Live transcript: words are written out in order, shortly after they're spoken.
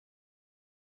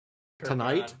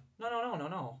Tonight?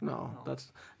 No. No,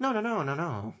 that's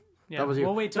no. Yeah, That was you.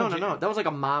 we'll wait till no. That was like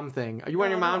a mom thing. Are you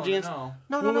wearing your mom jeans? No.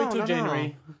 No. We'll wait till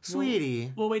January.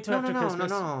 Sweetie. We'll wait till after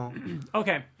Christmas. No.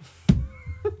 Okay.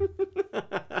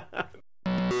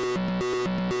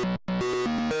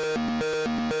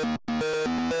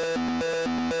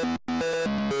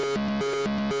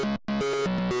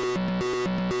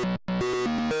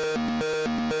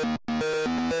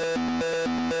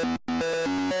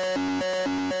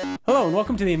 Hello and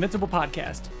welcome to the Invincible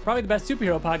Podcast, probably the best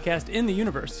superhero podcast in the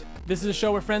universe. This is a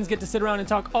show where friends get to sit around and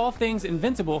talk all things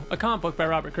Invincible, a comic book by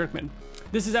Robert Kirkman.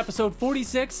 This is episode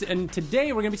 46, and today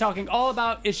we're going to be talking all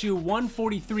about issue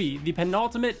 143, the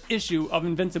penultimate issue of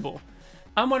Invincible.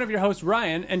 I'm one of your hosts,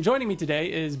 Ryan, and joining me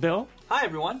today is Bill. Hi,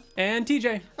 everyone. And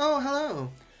TJ. Oh, hello.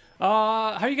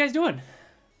 How are you guys doing?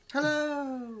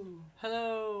 Hello.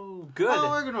 Good. Oh,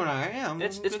 we're doing all right. Yeah,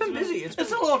 It's been busy. It's a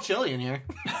little chilly in here.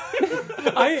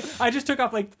 I just took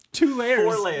off like 2 layers.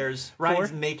 4 layers. Ryan's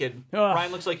Four? naked. Ugh.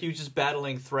 Ryan looks like he was just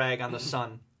battling Thrag on the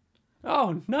sun.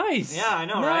 Oh, nice. Yeah, I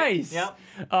know, nice. right?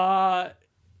 Yep.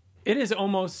 It is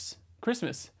almost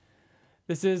Christmas.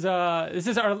 This is our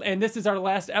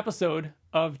last episode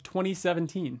of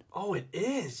 2017. Oh, it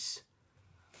is.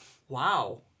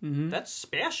 Wow. That's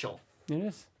special. It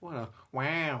is. What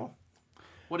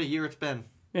a year it's been.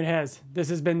 It has. This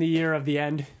has been the year of the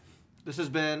end. This has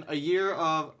been a year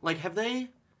of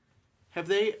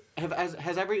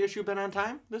has every issue been on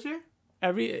time this year?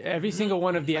 Every single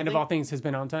one of the end of all things has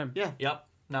been on time. Yeah. Yep.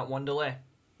 Not one delay.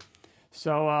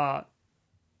 So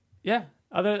yeah.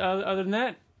 Other than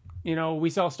that, we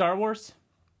saw Star Wars.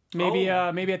 Maybe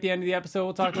at the end of the episode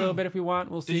we'll talk a little bit if we want.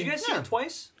 We'll see. Did you guys see it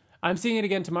twice? I'm seeing it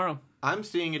again tomorrow. I'm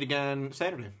seeing it again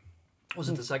Saturday. Was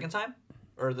it the second time?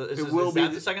 Or is It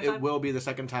that the second time? It will be the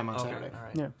second time on Saturday. All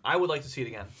right. Yeah. I would like to see it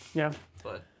again. Yeah.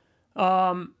 But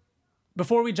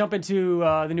Before we jump into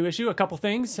the new issue, a couple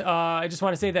things. I just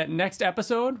want to say that next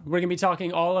episode, we're going to be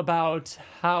talking all about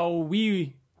how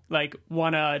we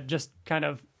want to just kind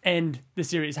of end the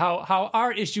series, how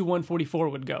our issue 144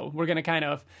 would go. We're going to kind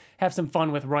of have some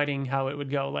fun with writing how it would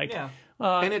go.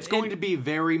 And it's going to be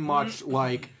very much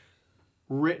like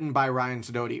written by Ryan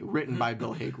Sidoti, written by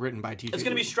Bill Hague, written by TJ. it's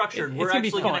going to be structured. We're gonna be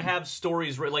actually going to fun. have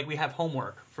stories like we have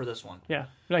homework for this one. Yeah,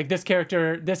 like this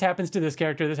character, this happens to this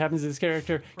character, this happens to this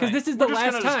character. Because Right. this is the We're just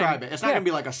last going time. to describe it. It's not going to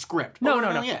be like a script. No.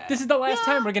 Yeah. This is the last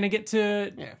time we're going to get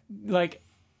to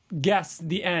guess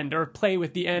the end or play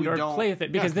with the end We or don't- play with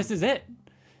it because this is it.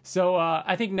 So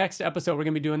I think next episode we're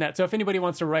going to be doing that. So if anybody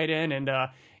wants to write in and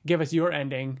give us your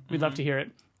ending, we'd love to hear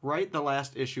it. Write the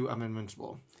last issue of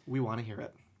Invincible. We want to hear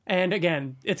it. And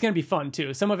again, it's going to be fun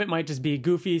too. Some of it might just be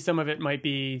goofy. Some of it might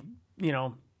be,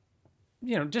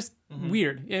 just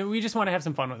weird. We just want to have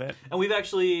some fun with it. And we've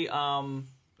actually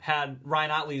had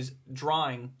Ryan Otley's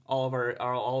drawing all of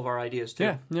our ideas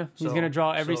too. Yeah. He's going to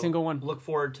draw every single one. Look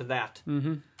forward to that.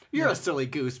 You're a silly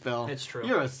goose, Bill. It's true.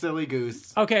 You're a silly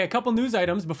goose. Okay, a couple news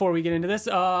items before we get into this.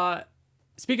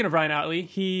 Speaking of Ryan Otley,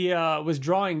 he was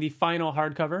drawing the final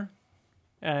hardcover,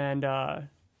 and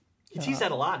He teased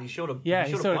that a lot. He showed a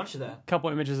bunch of that. a couple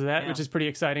images of that, Yeah. which is pretty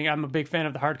exciting. I'm a big fan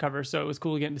of the hardcover, so it was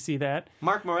cool getting to see that.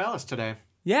 Mark Morales today.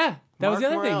 Yeah, that was the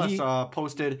other Morales, thing.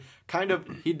 posted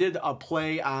he did a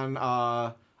play on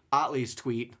Otley's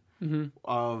tweet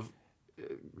of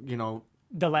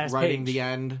The last writing page. the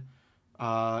end,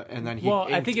 and then he.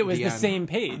 I think it was the end. same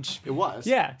page. It was.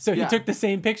 Yeah, so he took the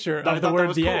same picture of the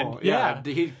word "the end." Yeah,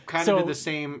 he kind of did the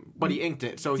same, but he inked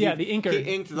it. So the inker. he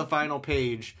inked the final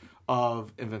page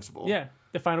of Invincible. Yeah,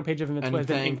 the final page of Invincible.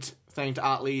 And thanked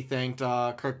Otley, thanked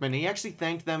Kirkman. He actually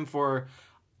thanked them for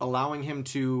allowing him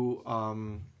to.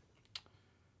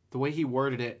 The way he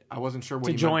worded it, I wasn't sure what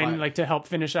to he join, meant by, to help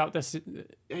finish out this.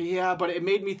 Yeah, but it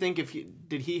made me think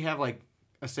did he have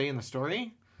a say in the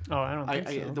story? Oh, I don't think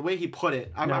so. The way he put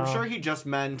it, I'm sure he just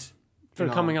meant For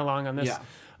coming along on this. Yeah.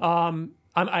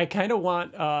 I kind of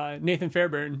want Nathan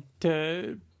Fairburn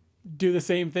to do the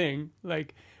same thing.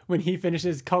 Like when he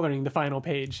finishes coloring the final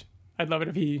page, I'd love it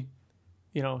if he,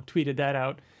 tweeted that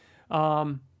out.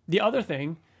 The other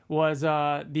thing was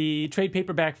the trade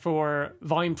paperback for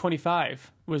Volume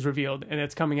 25 was revealed, and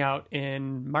it's coming out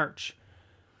in March.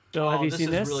 Bill, have you seen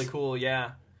this? This is really cool,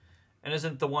 yeah. And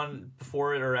isn't the one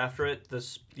before it or after it?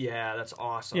 That's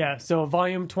awesome. Yeah, so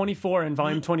Volume 24 and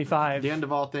Volume 25. The End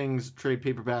of All Things trade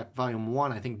paperback Volume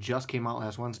 1, I think, just came out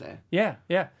last Wednesday. Yeah.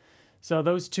 So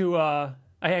those two, I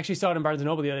actually saw it in Barnes &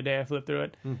 Noble the other day. I flipped through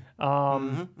it.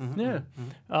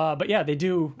 But yeah, they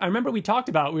do. I remember we talked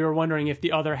about, we were wondering if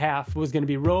the other half was going to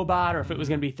be Robot or if it was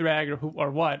going to be Thrag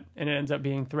or what, and it ends up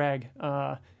being Thrag.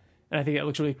 And I think it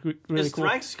looks really Is cool.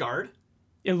 Thrag scarred?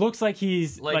 it looks like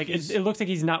he's Like it looks like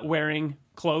he's not wearing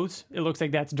clothes. It looks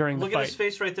like that's during Look the at fight. his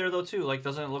face right there, though, too. Like,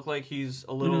 doesn't it look like he's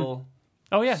a little...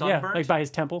 Oh yeah, sunburnt? like by his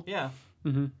temple. Yeah.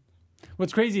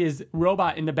 What's crazy is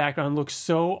Robot in the background looks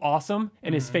so awesome,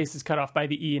 and his face is cut off by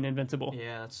the E in Invincible.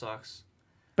 Yeah, that sucks.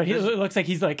 But it looks like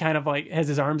he's like kind of like has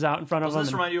his arms out in front of Doesn't him. this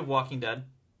and- remind you of Walking Dead?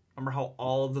 Remember how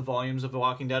all of the volumes of The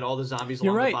Walking Dead, all the zombies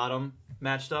You're along right. the bottom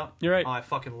matched up? You're right. Oh, I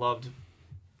fucking loved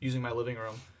using my living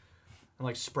room and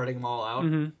like spreading them all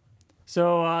out.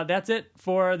 So that's it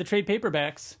for the trade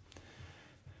paperbacks.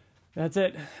 That's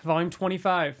it, volume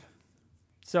 25.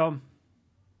 So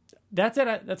that's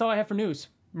it. That's all I have for news.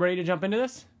 Ready to jump into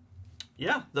this?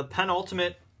 Yeah, the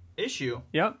penultimate issue.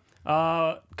 Yep.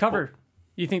 Cover.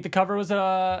 You think the cover was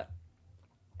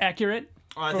accurate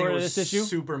Oh, I for think it was this issue?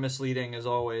 super misleading as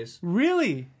always.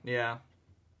 Really? Yeah.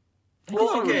 I Well,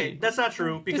 disagree. okay, that's not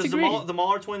true because Disagree. the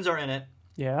Mahler twins are in it.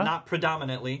 Yeah. Not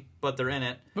predominantly, but they're in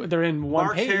it. But they're in one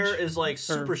Mark's page. hair is like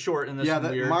super short in this. Yeah, and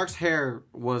weird. Mark's hair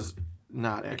was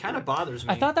not accurate. It kind of bothers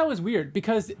me. I thought that was weird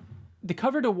because the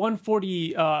cover to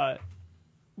 140, long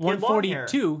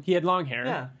 142, he had long hair.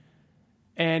 Yeah.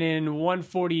 And in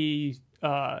 140,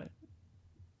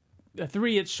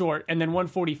 3, it's short, and then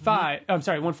 145. I'm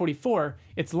sorry, 144,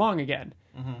 it's long again.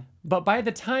 But by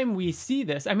the time we see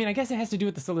this, I mean, I guess it has to do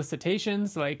with the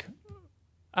solicitations. Like,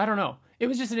 I don't know. It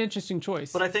was just an interesting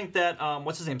choice. But I think that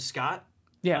what's his name, Scott?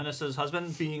 Yeah. Vanessa's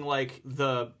husband, being like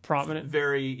the Prominent.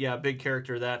 very big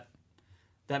character that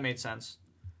made sense.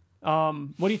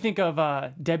 What do you think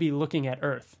of Debbie looking at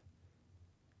Earth?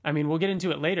 I mean, we'll get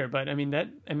into it later, but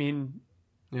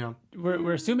Yeah.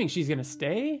 we're assuming she's gonna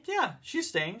stay. Yeah, she's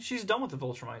staying. She's done with the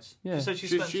Viltrumites. Yeah. She said She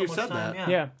spent so much said time. that.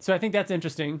 Yeah, so I think that's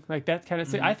interesting. Like that kind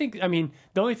of. I think. I mean,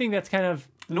 the only thing that's kind of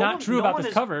not one- true no about one this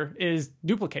is- cover is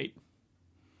duplicate.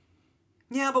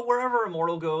 Yeah, but wherever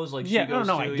Immortal goes, like Yeah, she goes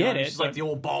no, to, I you get know, it, She's like but- the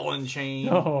old ball and chain.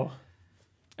 Oh,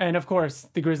 and of course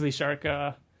the grizzly shark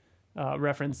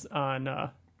reference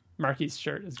on Marky's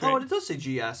shirt is great. Oh, it does say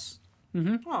GS.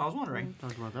 Mm-hmm. Oh, I was wondering.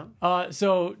 Talk about that.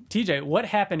 So TJ, what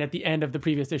happened at the end of the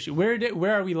previous issue?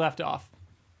 Where are we left off?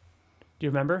 Do you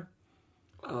remember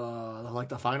Like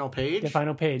the final page. the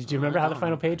final page? Do you remember how the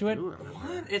final page went?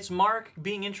 What? It's Mark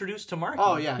being introduced to Mark.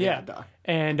 Oh yeah, Yeah, duh.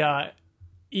 and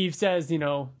Eve says,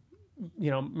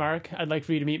 Mark, I'd like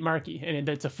for you to meet Marky, and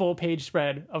it's a full page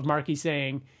spread of Marky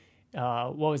saying,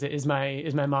 "What was it? Is my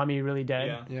mommy really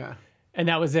dead?" Yeah. Yeah. And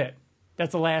that was it.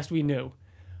 That's the last we knew.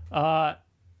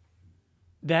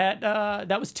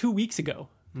 That was 2 weeks ago.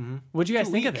 Mm-hmm. What'd you guys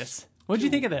think of this? What'd you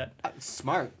think of that?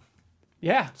 Smart.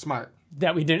 Yeah, Smart.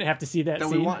 that we didn't have to see that That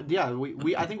scene. we want. Yeah.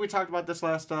 We. I think we talked about this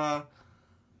last podcast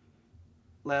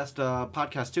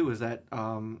too. Is that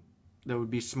that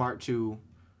would be smart to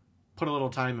put a little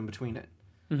time in between it.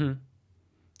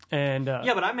 And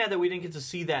Yeah, but I'm mad that we didn't get to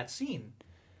see that scene.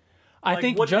 I Like,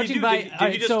 think what did he judging do? by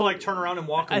Did you just so like turn around and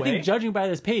walk away? I think judging by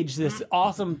this page, this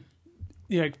awesome,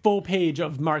 full page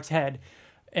of Mark's head,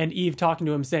 and Eve talking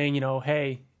to him saying,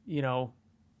 hey,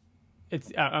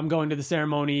 it's I'm going to the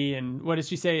ceremony, and what does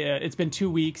she say? It's been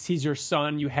 2 weeks. He's your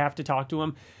son. You have to talk to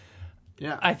him.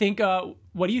 Yeah. I think.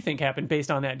 What do you think happened based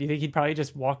on that? Do you think he'd probably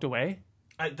just walked away?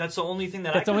 That's the only thing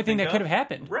that That's the I only thing that think could of. have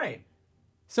happened. Right.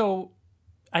 So,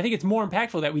 I think it's more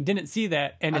impactful that we didn't see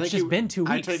that, and it's just been 2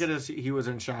 weeks. I take it as he was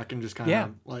in shock and just kind of Yeah.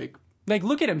 like. Like,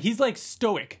 look at him. He's like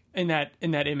stoic in that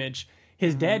image.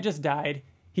 His Mm-hmm. dad just died.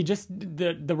 He just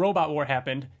the robot war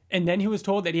happened, and then he was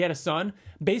told that he had a son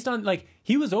based on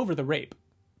he was over the rape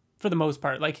for the most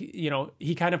part.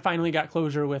 He kind of finally got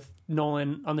closure with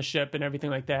Nolan on the ship and everything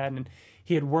like that, and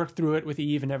he had worked through it with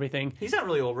Eve and everything. He's not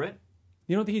really over it.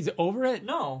 You don't think he's over it?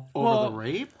 No. Over Well, the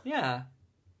rape? Yeah.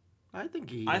 I think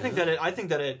he. I think that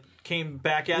it came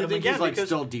back at You him think again he's like because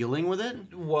still dealing with it?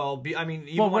 even Well,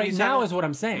 when right he's now having- is what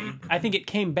I'm saying. I think it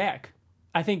came back.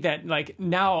 I think that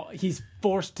now he's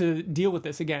forced to deal with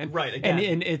this again. Right, again.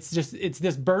 And it's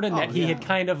this burden that he yeah. had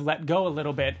kind of let go a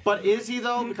little bit. But is he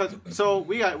though? Because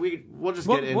we'll just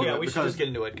Well, get into yeah, it we should because just get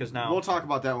into it because now we'll talk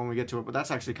about that when we get to it. But that's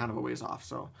actually kind of a ways off.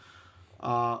 So,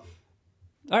 All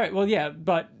right. Well, yeah,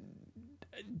 but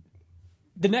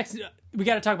the next we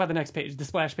got to talk about the next page, the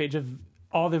splash page of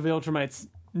all the Viltrumites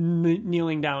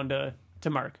kneeling down to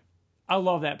Mark. I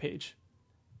love that page,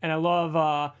 and I love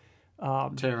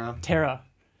Tara. Tara.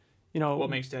 what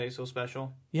makes Daddy so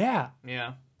special? Yeah,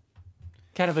 Yeah.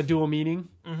 kind of a dual meaning.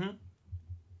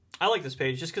 I like this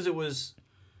page just because it was.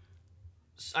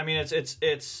 I mean,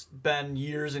 it's been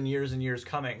years and years and years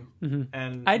coming,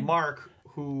 and Mark,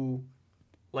 who,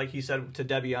 like he said to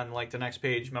Debbie on the next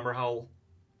page, remember how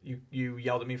you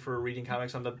yelled at me for reading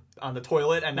comics on the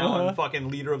toilet, and now I'm fucking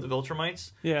leader of the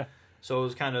Viltrumites. Yeah. So it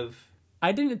was kind of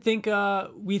I didn't think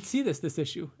we'd see this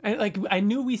issue. I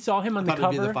knew we saw him on the Thought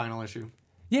cover. it'd be the final issue.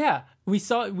 Yeah, we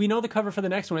know the cover for the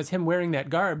next one is him wearing that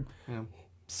garb. Yeah.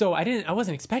 So I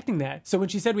wasn't expecting that. So when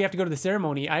she said we have to go to the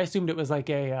ceremony, I assumed it was like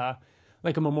a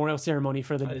memorial ceremony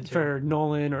for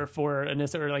Nolan or for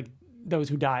Anissa or like those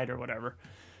who died or whatever.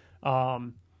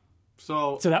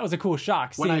 So that was a cool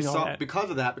shock. When I seeing all saw that.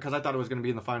 because I thought it was going to be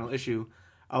in the final issue,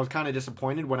 I was kind of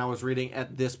disappointed when I was reading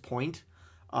at this point,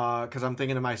 because I'm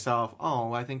thinking to myself,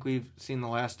 oh, I think we've seen the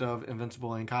last of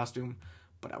Invincible in costume,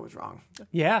 but I was wrong.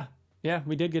 Yeah,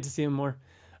 we did get to see him more.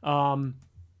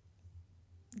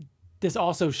 This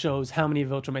also shows how many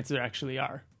Viltrumites there actually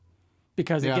are,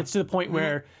 because it gets to the point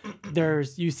where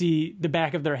you see the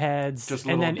back of their heads, Just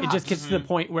and then little it just gets to the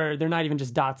point where they're not even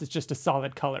just dots; it's just a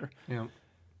solid color. Yeah.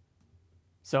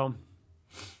 So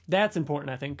that's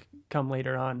important, I think, come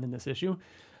later on in this issue.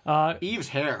 Eve's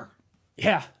hair.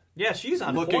 Yeah, she's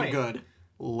on Looking point. good.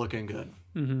 Looking good.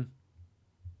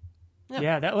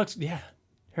 yeah, that looks. Yeah,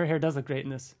 her hair does look great in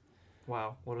this.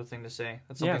 Wow, what a thing to say.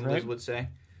 That's something right? Liz would say.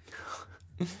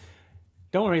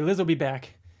 Don't worry, Liz will be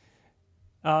back.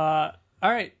 All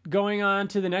right, going on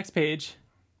to the next page,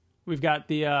 we've got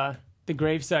the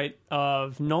gravesite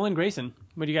of Nolan Grayson.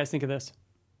 What do you guys think of this?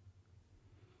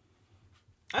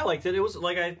 I liked it. It was,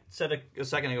 like I said a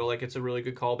second ago, like it's a really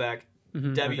good callback.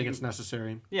 Debbie, I think it's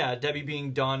necessary. Yeah, Debbie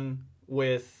being done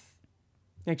with...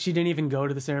 Like, she didn't even go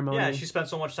to the ceremony. Yeah, she spent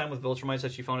so much time with Viltrumites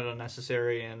that she found it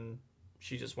unnecessary, and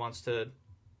she just wants to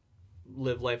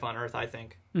live life on Earth, I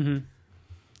think.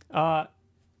 I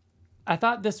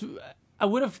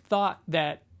would have thought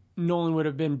that Nolan would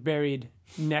have been buried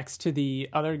next to the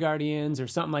other Guardians or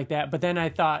something like that, but then I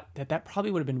thought that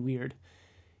probably would have been weird.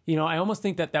 You know, I almost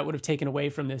think that would have taken away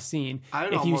from this scene.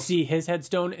 You see his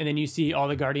headstone and then you see all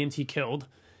the Guardians he killed.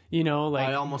 You know, like...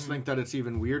 I almost think that it's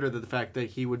even weirder than the fact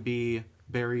that he would be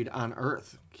buried on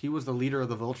Earth. He was the leader of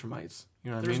the Viltrumites.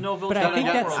 You know what I mean? There's no Viltrumite. But I think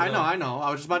that's... I know.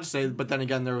 I was just about to say, but then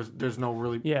again, there's no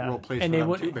real place for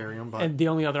them to bury him. But... And the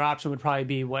only other option would probably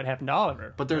be what happened to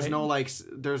Oliver. But there's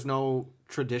no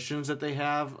traditions that they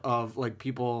have of like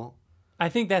people... I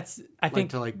think this let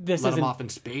him off in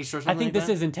space or something. I think like this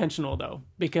is intentional though,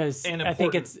 because I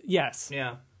think it's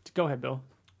Yeah. Go ahead, Bill.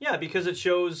 Yeah, because it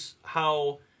shows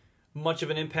how much of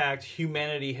an impact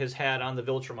humanity has had on the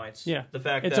Viltrumites. Yeah, the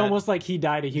fact it's that almost like he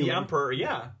died a human. The Emperor.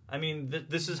 Yeah, I mean,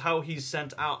 this is how he's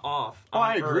sent off. Oh,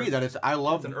 I agree that it's. I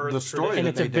love the story, and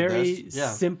that it's a they very did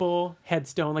this. simple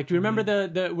headstone. Like, do you remember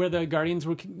the where the Guardians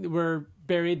were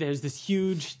buried? There's this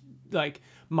huge like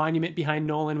monument behind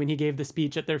Nolan when he gave the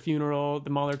speech at their funeral. The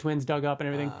Muller twins dug up and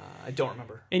everything. I don't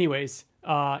remember. Anyways,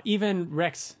 even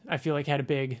Rex, I feel like, had a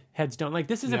big headstone. Like,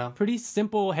 this is a pretty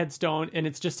simple headstone, and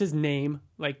it's just his name.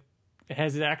 Like, it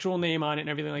has his actual name on it and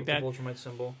everything like that. The Viltrumite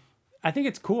symbol. I think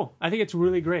it's cool. I think it's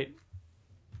really great.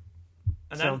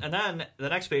 And then the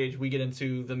next page, we get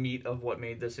into the meat of what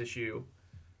made this issue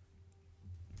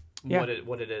what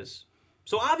it is.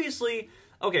 So obviously,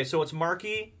 okay, so it's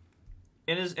Marky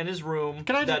in his room.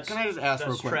 Can I just ask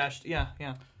real quick? Trashed. Yeah.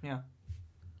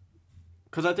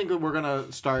 Because I think that we're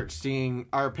gonna start seeing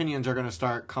our opinions are gonna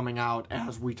start coming out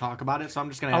as we talk about it. So I'm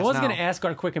just gonna. I was gonna ask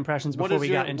our quick impressions before we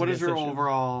got into this. What is your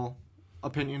overall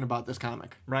opinion about this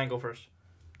comic? Ryan, go first.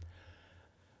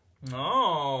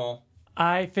 No.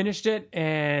 I finished it,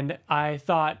 and I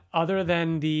thought, other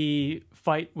than the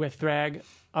fight with Thrag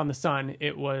on the Sun,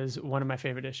 it was one of my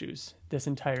favorite issues. This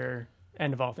entire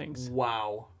End of All Things.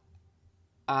 Wow.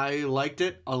 I liked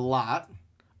it a lot.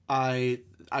 I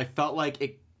felt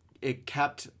like it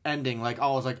kept ending. Like, I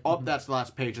was like, oh, that's the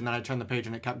last page, and then I turned the page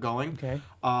and it kept going. Okay.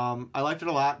 I liked it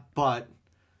a lot, but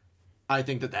I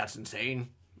think that that's insane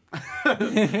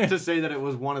to say that it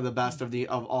was one of the best of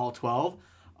all 12.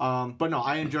 But no,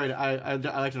 I enjoyed it. I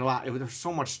liked it a lot. There's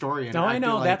so much story in it. No, I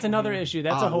know. That's another issue.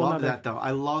 That's a whole other. I love that though.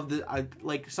 I love it. I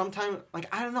like sometimes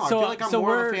I don't know. So, I feel like I'm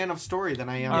more of a fan of story than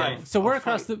I am. All right. So we're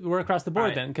across the board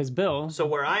right. then, because Bill. So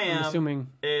where I am, I'm assuming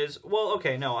is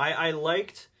okay. No, I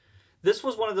liked. This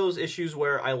was one of those issues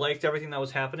where I liked everything that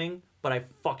was happening, but I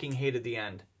fucking hated the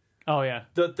end. Oh yeah,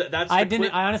 I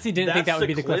honestly didn't think that would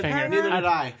be the cliffhanger. Neither did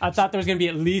I. I thought there was going to be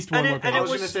at least one more page. I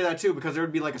was going to say that too, because there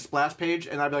would be like a splash page,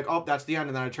 and I'd be like, "Oh, that's the end,"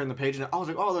 and then I turn the page, and I was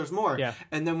like, "Oh, there's more." Yeah.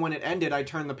 And then when it ended, I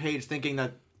turned the page thinking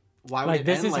that why would like it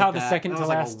this end is like how that? the second to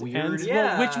last ends.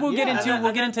 Yeah. Well, which we'll get into. And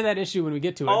we'll get into that issue when we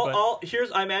get to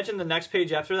it. I imagine the next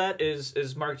page after that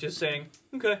is Mark just saying,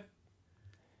 "Okay."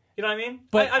 You know what I mean?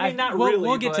 But I mean, not really.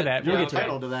 We'll get to that. We'll get to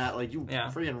title to that. Like you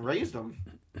freaking raised them.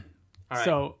 All right.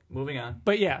 So moving on.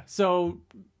 But yeah, so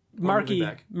Marky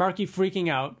freaking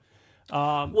out.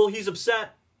 Well, he's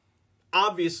upset,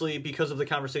 obviously, because of the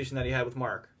conversation that he had with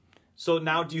Mark. So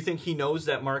now, do you think he knows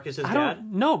that Mark is his I dad?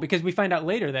 don't know, because we find out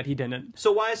later that he didn't.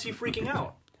 So why is he freaking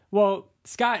out? Well,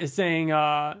 Scott is saying,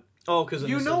 Oh, because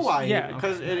You know why? Yeah.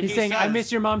 Because he's saying, "I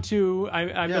miss your mom too.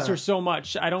 I miss her so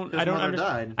much. I don't mother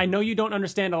understand. died. I know you don't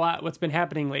understand a lot what's been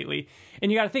happening lately."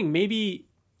 And you got to think, maybe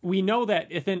we know that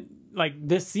if in like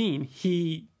this scene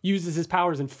he uses his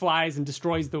powers and flies and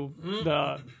destroys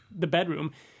the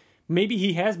bedroom, maybe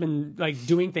he has been like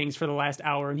doing things for the last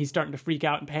hour and he's starting to freak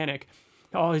out and panic.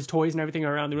 All his toys and everything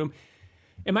are around the room.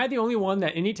 Am I the only one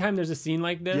that anytime there's a scene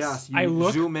like this, Yes, you I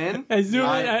look, zoom in. I zoom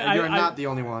in. You're not the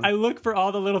only one. I look for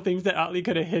all the little things that Otley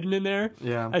could have hidden in there.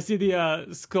 Yeah. I see the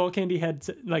skull candy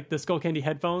the skull candy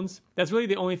headphones. That's really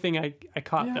the only thing I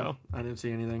caught though. I didn't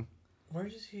see anything. Where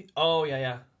does he? Oh,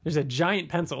 yeah. There's a giant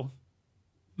pencil.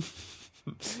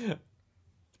 I'm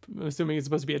assuming it's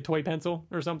supposed to be a toy pencil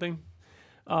or something.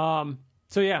 So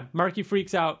yeah, Marky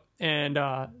freaks out and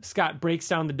Scott breaks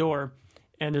down the door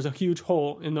and there's a huge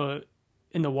hole in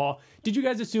the wall. Did you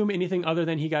guys assume anything other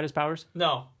than he got his powers?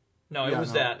 No, it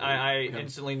was that. I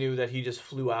instantly knew that he just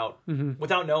flew out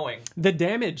without knowing. The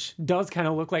damage does kind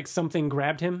of look like something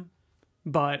grabbed him,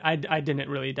 but I didn't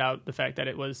really doubt the fact that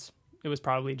it was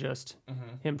probably just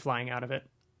him flying out of it.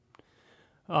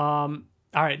 All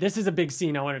right, this is a big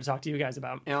scene I wanted to talk to you guys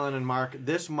about. Alan and Mark,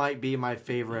 this might be my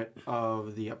favorite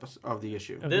of the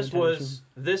issue.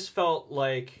 This felt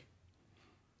like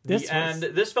This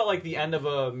felt like the end of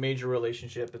a major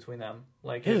relationship between them.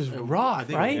 Like it was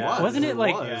rough, right? Was. Wasn't it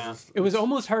like was. It was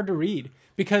almost hard to read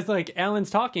because like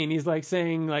Alan's talking, he's like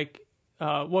saying like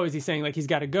what was he saying? Like he's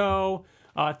got to go.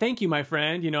 Thank you, my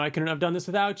friend. You know, I couldn't have done this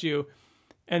without you.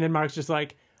 And then Mark's just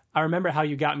like, I remember how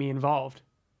you got me involved.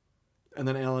 And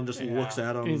then Alan just looks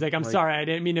at him. And he's like, I'm sorry, I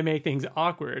didn't mean to make things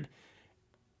awkward.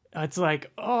 It's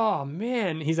like, oh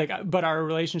man. He's like, but our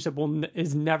relationship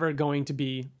is never going to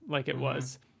be like it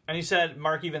was. And he said,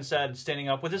 Mark even said, standing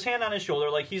up with his hand on his shoulder,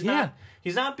 like he's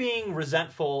not being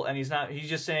resentful, and he's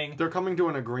just saying they're coming to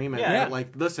an agreement. Yeah. That,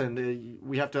 like, listen,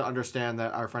 we have to understand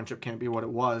that our friendship can't be what it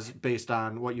was based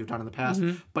on what you've done in the past.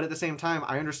 But at the same time,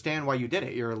 I understand why you did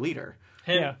it. You're a leader.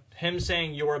 Him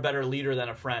saying you're a better leader than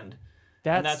a friend,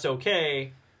 and that's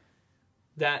okay.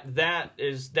 That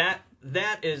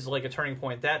is like a turning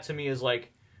point. That to me is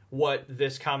like what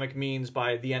this comic means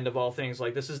by the end of all things.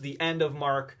 Like this is the end of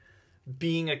Mark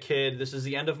being a kid. This is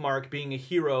the end of Mark being a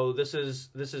hero. This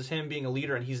is him being a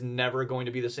leader, and he's never going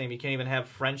to be the same. He can't even have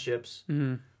friendships.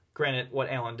 Granted, what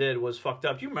Alan did was fucked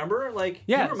up. Do you remember? Like,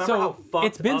 do you remember how fucked up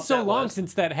it's been so that long was?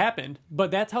 since that happened,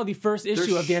 but that's how the first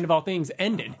issue of The End of All Things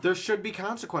ended. There should be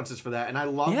consequences for that, and I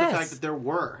love the fact that there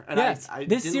were. And I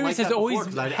this didn't series like has always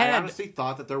before, I honestly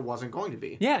thought that there wasn't going to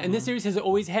be. Yeah, and this series has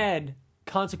always had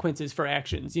consequences for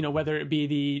actions. You know, whether it be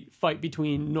the fight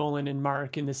between Nolan and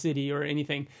Mark in the city or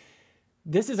anything.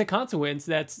 This is a consequence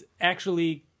that's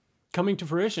actually coming to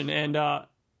fruition, and I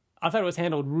thought it was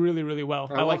handled really, really well.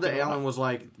 I love that Alan was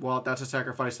like, well, that's a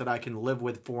sacrifice that I can live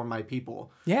with for my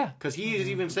people. Yeah. Because he is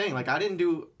even saying, like, I didn't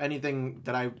do anything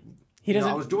that I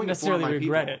was doing necessarily it for my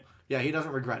regret people. it. Yeah, he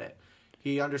doesn't regret it.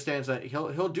 He understands that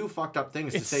he'll do fucked up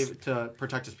things to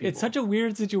protect his people. It's such a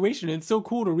weird situation. It's so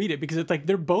cool to read it because it's like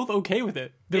they're both okay with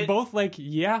it. They're both like,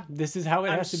 yeah, this is how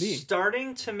it has to be. I'm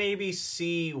starting to maybe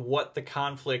see what the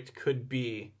conflict could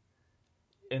be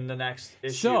in the next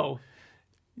issue. So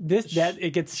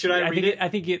it gets. Should I read it? I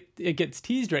think it gets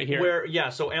teased right here.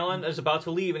 So Alan is about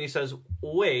to leave and he says,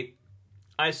 "Wait,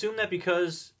 I assume that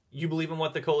because you believe in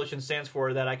what the coalition stands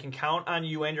for, that I can count on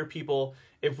you and your people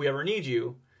if we ever need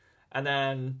you." And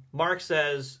then Mark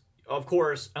says, of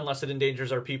course, unless it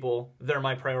endangers our people, they're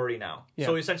my priority now. Yeah.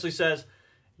 So he essentially says,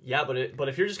 yeah, but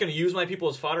if you're just going to use my people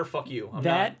as fodder, fuck you.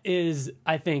 That is,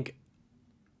 I think,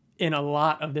 in a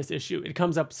lot of this issue. It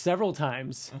comes up several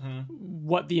times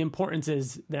what the importance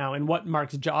is now and what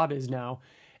Mark's job is now.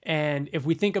 And if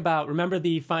we think about, remember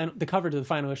the cover to the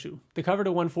final issue. The cover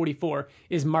to 144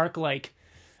 is Mark like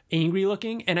angry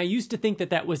looking. And I used to think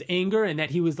that was anger and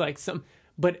that he was like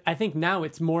but I think now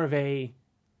it's more of a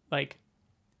like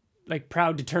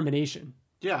proud determination.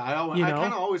 Yeah, I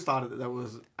kind of always thought that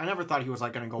was. I never thought he was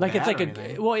like going to go like mad it's like or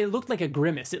anything. Well, it looked like a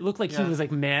grimace. It looked like he was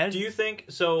like mad. Do you think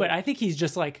so? But I think he's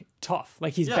just like tough.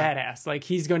 Like he's badass. Like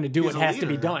he's going to do what has to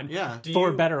be done. Yeah.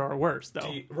 For better or worse,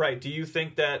 though. Do you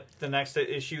think that the next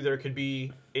issue there could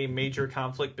be a major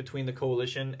conflict between the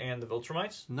Coalition and the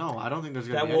Viltrumites? No, I don't think there's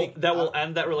going to be that will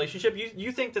end that relationship.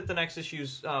 You think that the next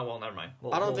issue's? Well, never mind.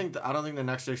 I don't think the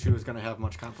next issue is going to have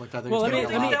much conflict. I think. Well,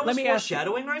 let me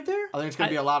foreshadowing right there. I think it's going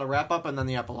to be a lot of wrap up and then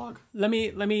the epilogue. Let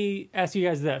me ask you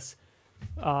guys this: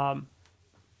 do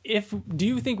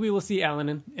you think we will see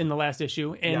Alan in the last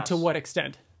issue, and to what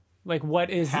extent? Like, what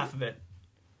is half of it?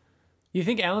 You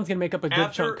think Alan's gonna make up a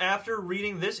good chunk? After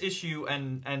reading this issue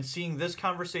and seeing this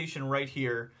conversation right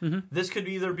here, this could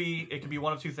either be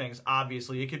one of two things.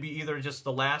 Obviously, it could be either just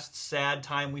the last sad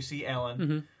time we see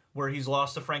Alan, where he's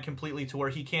lost to Frank completely, to where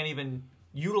he can't even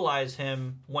utilize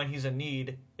him when he's in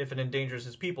need. If it endangers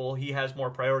his people, he has more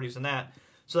priorities than that.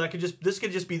 So this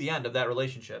could just be the end of that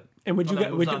relationship. And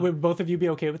would both of you be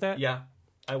okay with that? Yeah,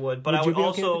 I would. But I would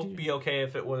also be okay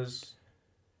if it was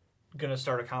gonna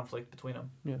start a conflict between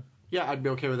them. Yeah. Yeah, I'd be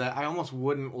okay with that. I almost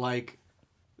wouldn't like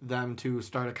them to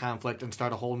start a conflict and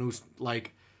start a whole new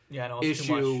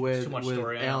issue with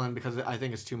story, Alan, because I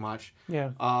think it's too much.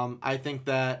 Yeah. I think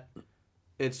that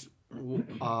it's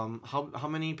how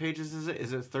many pages is it?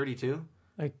 Is it 32?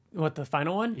 Like what, the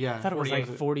final one? Yeah, I thought it was like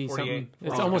 40 something.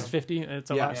 It's almost 50. It's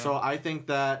a lot. So I think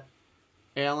that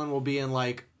Alan will be in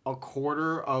like a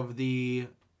quarter of the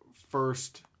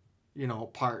first,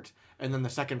 part. And then the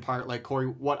second part, like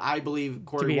what I believe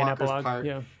Cory Walker's part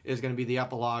is going to be the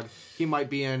epilogue. He might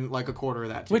be in like a quarter of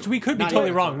that too. Which we could be totally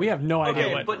wrong. We have no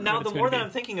idea what. But now the more that I'm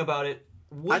thinking about it,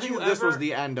 I think this was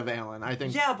the end of Alan. I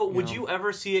think. Yeah, but would you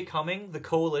ever see it coming? The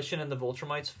Coalition and the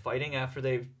Viltrumites fighting after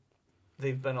they've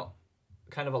been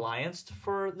kind of allianced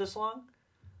for this long?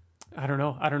 I don't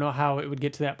know. I don't know how it would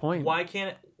get to that point.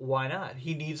 Why not?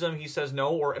 He needs them. He says no,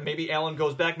 or maybe Alan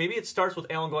goes back. Maybe it starts with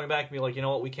Alan going back and be like, you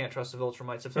know what? We can't trust the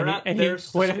Viltrumites if they're not there.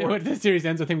 What if the series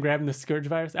ends with him grabbing the Scourge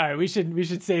virus? All right, we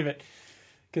should save it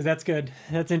because that's good.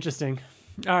 That's interesting.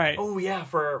 All right. Oh yeah,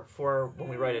 for when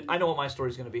we write it, I know what my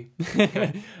story's going to be.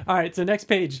 Okay. All right. So next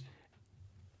page,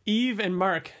 Eve and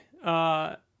Mark.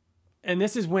 And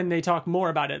this is when they talk more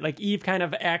about it. Like Eve kind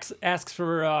of asks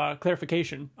for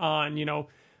clarification on,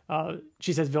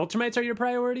 she says, Viltrumites are your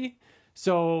priority?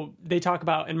 So they talk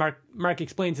about, and Mark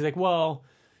explains, he's like, well,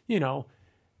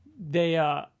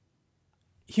 they,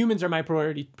 humans are my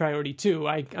priority too.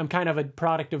 I'm kind of a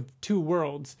product of two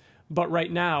worlds, but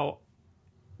right now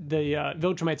the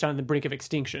Viltrumites are on the brink of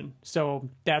extinction. So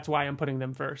that's why I'm putting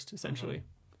them first, essentially.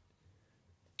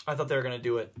 I thought they were going to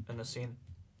do it in the scene.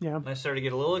 Yeah. And I started to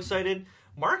get a little excited.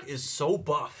 Mark is so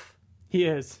buff. He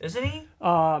is. Isn't he?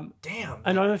 Damn.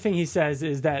 Another thing he says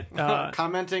is that...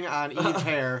 commenting on Eve's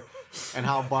hair and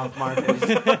how buff Mark is.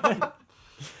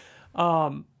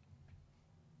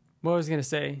 What was I going to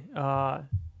say?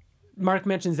 Mark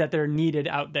mentions that they're needed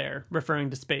out there,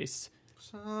 referring to space.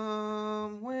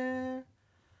 Somewhere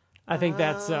I think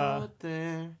that's...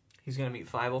 there. He's going to meet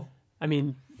Fievel. I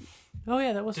mean... Oh,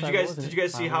 yeah, that was Did you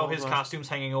guys see how his costume's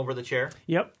hanging over the chair?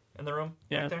 Yep. In the room?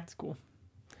 Yeah, right there? that's cool.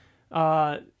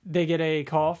 They get a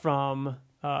call from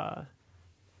the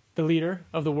leader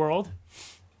of the world,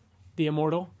 the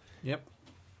Immortal. Yep.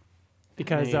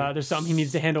 Because there's something he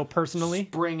needs to handle personally.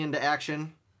 Spring into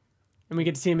action. And we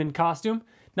get to see him in costume.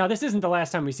 Now, this isn't the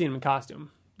last time we see him in costume.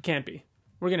 It can't be.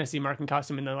 We're going to see Mark in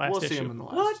costume in the last issue. We'll see him in the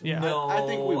last. What? Yeah. No, I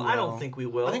think we will. I don't think we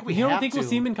will. I think we You don't have think to. we'll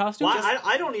see him in costume? Well,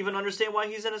 I don't even understand why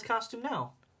he's in his costume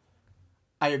now.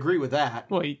 I agree with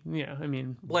that. Well, yeah, I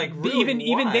mean... Like, really,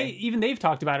 even they've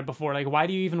talked about it before. Like, why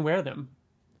do you even wear them?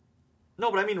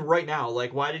 No, but I mean right now.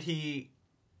 Like, why did he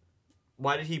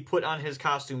put on his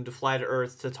costume to fly to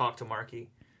Earth to talk to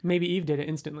Marky? Maybe Eve did it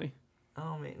instantly.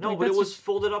 Oh, man. No, Like, but it that's was just-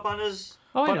 folded up on his...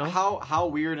 Oh, I But know. how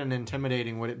weird and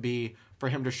intimidating would it be for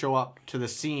him to show up to the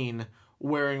scene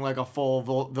wearing like a full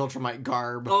Viltrumite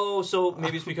garb Oh, so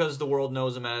maybe it's because the world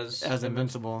knows him as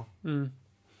Invincible?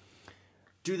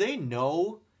 Do they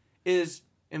know? Is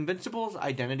Invincible's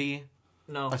identity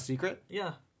No. a secret?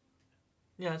 Yeah.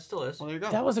 Yeah, it still is. Well, there you go.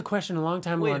 That was a question a long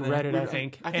time Wait ago a on minute. Reddit, I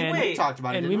think. I think we talked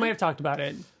about it. And didn't we might have talked about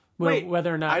it. Wait,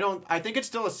 Whether or not... I think it's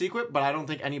still a secret, but I don't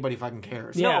think anybody fucking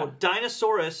cares. Yeah. No,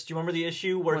 Dinosaurus, do you remember the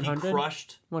issue where 100? he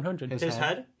crushed 100. His his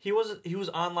head? head? He was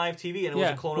on live TV and it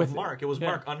was a clone of Mark. It was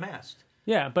Mark unmasked.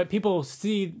 Yeah, but people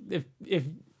see... If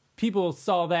people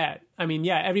saw that... I mean,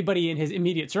 yeah, everybody in his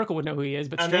immediate circle would know who he is,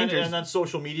 but strangers... And then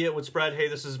social media would spread, hey,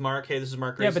 this is Mark, hey, this is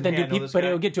Mark yeah, Grayson. but then hey, but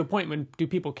it'll get to a point when do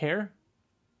people care?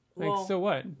 Like, Well, so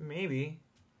what? Maybe.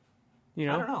 You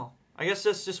know? I don't know. I guess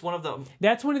that's just one of the...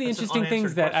 That's one of the That's an interesting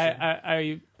things that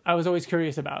unanswered I was always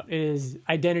curious about is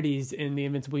identities in the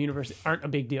Invincible universe aren't a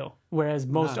big deal, whereas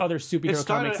most other superhero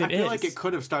comics I it feel is. like it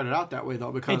could have started out that way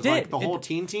though, because It did. like the whole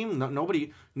teen team,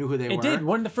 nobody knew who they were. It did.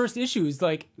 One of the first issues,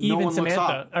 like No Eve and one looks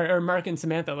Samantha, up. or Mark and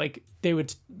Samantha, like they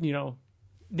would,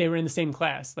 they were in the same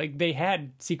class. Like they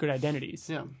had secret identities.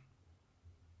 Yeah.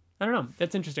 I don't know.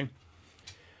 That's interesting.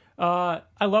 I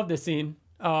love this scene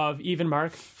of Eve and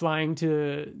Mark flying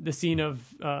to the scene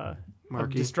of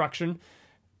Marky. destruction,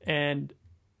 and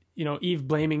Eve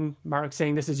blaming Mark,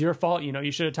 saying this is your fault.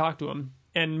 You should have talked to him.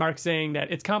 And Mark saying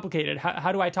that it's complicated.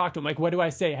 How do I talk to him? Like, what do I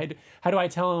say? How do I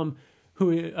tell him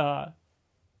who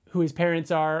who his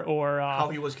parents are or how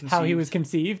he was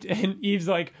conceived. And Eve's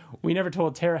like, we never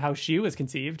told Tara how she was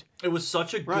conceived. It was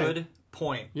such a good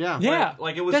point. Yeah.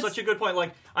 Like it was such a good point.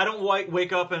 Like, I don't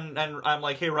wake up and I'm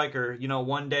like, hey, Riker,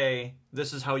 one day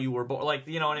this is how you were born. Like,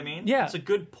 you know what I mean? Yeah. It's a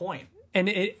good point. And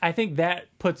I think that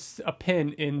puts a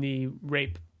pin in the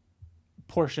rape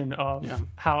portion of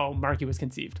how Marky was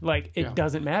conceived. Like, it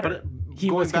doesn't matter. He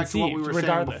was conceived, going back to what we were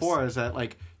regardless. saying before, is that,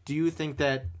 like, do you think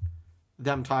that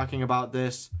them talking about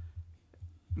this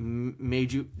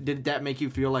did that make you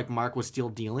feel like Mark was still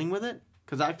dealing with it?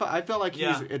 Because I felt like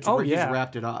he's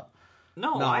wrapped it up.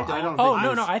 No, I don't.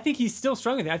 No. I think he's still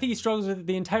struggling with it. I think he struggles with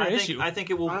the entire issue. I think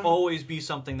it will always be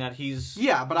something that he's...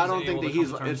 Yeah, but I don't think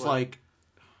that it's like...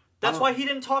 That's why he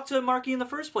didn't talk to Marky in the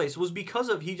first place. It was because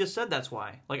of... He just said that's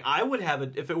why. Like, I would have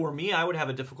it... If it were me, I would have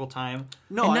a difficult time.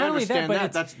 No, I understand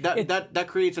that. That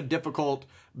creates a difficult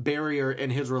barrier in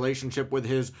his relationship with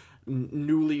his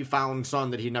newly found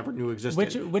son that he never knew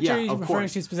existed. Which are you referring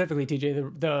to specifically,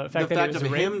 TJ? The fact of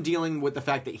him dealing with the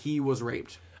fact that he was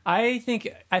raped. I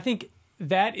think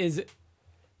that is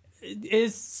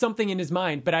something in his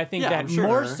mind, but I think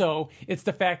more so it's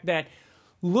the fact that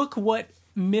look what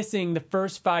missing the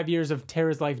first 5 years of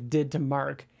Tara's life did to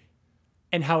Mark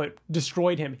and how it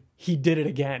destroyed him. He did it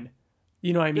again.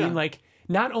 You know what I mean? Yeah. Like,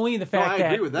 not only the fact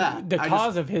that the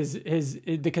cause of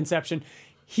the conception,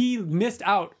 he missed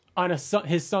out on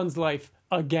his son's life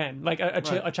again, like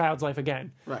a child's life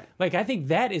again. Right. Like, I think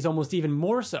that is almost even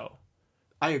more so.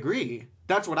 I agree.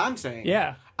 That's what I'm saying.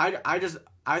 Yeah.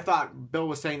 I thought Bill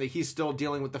was saying that he's still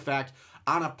dealing with the fact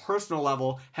on a personal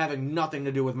level having nothing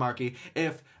to do with Marky.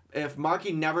 If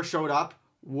Marky never showed up,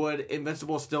 would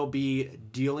Invincible still be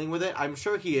dealing with it? I'm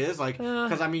sure he is, like,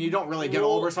 because I mean, you don't really get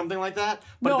over something like that.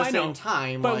 But at the same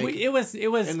time, but like, it was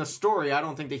in the story. I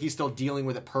don't think that he's still dealing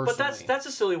with it personally. But that's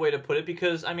a silly way to put it,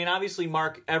 because I mean, obviously,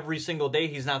 Mark every single day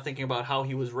he's not thinking about how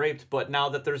he was raped, but now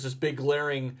that there's this big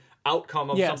glaring outcome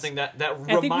of something that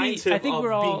reminds him of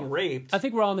being raped. I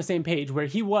think we're all on the same page where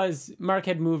Mark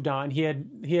had moved on. He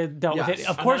had dealt with it.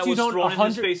 Of course, you don't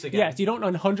 100%. Yes, you don't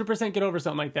 100% get over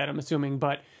something like that. I'm assuming,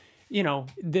 but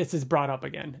this is brought up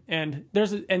again, and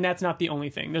that's not the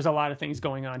only thing. There's a lot of things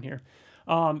going on here.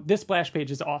 This splash page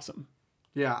is awesome.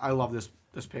 Yeah, I love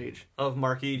this page of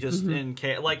Marky just in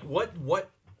chaos. Like what?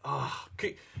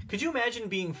 Could you imagine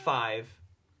being 5?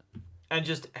 And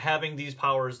just having these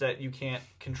powers that you can't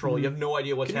control. You have no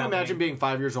idea what's happening. Can you imagine being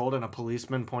 5 years old and a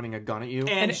policeman pointing a gun at you?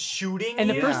 And shooting And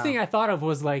you? the first thing I thought of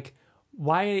was, like,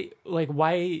 why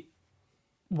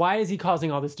is he causing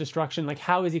all this destruction? Like,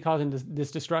 how is he causing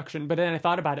this destruction? But then I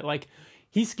thought about it, like,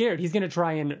 he's scared. He's going to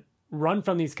try and run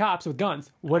from these cops with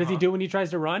guns. What does he do when he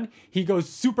tries to run? He goes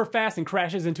super fast and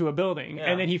crashes into a building.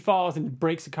 Yeah. And then he falls and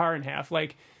breaks a car in half.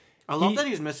 Like, I love that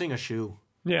he's missing a shoe.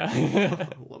 Yeah. I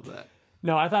love that.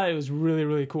 No, I thought it was really,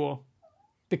 really cool.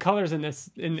 The colors in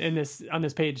this on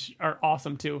this page are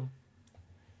awesome too.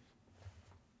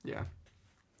 Yeah.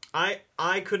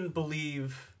 I couldn't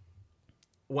believe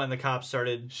when the cops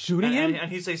started shooting him,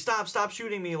 and he'd say, "Stop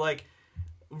shooting me!" Like,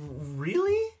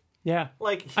 really? Yeah.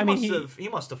 Like he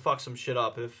must have fucked some shit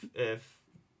up if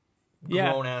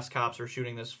grown ass cops are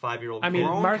shooting this 5-year-old. I mean,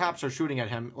 grown cops are shooting at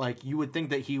him. Like, you would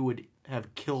think that he would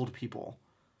have killed people.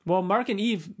 Well, Mark and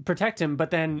Eve protect him, but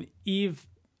then Eve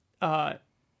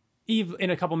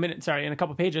in a couple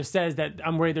pages says that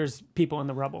I'm worried there's people in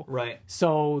the rubble. Right.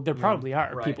 So there probably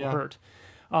are people hurt.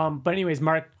 But anyways,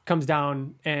 Mark comes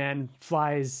down and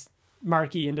flies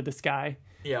Marky into the sky.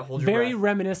 Yeah, hold your Very breath.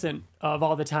 Reminiscent of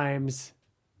all the times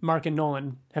Mark and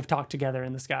Nolan have talked together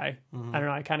in the sky. I don't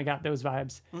know. I kind of got those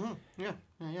vibes. Yeah.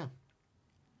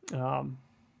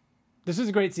 This was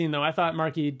a great scene, though. I thought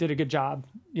Marky did a good job,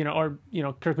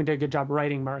 Kirkman did a good job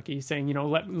writing Marky, saying,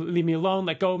 leave me alone,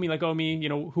 let go of me,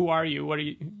 who are you? What are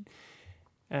you?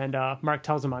 And Mark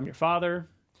tells him, I'm your father.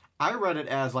 I read it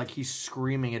as, like, he's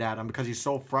screaming it at him because he's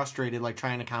so frustrated, like,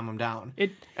 trying to calm him down.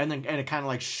 And it kind of,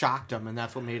 like, shocked him, and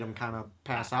that's what made him kind of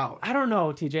pass out. I don't know,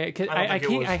 TJ, because I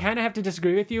kind of have to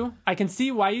disagree with you. I can see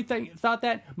why you thought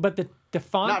that, but the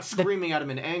font... Not screaming at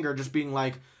him in anger, just being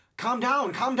like... Calm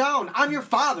down. I'm your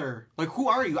father. Like, who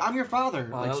are you? I'm your father.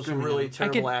 Wow, that was really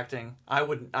terrible acting. I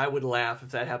would laugh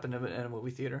if that happened in a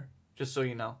movie theater. Just so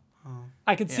you know.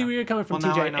 I could see where you're coming from,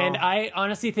 TJ, and I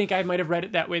honestly think I might have read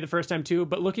it that way the first time too.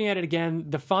 But looking at it again,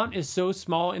 the font is so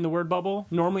small in the word bubble.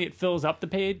 Normally, it fills up the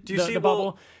page. Do you see the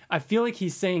bubble? I feel like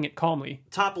he's saying it calmly.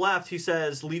 Top left, he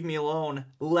says, "Leave me alone.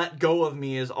 Let go of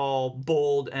me" is all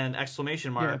bold and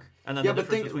exclamation mark. Yeah. And then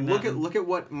look at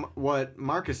what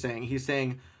Mark is saying. He's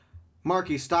saying,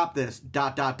 Marky, stop this, ...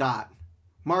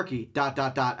 Marky, ...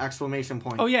 exclamation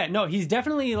point. Oh yeah, no, he's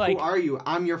definitely like. Who are you?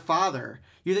 I'm your father.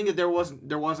 You think that there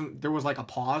was like a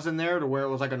pause in there to where it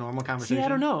was like a normal conversation? See, I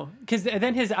don't know, because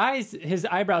then his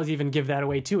eyebrows even give that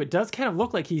away too. It does kind of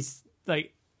look like he's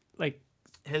like.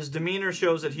 His demeanor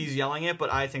shows that he's yelling it,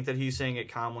 but I think that he's saying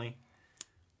it calmly.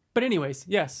 But anyways,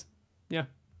 yes, yeah,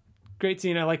 great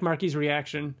scene. I like Marky's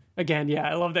reaction again. Yeah,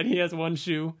 I love that he has one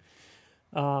shoe,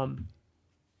 and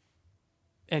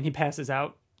he passes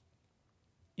out.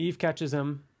 Eve catches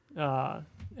him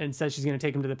and says she's going to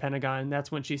take him to the Pentagon.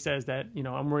 That's when she says that,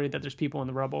 I'm worried that there's people in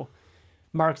the rubble.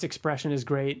 Mark's expression is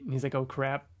great. And he's like, oh,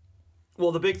 crap.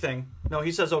 Well, the big thing. No,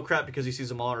 he says, oh, crap, because he sees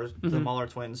the Mauler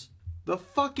twins. The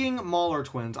fucking Mauler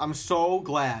twins. I'm so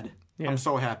glad. Yeah. I'm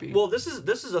so happy. Well, this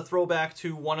is a throwback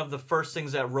to one of the first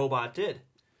things that Robot did.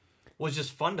 Was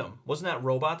just fund them. Wasn't that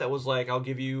Robot that was like, I'll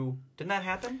give you... Didn't that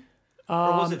happen?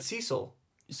 Or was it Cecil?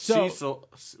 Cecil...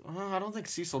 I don't think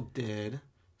Cecil did.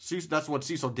 That's what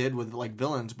Cecil did with like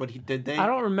villains, but I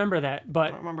don't remember that,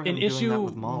 but in issue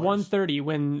 130,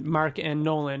 when Mark and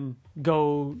Nolan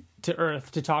go to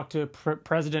Earth to talk to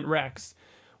President Rex,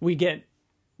 we get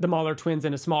the Mauler twins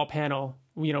in a small panel.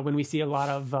 When we see a lot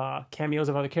of cameos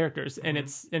of other characters, and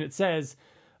it says,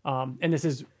 and this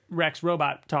is Rex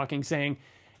Robot talking, saying,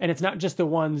 and it's not just the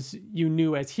ones you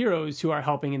knew as heroes who are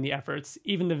helping in the efforts.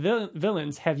 Even the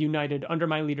villains have united under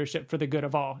my leadership for the good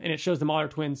of all. And it shows the Mauler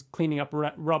twins cleaning up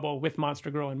rubble with Monster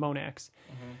Girl and Monax.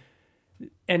 Mm-hmm.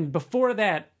 And before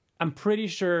that, I'm pretty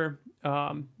sure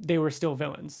they were still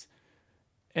villains.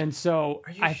 And so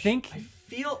I think...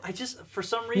 for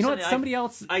some reason... somebody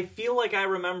else... I feel like I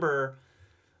remember...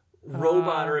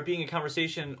 Robot or it being a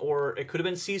conversation, or it could have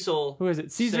been Cecil. Who is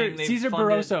it? Caesar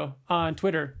Barroso on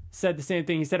Twitter said the same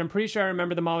thing. He said, I'm pretty sure I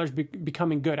remember the Maulers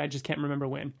becoming good. I just can't remember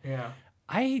when. Yeah.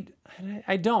 I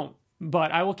don't,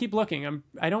 but I will keep looking.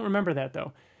 I don't remember that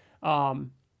though.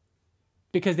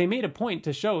 Because they made a point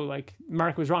to show like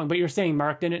Mark was wrong, but you're saying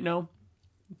Mark didn't know?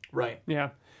 Right.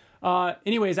 Yeah.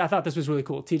 Anyways, I thought this was really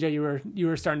cool. TJ, you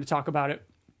were starting to talk about it.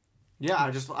 Yeah,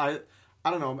 I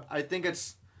don't know. I think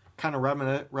it's kind of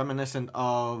reminiscent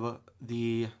of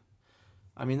the...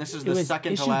 I mean, this is the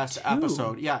second to last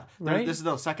episode. Yeah, right? This is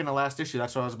the second to last issue.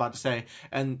 That's what I was about to say.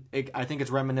 And I think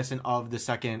it's reminiscent of the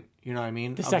second, you know what I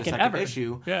mean? The second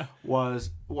issue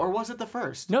was it the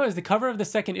first? No, it was the cover of the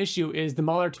second issue is the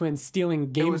Mauler twins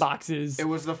stealing game boxes. It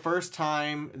was the first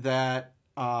time that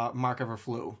Mark ever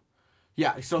flew.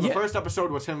 Yeah, so the first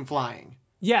episode was him flying.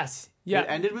 Yes. Yeah. It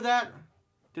ended with that?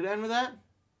 Did it end with that?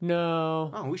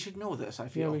 No. Oh, we should know this, I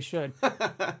feel. Yeah, we should.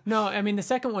 No, I mean, the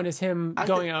second one is him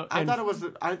going out. I thought it was...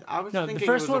 I was thinking the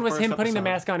first one was him putting episode. the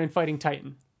mask on and fighting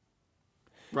Titan.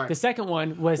 Right. The second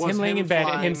one was him laying in bed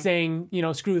and him saying,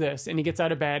 screw this. And he gets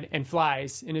out of bed and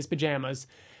flies in his pajamas,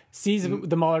 sees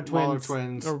the Mauler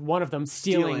twins, or one of them,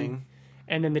 stealing.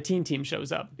 And then the teen team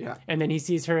shows up. Yeah. And then he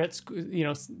sees her at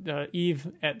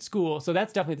Eve at school. So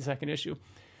that's definitely the second issue.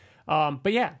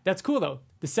 But yeah, that's cool though.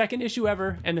 The second issue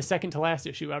ever and the second to last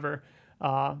issue ever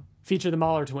feature the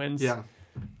Mauler twins. Yeah.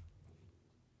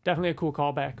 Definitely a cool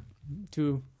callback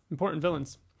to important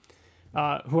villains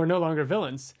who are no longer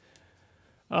villains.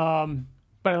 But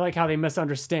I like how they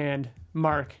misunderstand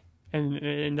Mark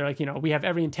and they're like, we have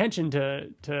every intention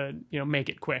to make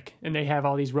it quick. And they have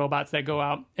all these robots that go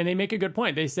out and they make a good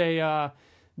point. They say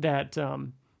that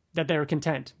they're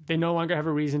content. They no longer have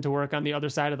a reason to work on the other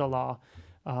side of the law.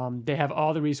 They have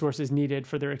all the resources needed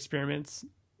for their experiments,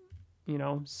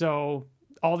 so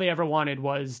all they ever wanted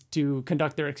was to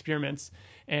conduct their experiments.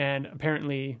 And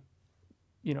apparently,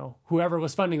 whoever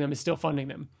was funding them is still funding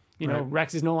them. Right.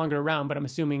 Rex is no longer around, but I'm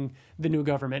assuming the new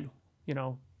government,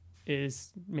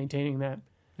 is maintaining that.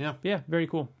 Yeah. Yeah. Very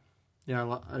cool.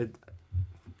 Yeah.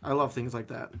 I love things like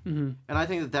that. Mm-hmm. And I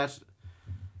think that's,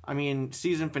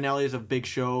 season finales of big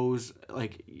shows,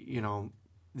 like,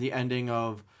 the ending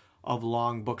of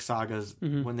long book sagas,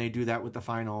 when they do that with the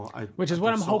final, which is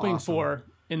what I'm hoping for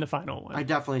in the final one. I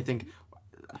definitely think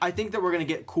that we're gonna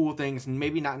get cool things, and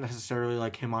maybe not necessarily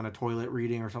like him on a toilet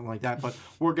reading or something like that, but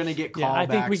we're gonna get callbacks. I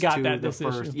think we got to that the this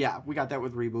first. issue. Yeah, we got that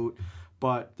with Reboot,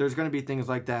 but there's gonna be things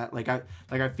like that.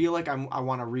 I feel like I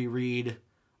want to reread.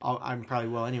 I probably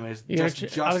will, anyways. I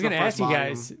was gonna ask you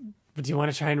guys, but do you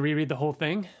want to try and reread the whole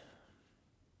thing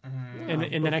in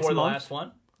the next month? Before the last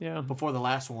one. Yeah. Before the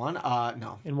last one?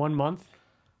 No. In 1 month?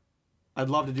 I'd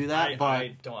love to do that,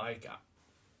 but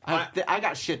I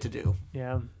got shit to do.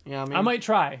 Yeah. Yeah, I might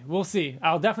try. We'll see.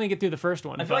 I'll definitely get through the first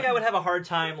one. I feel like I would have a hard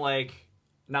time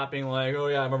not being like, oh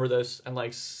yeah, I remember this, and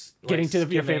getting to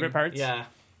your favorite parts. Yeah.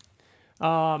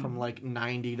 From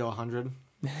 90 to 100.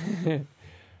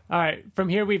 All right. From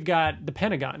here we've got the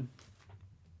Pentagon.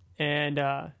 and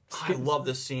I love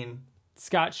this scene.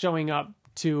 Scott showing up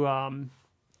to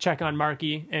check on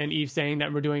Marky, and Eve saying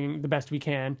that we're doing the best we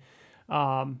can,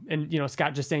 and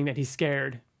Scott just saying that he's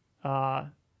scared.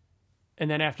 And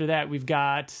then after that, we've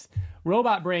got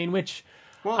Robot Brain, which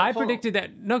I predicted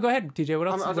that. No, go ahead, TJ. What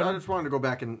else? I just wanted to go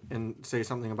back and say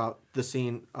something about the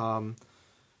scene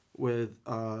with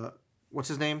what's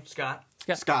his name? Scott.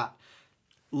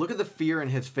 Look at the fear in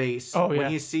his face when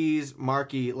he sees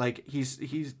Marky. Like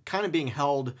he's kind of being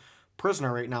held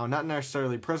prisoner right now. Not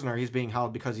necessarily prisoner. He's being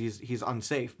held because he's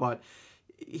unsafe, but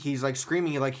he's like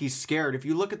screaming like he's scared. If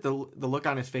you look at the look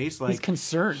on his face, like he's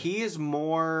concerned. He is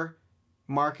more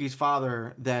Marky's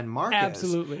father than Mark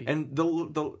Absolutely. is. And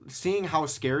the seeing how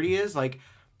scared he is, like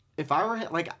if I were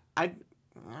like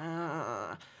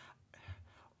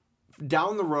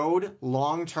down the road,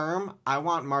 long term, I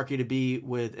want Marky to be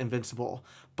with Invincible.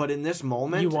 But in this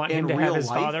moment, you want him to have his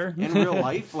father? In real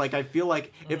life, like I feel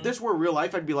like if this were real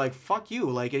life, I'd be like, fuck you.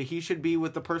 Like he should be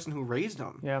with the person who raised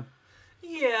him. Yeah.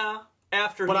 Yeah.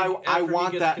 After I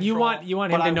want that. You want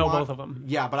him to know both of them.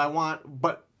 Yeah,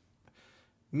 but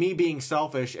me being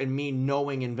selfish and me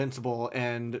knowing Invincible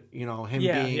and him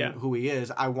being who he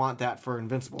is, I want that for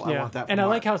Invincible. Yeah. I want that for And Mark. I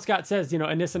like how Scott says,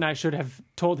 Anissa and I should have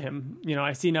told him.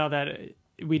 I see now that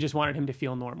we just wanted him to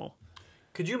feel normal.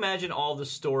 Could you imagine all the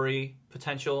story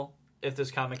potential if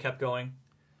this comic kept going?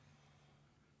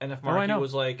 And if Marky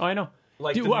was like, I know.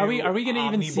 Like, dude, are we going to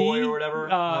even see or whatever?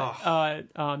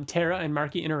 Tara and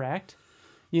Marky interact?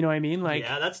 You know what I mean? Like,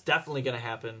 yeah, that's definitely going to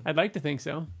happen. I'd like to think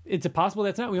so. It's possible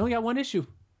that's not. We only got one issue.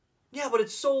 Yeah, but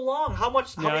it's so long. How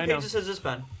many pages has this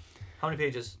been? How many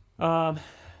pages? I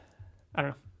don't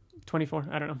know. 24.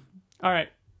 I don't know. All right.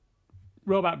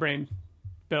 Robot Brain,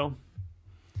 Bill.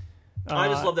 I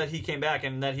just love that he came back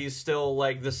and that he's still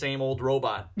like the same old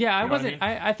robot. Yeah, I wasn't.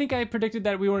 I think I predicted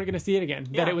that we weren't going to see it again.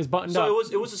 Yeah. That it was buttoned up. So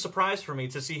it was a surprise for me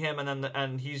to see him,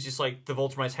 and he's just like, the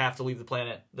Viltrumites have to leave the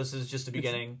planet. This is just the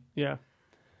beginning. Yeah.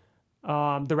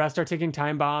 The rest are ticking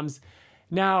time bombs.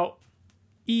 Now,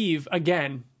 Eve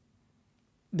again,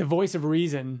 the voice of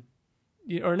reason,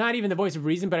 or not even the voice of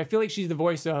reason, but I feel like she's the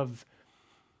voice of,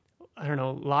 I don't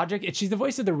know, logic. She's the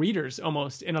voice of the readers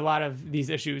almost in a lot of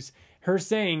these issues. Her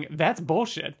saying that's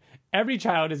bullshit. Not every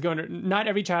child is going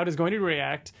to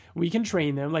react. We can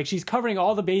train them. Like, she's covering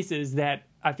all the bases that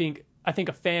I think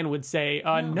a fan would say,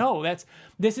 no,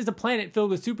 this is a planet filled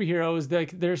with superheroes.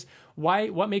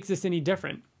 Like, what makes this any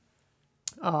different?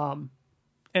 And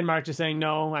Mark just saying,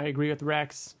 no, I agree with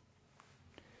Rex.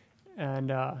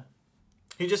 And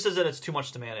he just says that it's too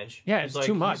much to manage. Yeah, it's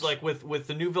too much. He's like, with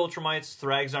the new Viltrumites,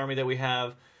 Thrag's army that we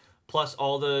have, plus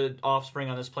all the offspring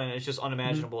on this planet, it's just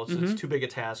unimaginable. Mm-hmm. It's too big a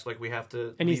task. Like, we have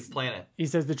to leave the planet. He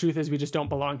says the truth is we just don't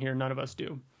belong here. None of us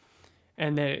do.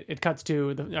 And then it cuts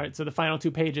to so the final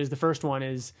 2 pages. The first one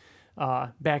is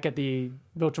back at the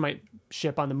Viltrumite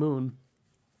ship on the moon,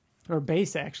 or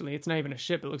base. Actually, it's not even a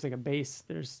ship. It looks like a base.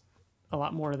 There's a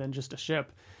lot more than just a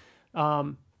ship.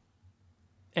 And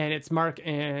it's Mark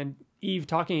and Eve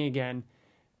talking again.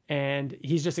 And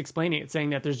he's just explaining it, saying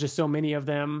that there's just so many of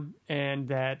them, and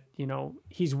that,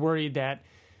 he's worried that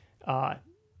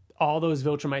all those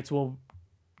Viltrumites will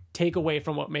take away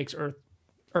from what makes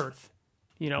Earth.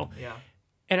 Yeah.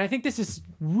 And I think this is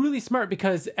really smart,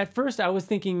 because at first I was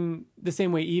thinking the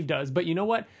same way Eve does. But you know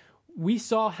what? We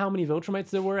saw how many Viltrumites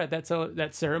there were at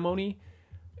that ceremony.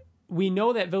 We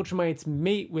know that Viltrumites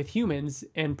mate with humans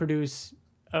and produce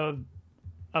a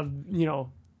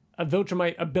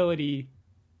Viltrumite ability,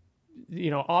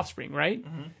 offspring, right?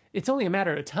 Mm-hmm. It's only a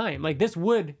matter of time. Like, this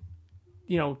would,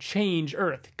 change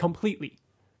Earth completely.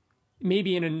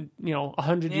 Maybe in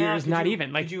 100 years, not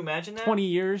even. Like, could you imagine that? 20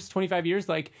 years, 25 years,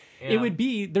 like, it would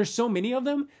be, there's so many of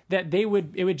them that it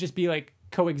would just be like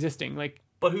coexisting. Like,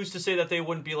 but who's to say that they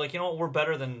wouldn't be like, we're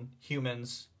better than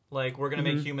humans. Like, we're going to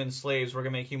make humans slaves. We're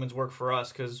going to make humans work for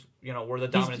us because, we're the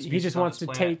dominant species. He just wants to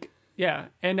take, yeah.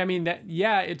 And I mean,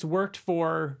 it's worked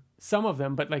for some of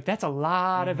them, but like, that's a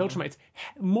lot of Viltrumites.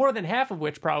 More than half of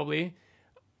which probably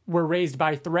were raised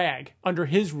by Thrag under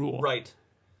his rule. Right.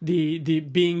 The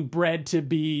being bred to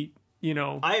be,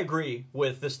 I agree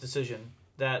with this decision.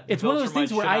 That it's one of those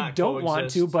things where I don't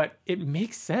want to, but it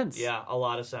makes sense. Yeah, a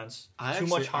lot of sense. Too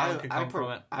much harm could come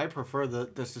from it. I prefer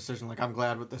this decision. Like, I'm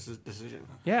glad with this decision.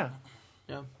 Yeah.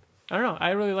 Yeah. I don't know.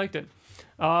 I really liked it.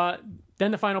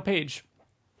 Then the final page.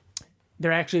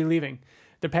 They're actually leaving.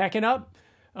 They're packing up.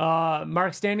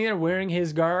 Mark's standing there wearing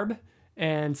his garb,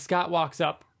 and Scott walks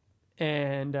up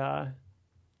and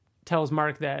tells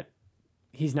Mark that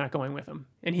he's not going with him.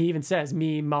 And he even says,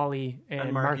 me, Molly,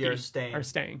 and Marky are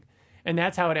staying. And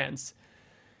that's how it ends.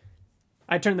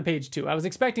 I turned the page too. I was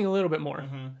expecting a little bit more.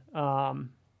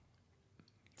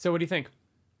 So what do you think?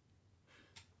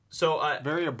 So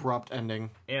Very abrupt ending.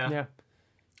 Yeah.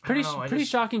 Pretty know, pretty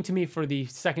shocking to me for the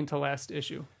second to last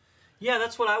issue. Yeah,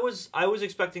 that's what I was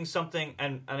expecting something,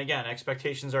 and again,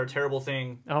 expectations are a terrible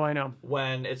thing Oh, I know.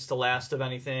 when it's the last of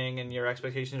anything and your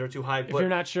expectations are too high. If you're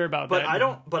not sure about that. I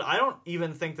don't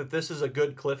even think that this is a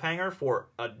good cliffhanger for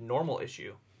a normal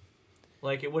issue.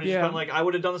 Like it would have just been like I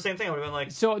would have done the same thing. I would have been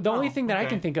like So the only thing that I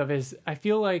can think of is I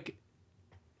feel like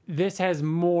this has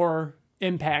more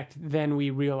impact than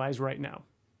we realize right now.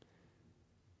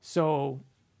 So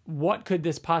what could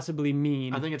this possibly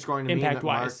mean? I think it's going to mean that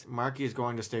impact-wise? Marky is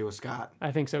going to stay with Scott.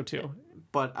 I think so too.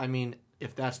 But I mean,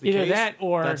 if that's the Either case, that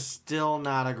or- that's still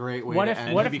not a great way What to if-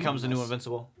 end. what he if- becomes the new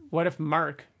Invincible. What if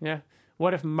Mark That's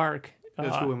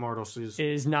who Immortal sees.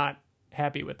 is not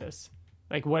happy with this?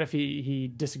 Like what if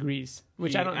he disagrees?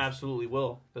 Which He I don't absolutely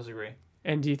will disagree.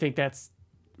 And do you think that's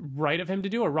right of him to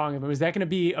do or wrong of him? Is that going to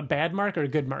be a bad mark or a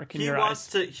good mark in He your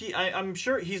wants eyes? to. I'm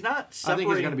sure he's not I separating.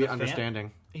 think he's going to be the fan-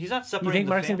 understanding. He's not separating. You think the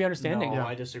Mark's fan- gonna be understanding? No, Yeah.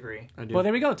 I disagree. I do. Well,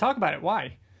 there we go. Talk about it.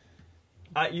 Why?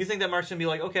 You think that Mark's gonna be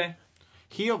like, okay,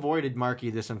 He avoided Marky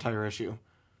this entire issue.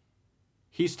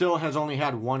 He still has only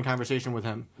had one conversation with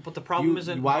him. but the problem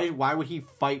isn't Why would he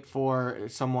fight for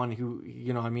someone who,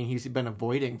 I mean, he's been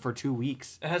avoiding for 2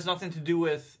 weeks. It has nothing to do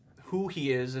with who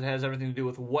he is. It has everything to do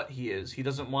with what he is. He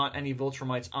doesn't want any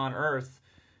Viltrumites on Earth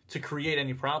to create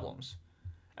any problems.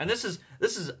 And this is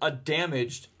a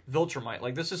damaged Viltrumite.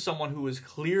 Like this is someone who is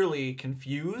clearly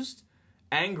confused,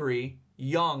 angry,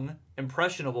 young,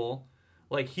 impressionable.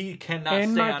 Like he cannot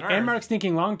stay on Earth. And Mark's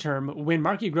thinking long term. When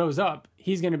Marky grows up,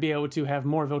 he's going to be able to have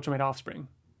more Viltrumite offspring.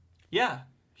 Yeah,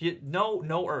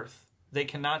 no Earth. They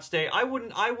cannot stay. I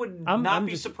would I'm not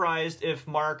be just- surprised if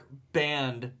Mark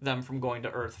banned them from going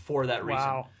to Earth for that reason.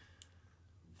 Wow.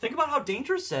 Think about how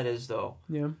dangerous that is, though.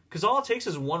 Yeah. Because all it takes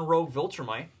is one rogue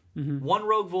Viltrumite, one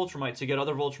rogue Viltrumite to get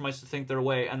other Viltrumites to think their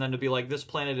way, and then to be like, this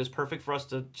planet is perfect for us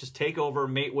to just take over,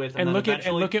 mate with, and then Look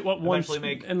at what one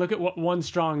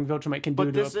strong Viltrumite can do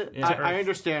But this, to I Earth.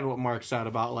 understand what Mark said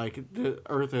about like the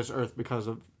Earth is Earth because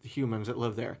of the humans that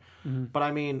live there. But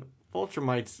I mean,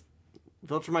 Viltrumites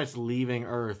leaving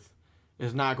Earth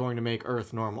is not going to make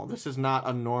Earth normal. This is not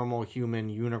a normal human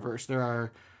universe. There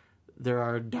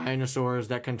are dinosaurs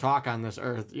that can talk on this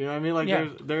Earth. You know what I mean?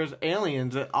 Like there's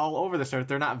aliens all over this Earth.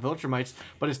 They're not Viltrumites,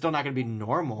 but it's still not going to be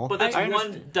normal. But that's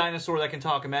one dinosaur that can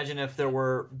talk. Imagine if there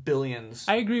were billions.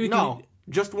 I agree with No,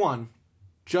 just one.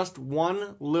 Just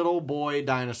one little boy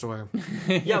dinosaur.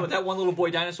 Yeah, but that one little boy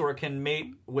dinosaur can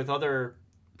mate with other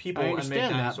people I and make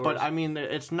understand that, dinosaurs. but I mean,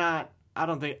 it's not.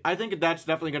 I think that's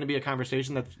definitely going to be a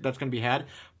conversation that's going to be had.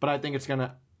 But I think it's going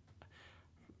to.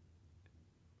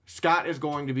 Scott is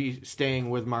going to be staying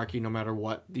with Marky no matter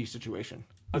what the situation.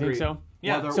 You think so?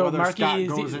 Yeah. Whether, So whether Marky Scott is-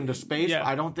 goes into space, yeah.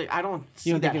 I don't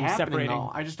see don't that think him happening. separating?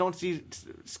 Though. I just don't see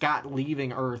Scott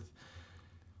leaving Earth.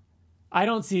 I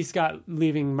don't see Scott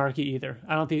leaving Marky either.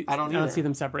 I don't either. see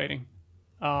them separating.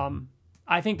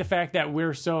 I think the fact that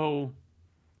we're so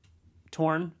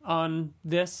torn on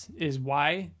this is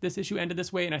why this issue ended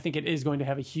this way, and I think it is going to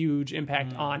have a huge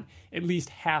impact on at least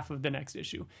half of the next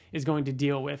issue. Is going to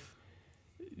deal with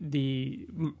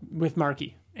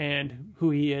Marky and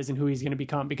who he is and who he's going to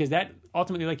become, because that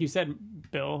ultimately, like you said,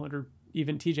 Bill, or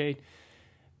even TJ,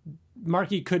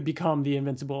 Marky could become the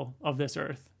Invincible of this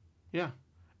Earth. Yeah,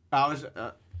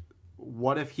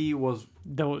 what if he was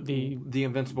the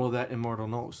Invincible that Immortal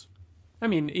knows? I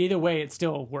mean, either way, it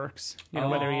still works.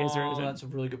 Whether he is or isn't. That's a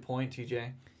really good point,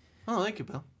 TJ. Oh, thank you,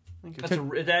 Bill. Thank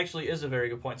you. It actually is a very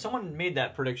good point. Someone made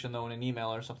that prediction, though, in an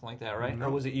email or something like that, right? No. Or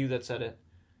was it you that said it?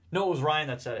 No, it was Ryan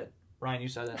that said it. Ryan, you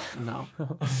said it. No.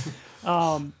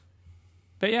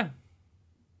 But yeah,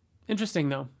 interesting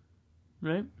though,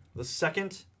 right?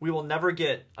 We will never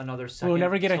get another second. We'll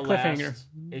never get a to cliffhanger last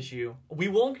issue. We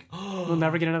won't. We'll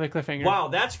never get another cliffhanger. Wow,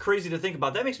 that's crazy to think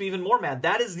about. That makes me even more mad.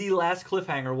 That is the last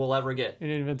cliffhanger we'll ever get. In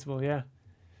Invincible, yeah.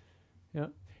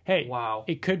 Hey, Wow.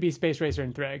 It could be Space Racer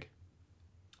and Thrag.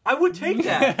 I would take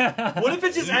that. What if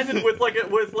it just ended with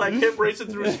him racing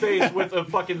through space with a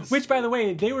fucking... Which, by the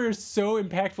way, they were so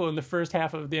impactful in the first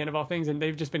half of The End of All Things, and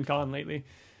they've just been gone lately.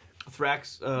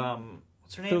 Thrax,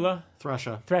 what's her name? Thula?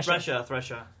 Thresha. Thresha.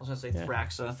 I was going to say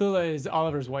Thraxa. Thula is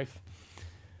Oliver's wife.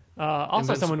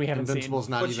 Also someone we haven't Invincible's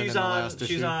seen. not But even she's in the on last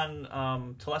issue. she's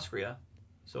on Telescria.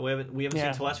 So we haven't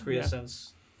Yeah, seen Telescria yeah.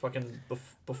 since fucking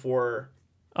before...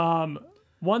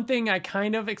 One thing I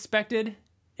kind of expected,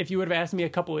 if you would have asked me a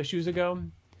couple issues ago,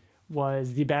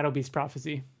 was the Battle Beast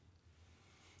prophecy.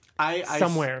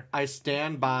 I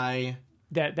stand by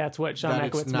That's what Sean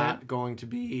that Mackiewicz it's not meant. going to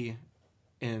be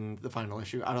in the final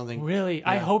issue. I don't think. Really? Yeah.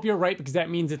 I hope you're right because that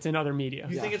means it's in other media.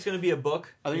 You think it's going to be a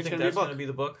book? I think it's going to be a book. Going to be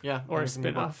the book? Yeah. Or a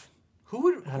spin-off.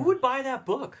 Who would buy that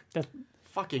book?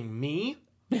 Fucking me.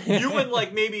 You and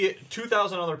like maybe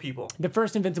 2,000 other people. The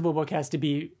first Invincible book has to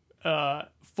be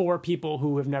for people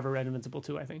who have never read Invincible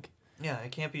 2, I think. Yeah,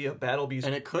 it can't be a Battle Beast.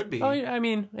 And it could be. Oh, yeah, I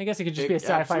mean, I guess it could just be a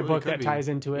sci-fi book that ties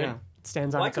into it. Yeah. It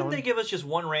stands on its own. Why couldn't they give us just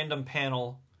one random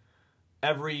panel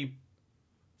every,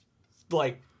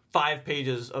 like, 5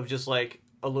 pages of just, like,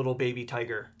 a little baby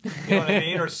tiger? You know what I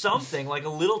mean? Or something, like a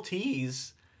little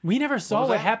tease. We never saw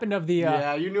what happened of the...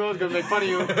 Yeah, you knew I was going to make fun of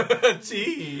you.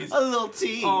 Tease. A little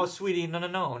tease. Oh, sweetie, no.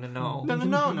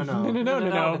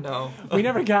 We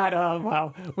never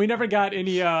got, we never got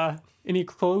any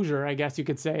closure, I guess you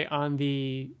could say, on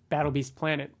the Battle Beast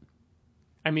planet.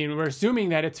 I mean, we're assuming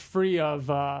that it's free of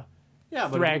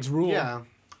Thrag's rule. Yeah,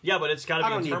 but it's got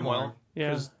to be in turmoil.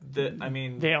 Yeah,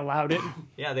 they allowed it.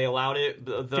 Yeah, they allowed it.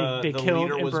 The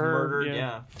leader was murdered.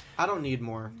 Yeah, I don't need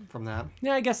more from that.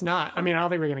 Yeah, I guess not. I mean, I don't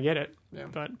think we're gonna get it. Yeah,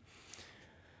 but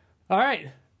all right.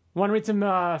 Want to read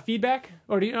some feedback,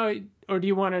 or do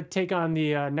you want to take on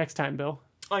the next time, Bill?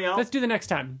 Oh yeah, let's do the next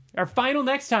time. Our final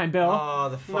next time, Bill. Oh,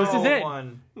 the final this is it.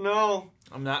 one. No,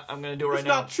 I'm not. I'm gonna do it right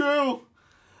now. It's not true.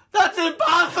 That's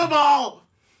impossible.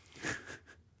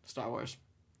 Star Wars.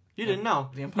 You didn't know.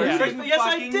 The Empire Strikes Back. Yes,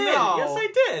 I did. Yes, I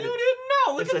did. You didn't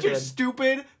know. Look at your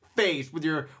stupid face with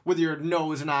your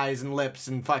nose and eyes and lips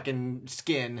and fucking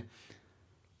skin.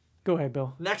 Go ahead,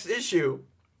 Bill. Next issue.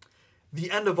 The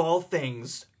End of All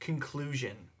Things.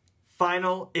 Conclusion.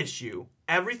 Final issue.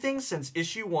 Everything since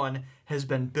issue 1 has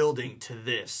been building to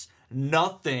this.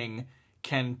 Nothing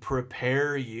can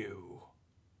prepare you.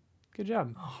 Good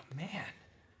job. Oh, man.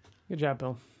 Good job,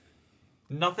 Bill.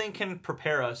 Nothing can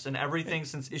prepare us, and everything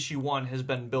since issue 1 has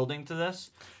been building to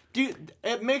this. Dude,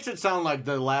 it makes it sound like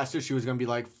the last issue is going to be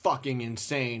like fucking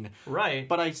insane. Right.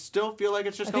 But I still feel like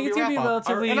it's just going to be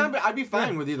relatively... And I'd be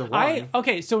fine with either one.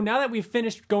 Okay, so now that we've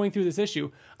finished going through this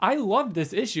issue, I loved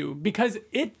this issue because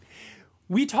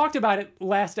we talked about it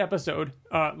last episode,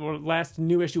 or last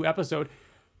new issue episode.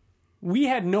 We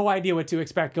had no idea what to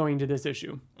expect going to this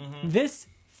issue. Mm-hmm. This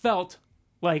felt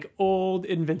like old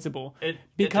Invincible. It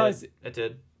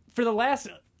did. For the last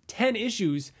 10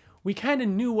 issues, we kind of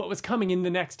knew what was coming in the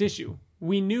next issue.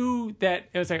 We knew that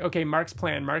it was like, okay, Mark's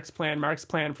plan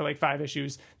for like 5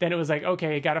 issues. Then it was like,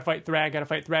 okay, gotta fight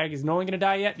Thrag. Is Nolan gonna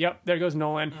die yet? Yep, there goes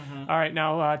Nolan. Mm-hmm. All right,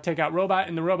 now take out Robot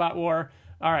in the Robot War.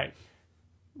 All right.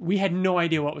 We had no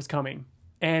idea what was coming.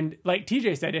 And like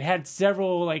TJ said, it had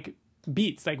several like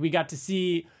beats. Like we got to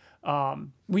see...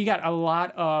 we got a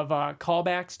lot of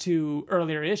callbacks to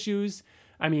earlier issues.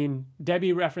 I mean,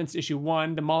 Debbie referenced issue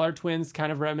 1. The Mahler twins,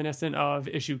 kind of reminiscent of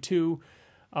issue 2.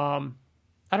 I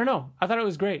don't know. I thought it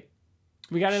was great.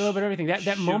 We got a little bit of everything.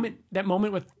 That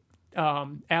moment with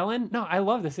Alan. No, I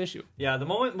love this issue. Yeah, the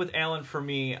moment with Alan for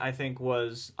me, I think,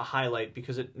 was a highlight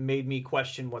because it made me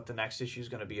question what the next issue is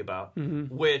going to be about.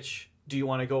 Mm-hmm. Which, do you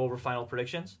want to go over final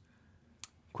predictions?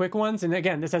 Quick ones, and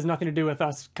again, this has nothing to do with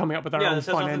us coming up with our own fun ending. Yeah, this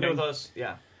has nothing to do with us.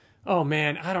 Yeah. Oh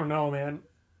man, I don't know, man.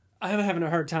 I'm having a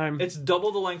hard time. It's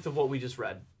double the length of what we just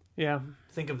read. Yeah.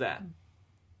 Think of that.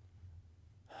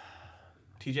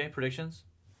 TJ, predictions?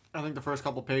 I think the first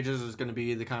couple pages is going to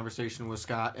be the conversation with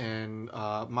Scott and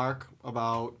Mark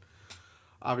about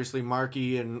obviously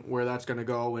Marky and where that's going to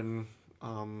go, and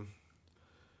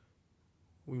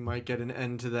we might get an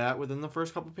end to that within the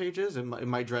first couple pages. It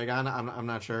might drag on. I'm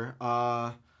not sure.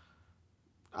 I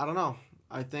don't know.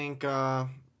 I think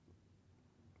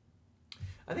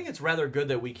it's rather good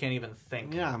that we can't even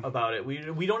think about it.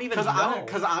 We don't even know.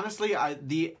 Because honestly,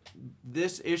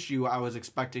 this issue I was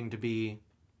expecting to be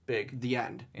big. The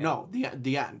end. Yeah. No,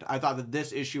 the end. I thought that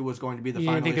this issue was going to be the final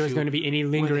issue. You didn't think there was going to be any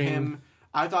lingering...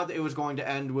 I thought that it was going to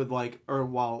end with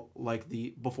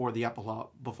before the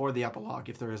epilogue,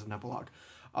 if there is an epilogue,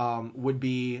 would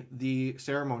be the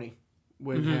ceremony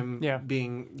with him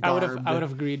being garbed. I would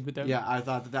have agreed with that. Yeah, I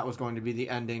thought that was going to be the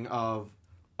ending of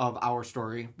our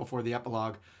story before the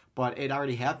epilogue, but it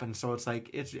already happened, so it's like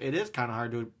it is kind of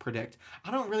hard to predict.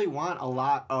 I don't really want a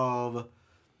lot of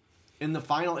in the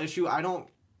final issue.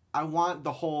 I want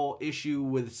the whole issue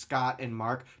with Scott and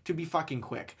Mark to be fucking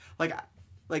quick.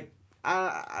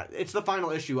 It's the final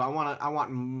issue. I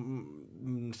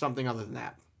want something other than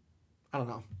that. I don't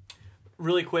know.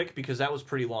 Really quick, because that was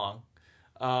pretty long.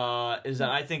 Is that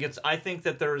I think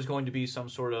that there is going to be some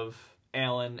sort of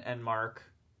Alan and Mark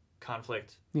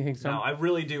conflict. You think so? No, I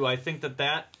really do. I think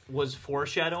that was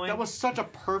foreshadowing. That was such a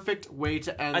perfect way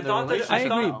to end the relationship. I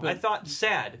agree. I thought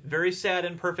sad, very sad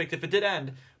and perfect if it did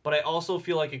end. but I also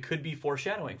feel like it could be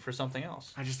foreshadowing for something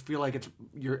else. I just feel like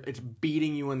it's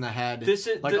beating you in the head. This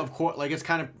is of course, like it's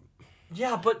kind of.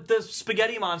 Yeah, but the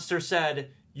spaghetti monster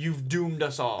said, "You've doomed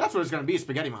us all." That's what it's going to be,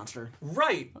 spaghetti monster.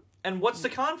 Right. And what's the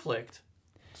conflict?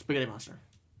 Spaghetti monster.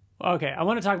 Okay, I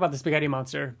want to talk about the spaghetti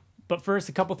monster, but first,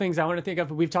 a couple things I want to think of.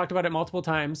 We've talked about it multiple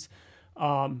times.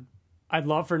 I'd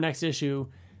love for next issue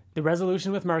the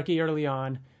resolution with Marky early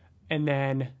on, and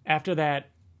then after that,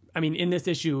 I mean, in this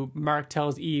issue, Mark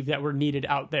tells Eve that we're needed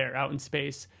out there, out in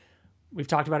space. We've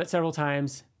talked about it several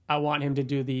times. I want him to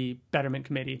do the Betterment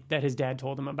Committee that his dad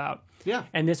told him about. Yeah.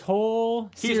 And this whole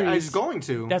series... He's going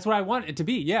to. That's what I want it to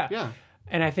be, yeah. Yeah.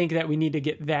 And I think that we need to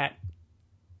get that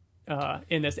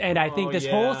in this. And I think this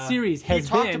whole series has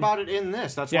been... He talked about it in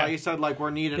this. That's why he said, like,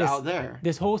 we're needed out there.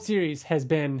 This whole series has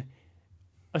been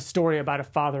a story about a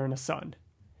father and a son.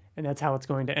 And that's how it's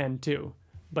going to end, too.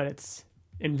 But it's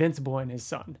Invincible and his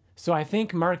son. So I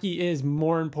think Marky is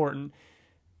more important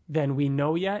than we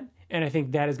know yet. And I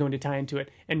think that is going to tie into it.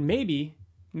 And maybe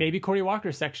Cory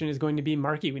Walker's section is going to be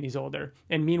Marky when he's older.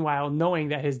 And meanwhile, knowing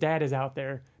that his dad is out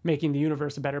there making the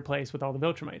universe a better place with all the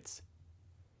Viltrumites.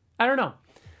 I don't know.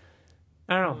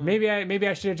 Maybe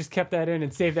I should have just kept that in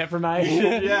and saved that for my...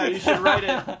 Yeah, you should write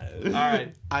it. All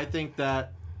right. I think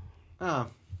that... Oh,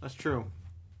 that's true.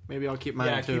 Maybe I'll keep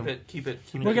mine too. Yeah, keep it.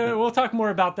 We'll talk more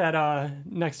about that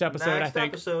next episode, I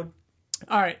think. Episode.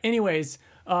 All right. Anyways,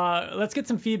 let's get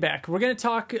some feedback. We're going to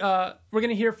talk... we're going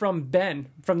to hear from Ben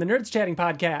from the Nerds Chatting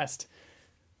podcast.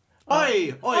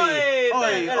 Oi!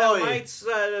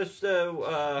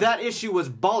 That issue was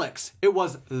bollocks. It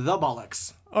was the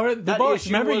bollocks. Or the Bullocks.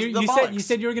 Remember, you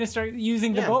said you were going to start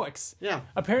using the Bullocks. Yeah.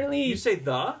 Apparently... You say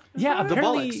the? Yeah, the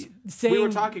apparently saying... We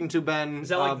were talking to Ben... Is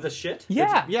that like the shit?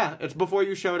 Yeah. It's before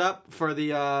you showed up for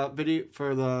the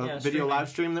video live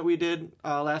stream that we did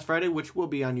last Friday, which will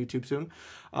be on YouTube soon.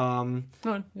 No,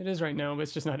 it is right now, but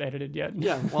it's just not edited yet.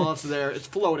 Yeah, well, it's there. It's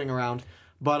floating around.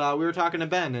 But we were talking to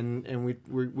Ben, and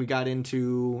we got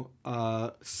into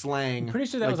slang. I'm pretty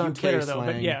sure that was on Twitter, though,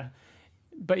 but yeah.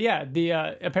 But yeah, the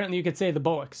apparently you could say the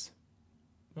Bullocks.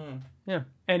 Yeah,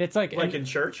 and it's like in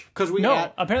church.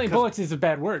 Apparently Bullocks is a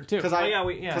bad word too. Because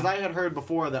I had heard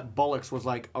before that Bullocks was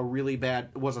like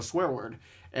was a swear word,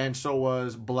 and so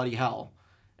was bloody hell.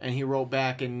 And he wrote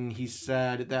back and he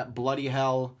said that bloody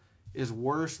hell is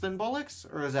worse than Bullocks,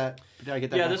 or is that? Did I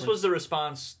get that? Yeah, backwards? This was the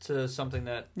response to something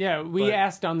that. Yeah, we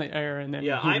asked on the air, and then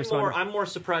I'm more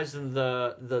surprised than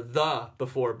the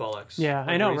before Bullocks. Yeah,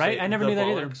 I know, right? I never knew that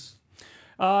either.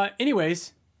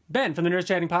 Anyways, Ben from the Nerds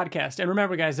Chatting podcast. And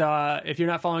remember, guys, if you're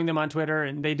not following them on Twitter,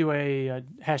 and they do a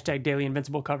hashtag Daily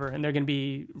Invincible cover, and they're going to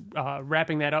be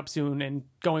wrapping that up soon and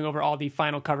going over all the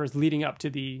final covers leading up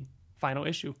to the final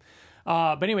issue.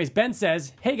 But anyways, Ben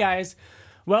says, "Hey guys,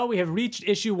 well, we have reached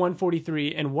issue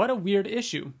 143, and what a weird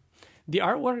issue. The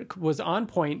artwork was on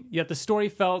point, yet the story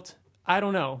felt, I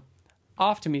don't know,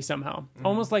 off to me somehow.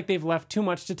 Almost like they've left too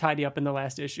much to tidy up in the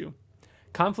last issue.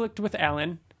 Conflict with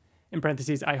Alan... In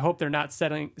parentheses, I hope they're not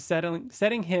setting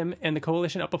him and the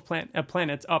coalition of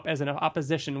planets up as an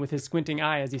opposition with his squinting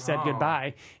eye as he said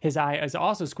goodbye. His eye is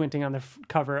also squinting on the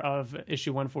cover of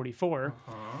issue 144.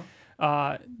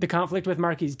 The conflict with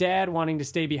Marky's dad wanting to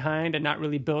stay behind and not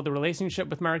really build a relationship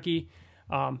with Marky.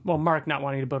 Mark not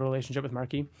wanting to build a relationship with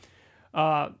Marky.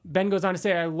 Ben goes on to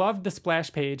say, I loved the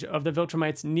splash page of the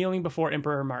Viltrumites kneeling before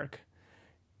Emperor Mark.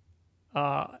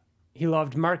 He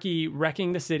loved Marky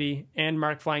wrecking the city and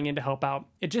Mark flying in to help out.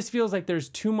 It just feels like there's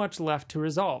too much left to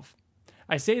resolve.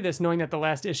 I say this knowing that the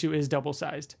last issue is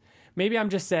double-sized. Maybe I'm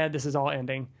just sad this is all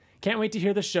ending. Can't wait to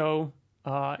hear the show.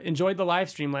 Enjoyed the live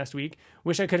stream last week.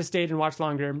 Wish I could have stayed and watched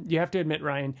longer. You have to admit,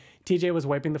 Ryan, TJ was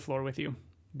wiping the floor with you.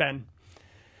 Ben.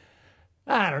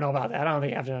 I don't know about that. I don't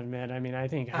think I have to admit. I mean, I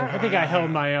think I held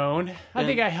my own. You're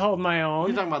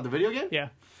talking about the video game? Yeah.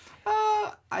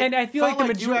 I feel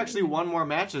like you actually won more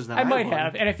matches than I might won.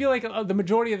 have. And I feel like the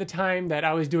majority of the time that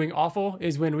I was doing awful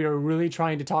is when we were really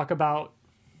trying to talk about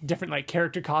different like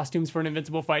character costumes for an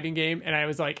Invincible fighting game, and I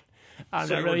was like, I'm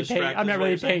not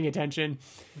really paying attention.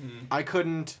 I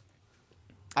couldn't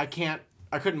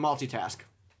multitask.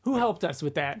 Who helped us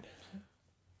with that?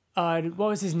 What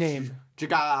was his name?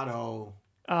 Jagado.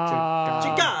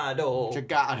 Jagado.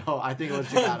 I think it was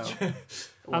Jagado.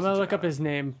 I'm going to look up his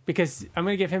name because I'm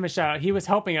going to give him a shout out. He was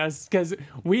helping us because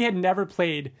we had never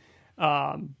played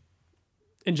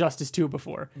Injustice 2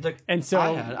 before. And so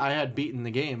I had beaten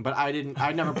the game, but I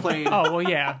never played. Oh, well,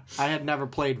 yeah. I had never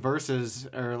played Versus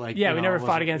or like. Yeah, we never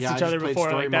fought against each other before.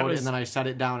 Story like, mode, and then I set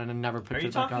it down and then never picked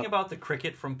it back up. Are you talking about the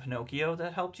cricket from Pinocchio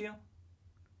that helped you?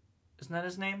 Isn't that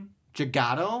his name?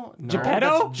 Geppetto? No,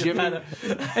 Geppetto? that's Jimmy.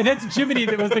 And that's Jiminy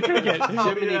that was the cricket.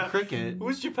 Jiminy Cricket.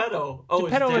 Who's Geppetto? Oh,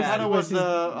 Geppetto his dad. was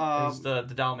his- the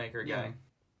the doll maker guy.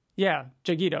 Yeah,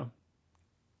 Jagito.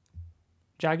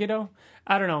 Jagito?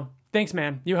 I don't know. Thanks,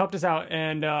 man. You helped us out,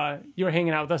 and you were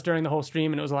hanging out with us during the whole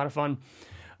stream, and it was a lot of fun.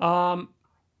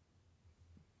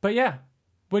 But yeah,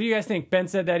 what do you guys think? Ben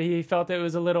said that he felt it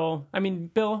was a little... I mean,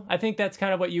 Bill, I think that's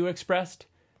kind of what you expressed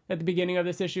at the beginning of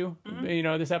this issue,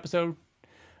 this episode.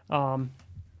 But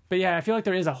yeah, I feel like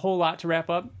there is a whole lot to wrap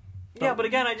up. Yeah, but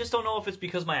again, I just don't know if it's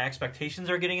because my expectations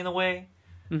are getting in the way,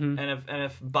 and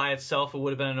if by itself it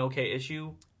would have been an okay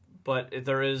issue. But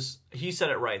there is, he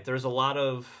said it right. There's a lot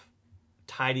of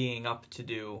tidying up to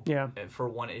do for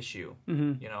one issue,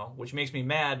 which makes me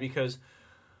mad because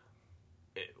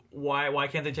why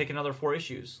can't they take another 4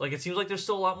 issues? Like, it seems like there's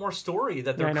still a lot more story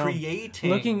that they're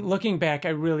creating. Looking back, I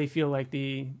really feel like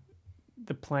the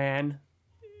plan,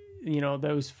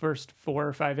 those first 4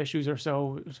 or 5 issues or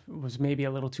so was maybe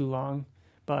a little too long.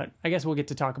 But I guess we'll get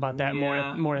to talk about that more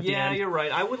at the end. Yeah, you're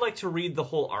right. I would like to read the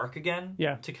whole arc again.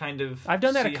 Yeah. To kind of I've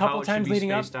done that a couple times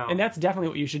leading up, out. and that's definitely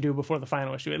what you should do before the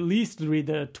final issue. At least read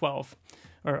the 12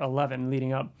 or 11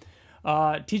 leading up.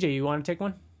 TJ, you want to take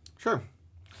one? Sure.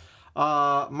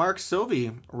 Mark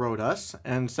Sylvie wrote us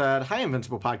and said, "Hi,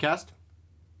 Invincible Podcast.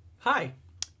 Hi.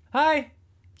 Hi.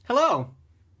 Hello.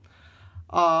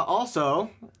 Also..."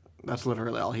 That's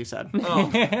literally all he said. Oh,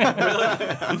 really?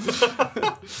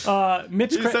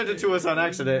 Mitch He sent it to us on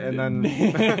accident, and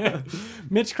then...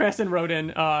 Mitch Crescent wrote in,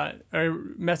 or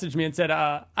messaged me and said,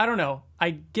 I don't know.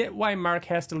 I get why Mark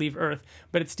has to leave Earth,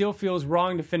 but it still feels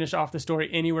wrong to finish off the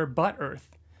story anywhere but Earth.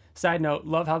 Side note,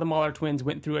 love how the Mauler twins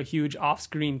went through a huge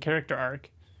off-screen character arc.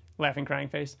 Laughing, crying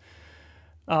face.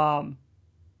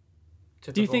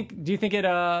 Do you think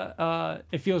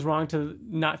it feels wrong to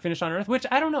not finish on Earth? Which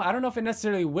I don't know. I don't know if it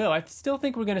necessarily will. I still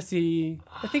think we're gonna see.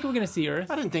 I think we're gonna see Earth.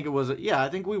 I didn't think it was. I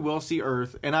think we will see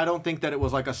Earth, and I don't think that it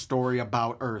was like a story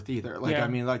about Earth either. Like, I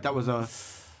mean, like that was a.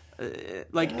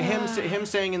 Like him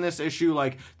saying in this issue,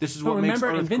 like, this is what makes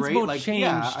Earth Invincible great. Like, changed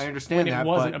yeah, I understand when that, it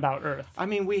wasn't but, about Earth. I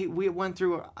mean, we went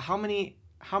through how many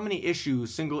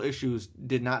issues, single issues,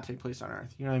 did not take place on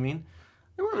Earth? You know what I mean?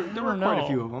 There were quite a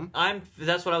few of them.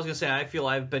 That's what I was gonna say. I feel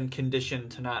I've been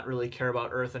conditioned to not really care about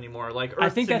Earth anymore. Like, Earth, I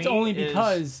think that's only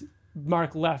because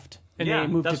Mark left and they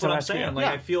moved to Celestia. That's what I'm saying. Like,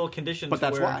 I feel conditioned. But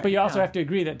that's why. But you also have to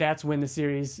agree that that's when the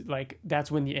series, like,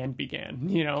 that's when the end began.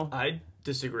 I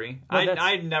disagree. Well,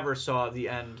 I never saw the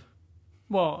end.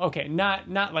 Well, okay, not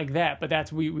like that, but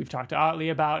that's we've talked to Otley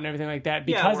about and everything like that.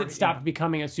 Because it stopped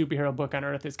becoming a superhero book on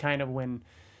Earth is kind of when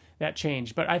that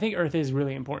changed. But I think Earth is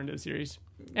really important to the series.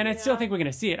 And I still think we're going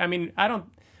to see it. I mean,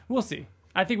 we'll see.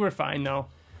 I think we're fine, though.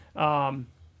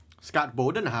 Scott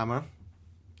Bodenhammer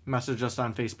messaged us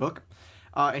on Facebook,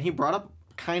 and he brought up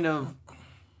kind of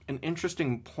an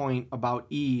interesting point about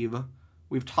Eve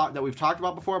we've talked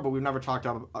about before, but we've never talked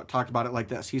about it like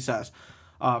this. He says,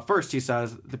 first, he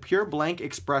says, the pure blank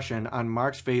expression on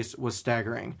Mark's face was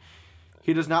staggering.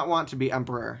 He does not want to be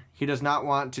emperor. He does not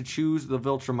want to choose the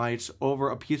Viltrumites over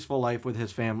a peaceful life with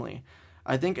his family.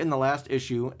 I think in the last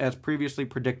issue, as previously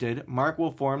predicted, Mark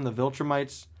will form the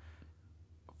Viltrumites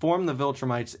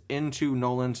into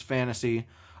Nolan's fantasy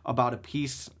about a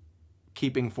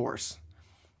peacekeeping force.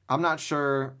 I'm not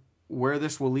sure where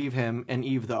this will leave him and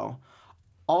Eve, though.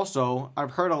 Also,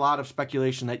 I've heard a lot of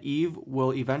speculation that Eve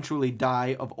will eventually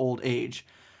die of old age.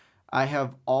 I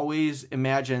have always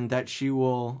imagined that she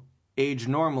will age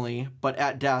normally, but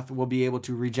at death will be able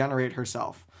to regenerate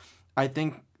herself. I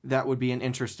think that would be an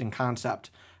interesting concept.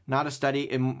 Not a steady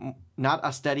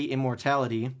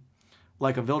immortality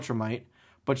like a Viltrumite,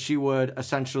 but she would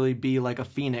essentially be like a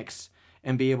phoenix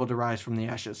and be able to rise from the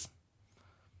ashes.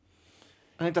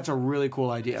 I think that's a really cool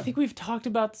idea. I think we've talked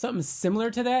about something similar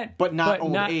to that. But not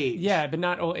old age. Yeah, but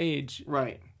not old age.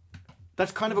 Right.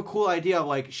 That's kind of a cool idea of,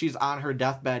 like, she's on her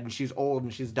deathbed and she's old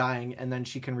and she's dying, and then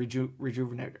she can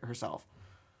rejuvenate herself.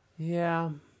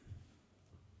 Yeah.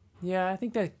 Yeah, I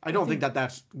think that... I don't think that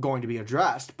that's going to be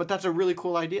addressed, but that's a really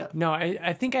cool idea. No,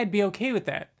 I think I'd be okay with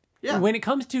that. Yeah. When it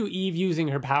comes to Eve using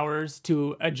her powers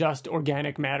to adjust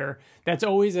organic matter, that's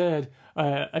always a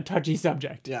touchy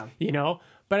subject. Yeah. You know?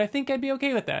 But I think I'd be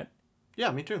okay with that. Yeah,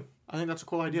 me too. I think that's a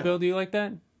cool idea. Bill, do you like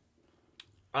that?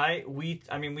 We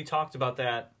talked about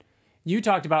that. You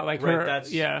talked about, like, right, her...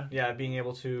 That's, yeah, being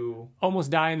able to... almost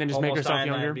die and then just make herself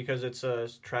younger. Because it's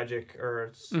tragic, or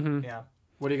it's... Mm-hmm. Yeah.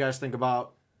 What do you guys think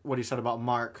about what he said about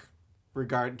Mark?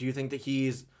 Do you think that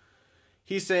he's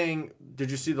saying,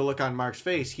 did you see the look on Mark's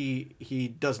face?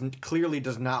 He clearly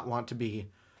does not want to be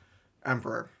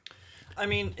emperor. I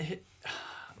mean,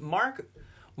 Mark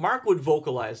Mark would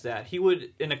vocalize that. He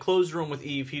would, in a closed room with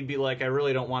Eve, he'd be like, I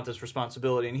really don't want this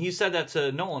responsibility. And he said that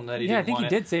to Nolan, that he didn't want it. Yeah, I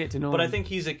think he did say it to Nolan. But I think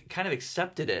he's kind of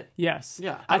accepted it. Yes.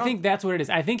 Yeah, I think that's what it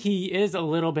is. I think he is a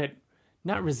little bit,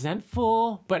 not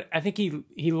resentful, but I think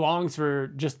he longs for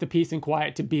just the peace and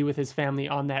quiet to be with his family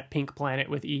on that pink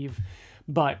planet with Eve.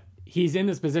 But he's in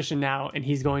this position now, and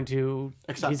he's going to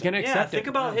accept it. Think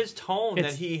about his tone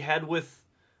that he had with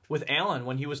Alan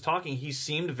when he was talking. He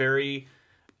seemed very...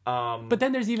 but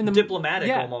then there's even the diplomatic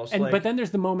almost. But then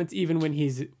there's the moments even when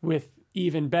he's with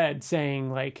Eve in bed saying,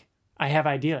 like, I have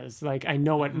ideas. Like, I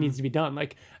know what needs to be done.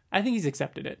 Like, I think he's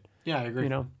accepted it. Yeah, I agree. You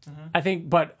know? I think,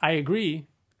 but I agree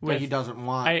with... That he doesn't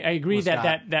want... I agree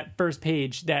that first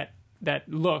page, that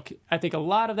look, I think a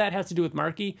lot of that has to do with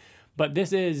Marky, but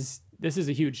this is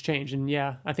a huge change. And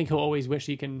yeah, I think he'll always wish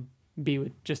he can be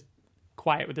with just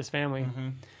quiet with his family.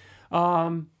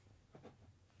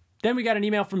 Then we got an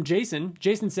email from Jason.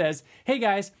 Jason says, hey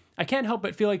guys, I can't help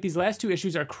but feel like these last 2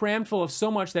 issues are crammed full of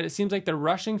so much that it seems like they're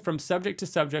rushing from subject to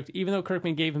subject, even though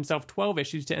Kirkman gave himself 12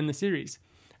 issues to end the series.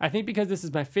 I think because this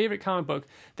is my favorite comic book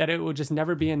that it will just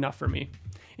never be enough for me.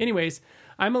 Anyways,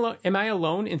 am I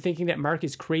alone in thinking that Mark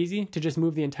is crazy to just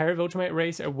move the entire Viltrumite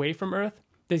race away from Earth?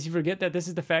 Does he forget that this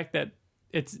is the fact that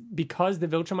it's because the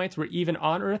Viltrumites were even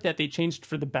on Earth that they changed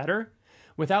for the better?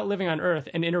 Without living on Earth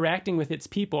and interacting with its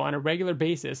people on a regular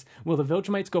basis, will the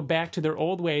Viltrumites go back to their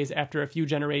old ways after a few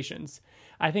generations?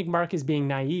 I think Mark is being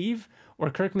naive, or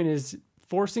Kirkman is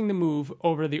forcing the move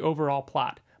over the overall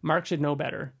plot. Mark should know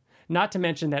better. Not to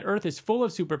mention that Earth is full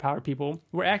of superpowered people,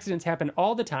 where accidents happen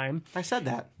all the time. I said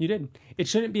that. You did. It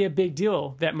shouldn't be a big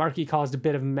deal that Marky caused a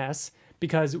bit of a mess,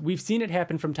 because we've seen it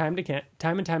happen from time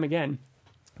and time again.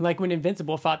 Like when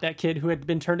Invincible fought that kid who had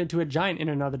been turned into a giant in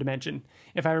another dimension.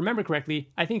 If I remember correctly,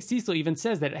 I think Cecil even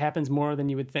says that it happens more than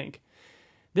you would think.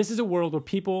 This is a world where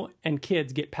people and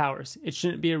kids get powers. It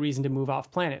shouldn't be a reason to move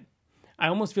off planet. I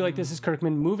almost feel like this is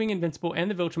Kirkman moving Invincible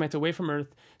and the Viltrumites away from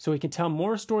Earth so he can tell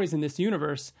more stories in this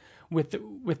universe with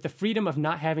the freedom of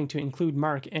not having to include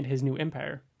Mark and his new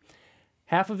empire.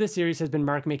 Half of this series has been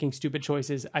Mark making stupid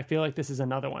choices. I feel like this is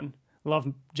another one.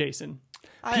 Love, Jason.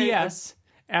 P.S.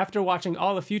 After watching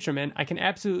all of Future Men, I can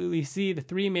absolutely see the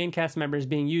 3 main cast members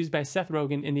being used by Seth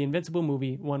Rogen in the Invincible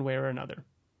movie one way or another.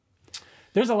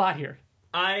 There's a lot here.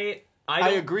 I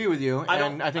agree with you,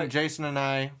 and I think Jason and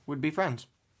I would be friends.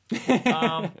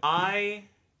 Okay,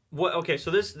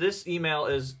 so this email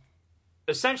is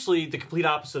essentially the complete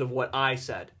opposite of what I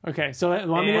said. Okay, so let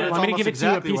me to give it to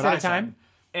you a piece at a time.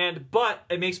 But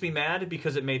it makes me mad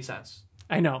because it made sense.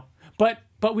 I know, but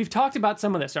we've talked about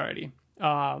some of this already.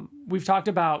 We've talked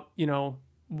about,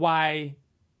 why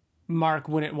Mark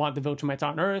wouldn't want the Viltrumites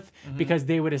on Earth, because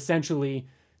they would essentially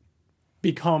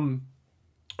become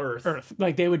Earth.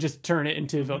 Like, they would just turn it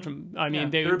into Viltrum. I mean,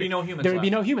 there would be no humans left. There would be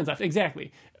no humans left,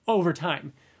 exactly, over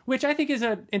time, which I think is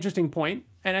an interesting point,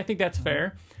 and I think that's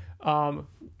fair.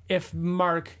 If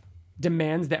Mark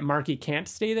demands that Marky can't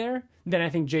stay there, then I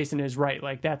think Jason is right.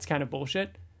 Like, that's kind of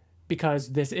bullshit.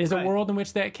 Because this is a world in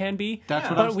which that can be.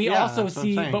 But we've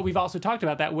also talked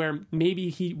about that, where maybe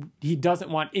he doesn't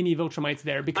want any Viltrumites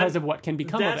there because of what can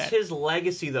become of it. That's his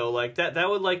legacy, though. Like that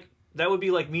would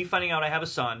be like me finding out I have a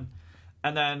son,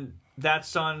 and then that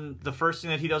son, the first thing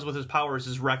that he does with his powers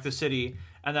is wreck the city,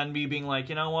 and then me being like,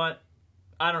 you know what?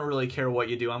 I don't really care what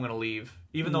you do. I'm gonna leave,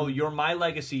 even though you're my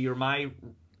legacy. You're my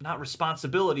not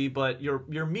responsibility, but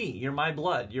you're me. You're my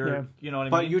blood. You know what I mean?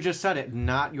 But you just said it,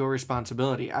 not your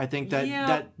responsibility. I think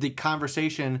that the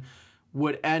conversation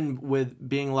would end with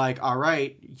being like, all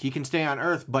right, he can stay on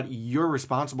Earth, but you're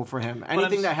responsible for him.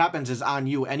 Anything that happens is on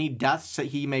you. Any deaths that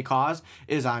he may cause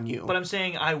is on you. But I'm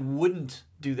saying I wouldn't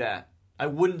do that. I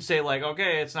wouldn't say like,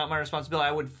 okay, it's not my responsibility.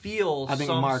 I would feel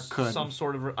Mark could. Some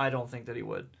sort of... I don't think that he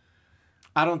would.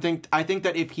 I think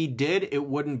that if he did, it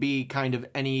wouldn't be kind of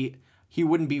any... He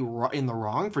wouldn't be in the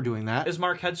wrong for doing that. Is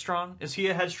Mark headstrong? Is he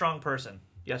a headstrong person?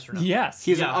 Yes or no? Yes.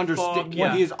 He's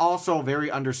he's also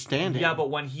very understanding. Yeah, but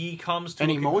when he comes to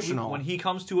emotional. When he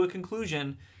comes to a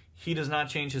conclusion, he does not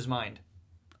change his mind.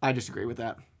 I disagree with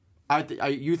that.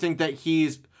 You think that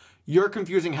you're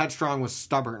confusing headstrong with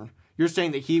stubborn. You're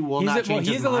saying that he will not change his mind.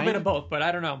 He's a little bit of both, but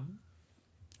I don't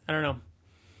know.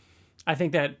 I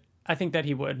think that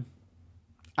he would.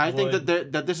 I think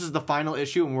that this is the final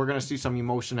issue, and we're going to see some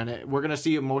emotion in it. We're going to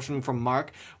see emotion from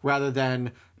Mark rather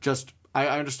than just...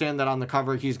 I understand that on the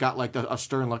cover he's got like a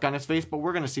stern look on his face, but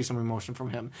we're going to see some emotion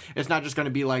from him. It's not just going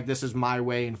to be like, this is my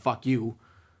way and fuck you.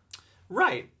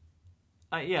 Right.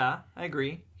 I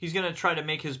agree. He's going to try to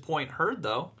make his point heard,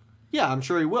 though. Yeah, I'm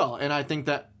sure he will. And I think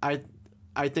that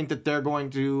I think that they're going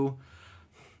to...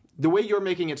 The way you're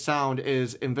making it sound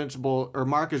is Invincible, or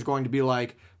Mark is going to be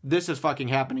like, this is fucking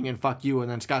happening and fuck you, and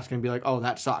then Scott's going to be like, oh,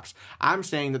 that sucks. I'm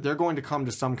saying that they're going to come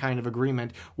to some kind of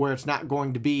agreement where it's not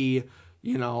going to be,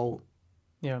 you know,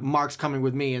 Mark's coming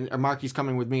with me, or Marky's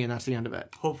coming with me, and that's the end of it.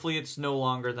 Hopefully it's no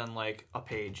longer than like a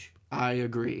page. I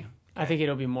agree. I think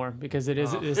it'll be more because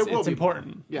it's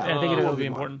important. More. Yeah, I think it will be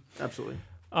important. Absolutely.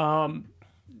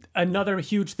 Another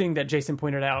huge thing that Jason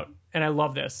pointed out, and I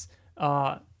love this,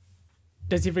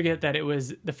 does he forget that it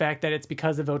was the fact that it's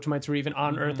because the Viltrumites were even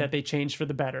on Earth that they changed for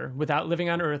the better? Without living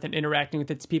on Earth and interacting with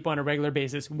its people on a regular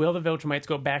basis, will the Viltrumites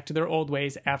go back to their old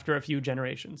ways after a few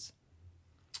generations?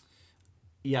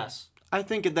 Yes. I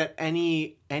think that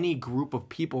any group of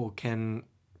people can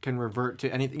revert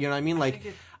to anything. You know what I mean? Like,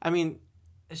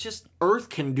 it's just Earth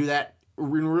can do that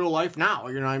in real life now.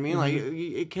 You know what I mean? Like,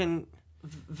 it can.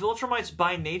 Viltrumites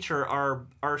by nature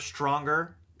are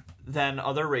stronger than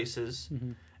other races,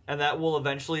 and that will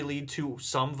eventually lead to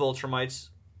some Viltrumites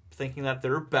thinking that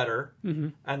they're better,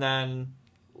 and then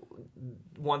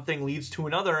one thing leads to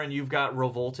another, and you've got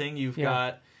revolting. You've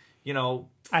got, you know,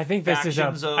 I think this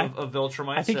factions is of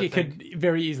Viltrumites. I think it could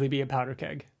very easily be a powder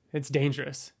keg. It's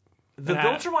dangerous. The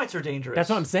Viltrumites are dangerous. That's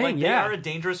what I'm saying. They are a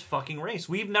dangerous fucking race.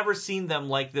 We've never seen them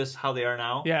like this, how they are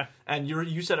now. Yeah, and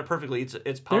you said it perfectly.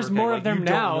 It's powder there's more keg. of them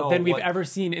now than we've ever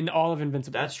seen in all of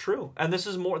Invincible. That's true, and this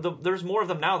is more. There's more of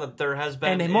them now that there has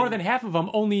been, and more than half of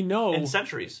them only know in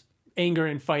centuries anger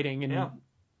and fighting. And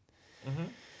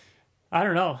I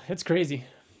don't know. It's crazy.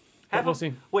 We'll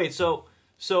see. Wait,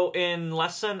 so in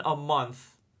less than a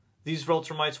month, these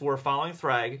Viltrumites were following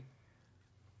Thrag.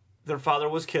 Their father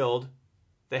was killed.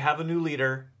 They have a new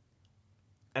leader.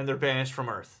 And they're banished from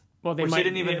Earth. Well, they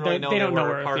didn't even really know they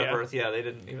were part of Earth. Yeah, they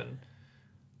didn't even.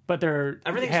 But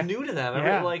everything's new to them.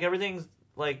 Everything's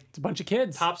like it's a bunch of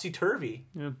kids, topsy turvy.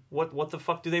 Yeah. What the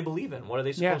fuck do they believe in? What are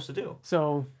they supposed to do?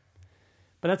 So,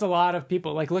 but that's a lot of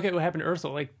people. Like, look at what happened to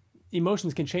Ursula. Like,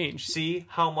 emotions can change. See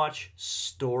how much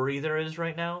story there is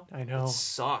right now. I know. It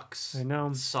sucks. I know.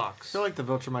 It sucks. I feel like the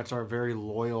Viltrumites are a very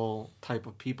loyal type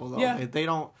of people, though. Yeah. They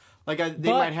don't.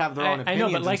 They might have their own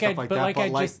opinions and stuff like that,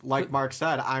 but like Mark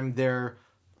said, I'm their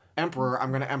emperor.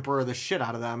 I'm going to emperor the shit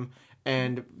out of them,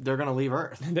 and they're going to leave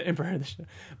Earth. The emperor of the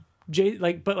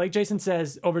shit. But like Jason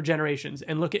says, over generations,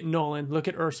 and look at Nolan, look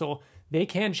at Ursula, they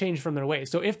can change from their ways.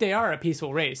 So if they are a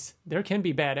peaceful race, there can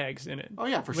be bad eggs in it. Oh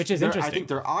yeah, for sure. Which is interesting. I think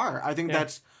there are. I think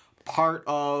that's part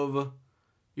of,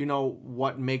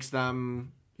 what makes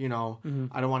them. I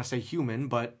don't want to say human,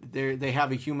 but they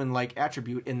have a human-like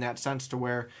attribute in that sense to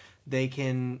where they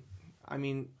can,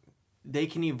 they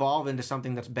can evolve into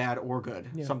something that's bad or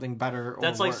good, something better or worse.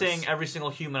 That's like saying every single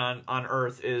human on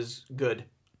Earth is good.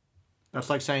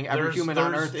 That's like saying every human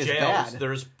on Earth is bad.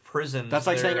 There's prisons. That's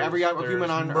like saying every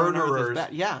human on Earth is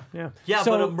bad. Yeah. Yeah,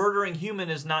 but a murdering human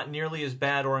is not nearly as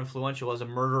bad or influential as a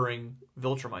murdering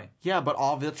Viltrumite. Yeah, but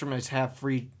all Viltrumites have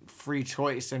free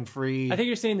choice and free. I think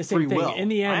you're saying the same thing. Will. In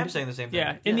the end, I am saying the same thing.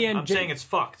 Yeah. In the end, I'm saying it's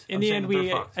fucked. I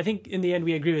think in the end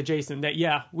we agree with Jason that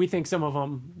we think some of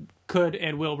them could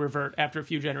and will revert after a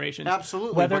few generations.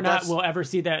 Absolutely. Whether or not we'll ever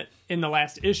see that in the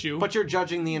last issue. But you're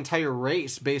judging the entire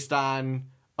race based on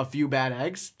a few bad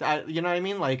eggs. You know what I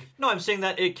mean? Like, no, I'm saying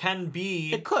that it can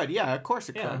be. It could. Yeah, of course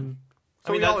it could.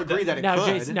 So we all agree that it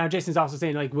could. Now Jason's also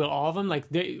saying, like, will all of them? Like,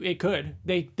 it could.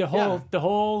 The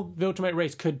whole Viltrumite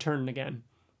race could turn again,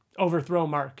 overthrow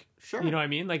Mark. Sure. You know what I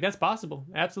mean? Like, that's possible.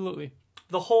 Absolutely.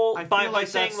 The whole by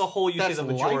saying the whole, you say the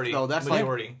majority. Life, though. That's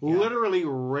majority. Like, literally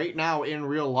right now in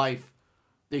real life,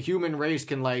 the human race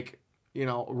can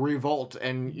revolt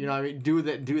and do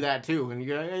that too. And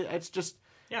it's just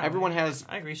everyone has.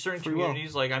 I agree. Certain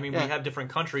communities, we have different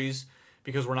countries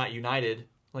because we're not united.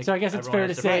 Like, so I guess it's fair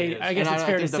to say.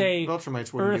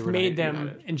 Earth made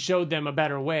them and showed them a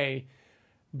better way.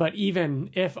 But even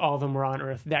if all of them were on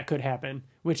Earth, that could happen,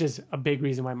 which is a big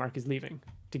reason why Mark is leaving,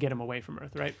 to get him away from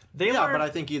Earth, right? But I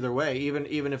think either way,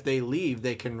 even if they leave,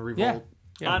 they can revolt.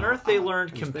 Yeah. On Earth, they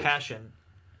learned compassion.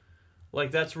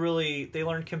 Like, that's really... They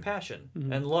learned compassion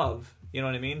and love. You know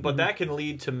what I mean? But that can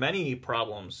lead to many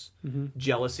problems.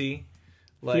 Jealousy.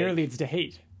 Fear leads to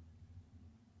hate.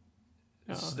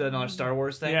 This is another Star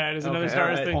Wars thing? Yeah, it is another Star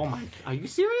Wars thing. Oh my... Are you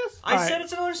serious? I said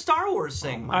it's another Star Wars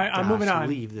thing. Oh I'm moving on.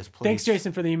 Leave this place. Thanks,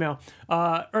 Jason, for the email.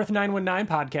 Earth 919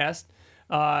 podcast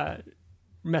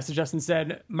messaged us and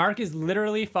said, Mark is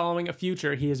literally following a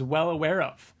future he is well aware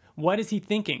of. What is he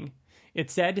thinking?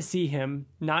 It's sad to see him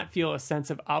not feel a sense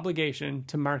of obligation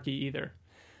to Marky either.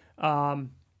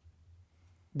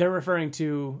 They're referring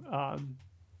to... I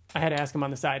had to ask him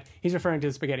on the side. He's referring to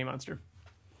the Spaghetti Monster.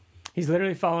 He's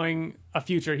literally following a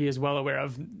future he is well aware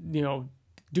of,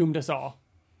 doomed us all.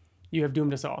 You have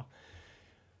doomed us all.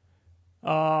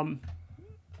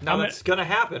 Now that's gonna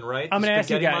happen, right? I'm gonna ask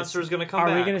you guys: Monster is gonna come Are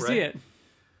back, we gonna right? see it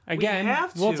again? We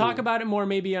have to. We'll talk about it more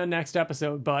maybe on next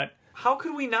episode. But how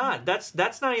could we not? That's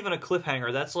not even a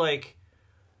cliffhanger. That's like,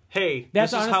 hey,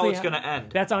 that's this is how it's gonna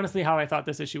end. That's honestly how I thought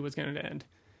this issue was going to end.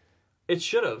 It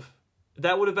should have.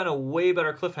 That would have been a way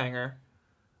better cliffhanger.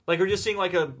 Like we're just seeing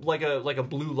like a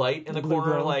blue light in the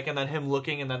corner, glow. like, and then him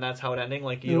looking, and then that's how it ending.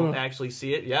 Like you don't actually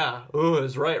see it. Yeah. Ooh,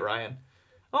 is right, Ryan.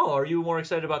 Oh, are you more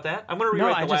excited about that? I'm going to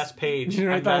rewrite the last page. You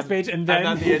write the last page and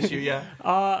then the issue, yeah.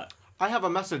 I have a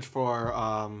message for,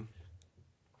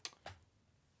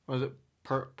 was it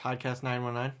Podcast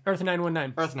 919? Earth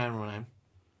 919. Earth 919.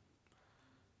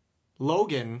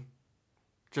 Logan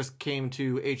just came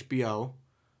to HBO,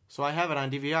 so I have it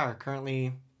on DVR,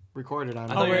 currently recorded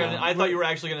on. I thought you were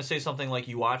actually going to say something like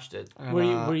you watched it. And,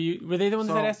 were they the ones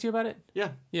that asked you about it?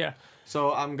 Yeah. Yeah.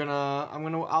 So I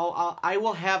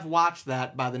will have watched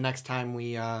that by the next time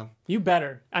we. You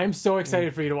better. I'm so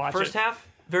excited for you to watch First it. half,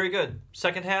 very good.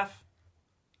 Second half,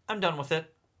 I'm done with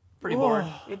it. Pretty bored.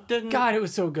 It didn't. God, it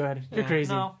was so good. You're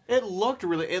crazy. No. It looked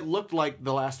like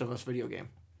the Last of Us video game.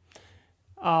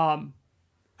 All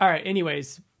right.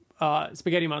 Anyways,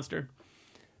 Spaghetti Monster.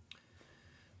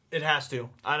 It has to,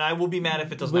 and I will be mad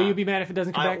if it does not. Will you be mad if it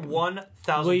doesn't come back?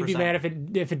 1,000%. Will you be mad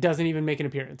if it doesn't even make an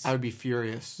appearance? I would be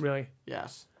furious. Really?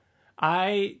 Yes.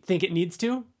 I think it needs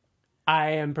to.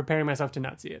 I am preparing myself to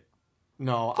not see it.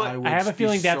 No, I would. I have a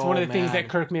feeling that's so one of the things mad. that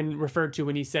Kirkman referred to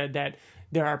when he said that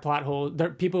there are plot holes.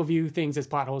 People view things as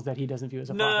plot holes that he doesn't view as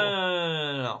a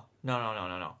plot hole.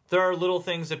 No. There are little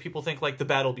things that people think, like the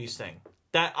Battle Beast thing,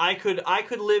 that I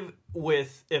could live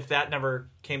with if that never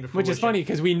came to fruition. Which is funny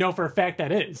because we know for a fact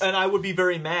that is. And I would be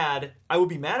very mad. I would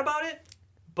be mad about it,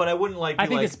 but I wouldn't like. I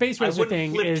think like, the Space Racer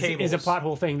thing is a plot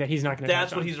hole thing that he's not going to.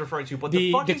 That's what he's referring to. But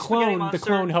the fucking clone, the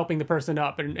clone helping the person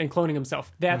up and cloning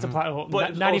himself. That's a plot hole.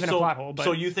 But not even a plot hole. But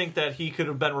so you think that he could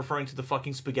have been referring to the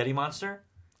fucking spaghetti monster?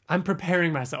 I'm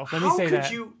preparing myself. Let me say How that.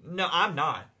 could you? No, I'm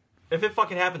not. If it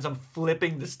fucking happens, I'm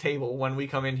flipping this table when we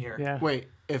come in here. Yeah. Wait,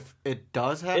 if it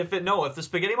does happen? If the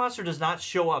spaghetti monster does not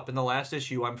show up in the last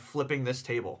issue, I'm flipping this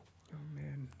table. Oh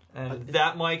man. And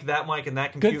that mic, and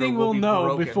that computer. Good thing will we'll be know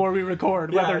broken. before we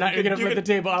record whether or not you're going to flip the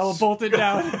table. I will bolt it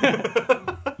down.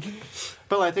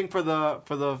 But I think for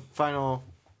the final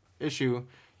issue,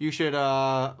 you should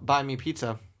buy me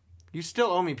pizza. You still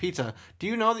owe me pizza. Do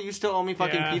you know that you still owe me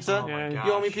fucking pizza? Oh my gosh.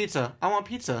 You owe me pizza. I want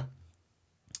pizza.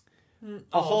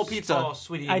 A whole pizza. Oh,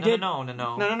 sweetie. I did- No.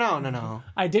 No.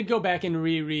 I did go back and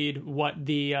reread what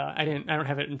the I don't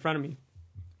have it in front of me,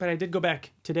 but I did go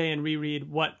back today and reread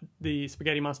what the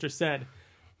Spaghetti Monster said,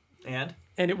 And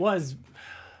and it was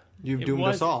You've doomed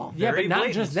us all. Yeah, Very but not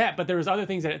blatant. just that. But there was other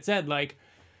things that it said, like,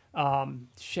 what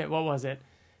was it?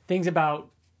 Things about,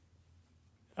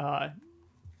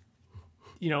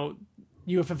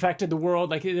 you have affected the world.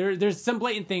 Like there's some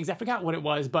blatant things. I forgot what it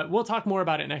was, but we'll talk more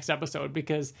about it next episode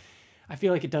because I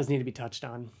feel like it does need to be touched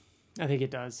on. I think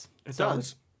it does. It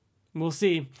does. We'll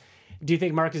see. Do you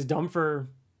think Mark is dumb for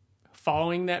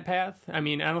following that path? I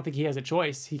mean, I don't think he has a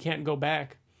choice. He can't go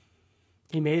back.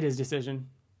 He made his decision.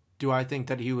 Do I think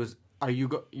that he was?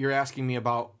 You're asking me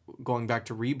about going back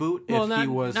to reboot? Well, if he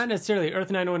was not necessarily.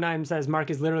 Earth 919 says Mark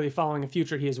is literally following a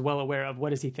future he is well aware of.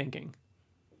 What is he thinking?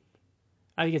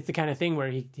 I think it's the kind of thing where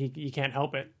he can't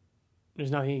help it.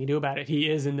 There's nothing he can do about it. He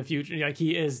is in the future. Like,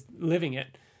 he is living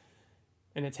it.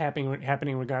 And it's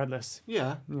happening regardless.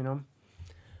 Yeah. You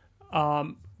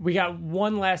know? We got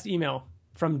one last email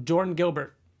from Jordan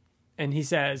Gilbert. And he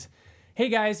says, "Hey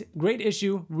guys, great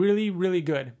issue. Really, really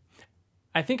good.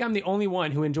 I think I'm the only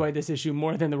one who enjoyed this issue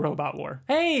more than the Robot War."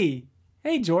 Hey,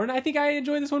 Jordan, I think I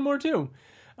enjoyed this one more too.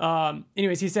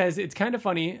 Anyways, he says, "It's kind of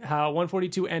funny how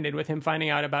 142 ended with him finding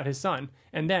out about his son,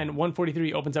 and then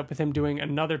 143 opens up with him doing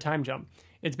another time jump.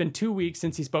 It's been 2 weeks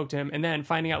since he spoke to him, and then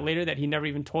finding out later that he never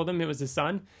even told him it was his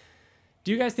son.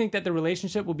 Do you guys think that the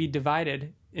relationship will be dived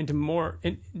into more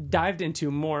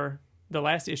the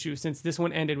last issue, since this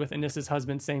one ended with Anissa's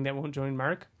husband saying that won't join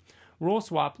Mark? Role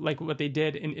swap like what they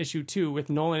did in issue 2 with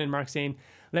Nolan and Mark saying,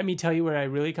 'Let me tell you where I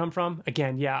really come from.'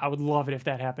 Again, yeah, I would love it if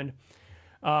that happened."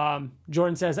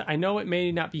 Jordan says, "I know it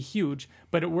may not be huge,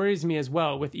 but it worries me as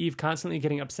well with Eve constantly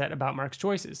getting upset about Mark's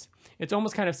choices. It's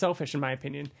almost kind of selfish in my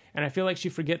opinion, and I feel like she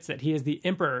forgets that he is the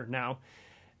emperor now.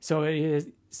 So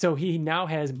he now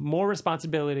has more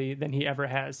responsibility than he ever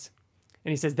has."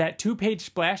 And he says that 2-page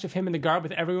splash of him in the garb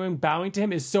with everyone bowing to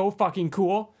him is so fucking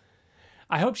cool.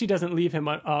 I hope she doesn't leave him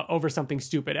over something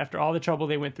stupid. After all the trouble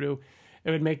they went through, it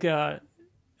would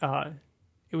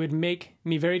make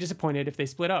me very disappointed if they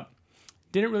split up.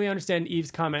 Didn't really understand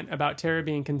Eve's comment about Tara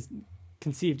being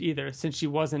conceived either, since she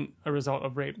wasn't a result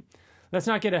of rape. let's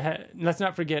not get ahead. Let's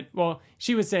not forget. Well,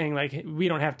 she was saying like we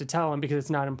don't have to tell him because it's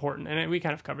not important, and we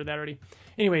kind of covered that already.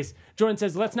 Anyways, Jordan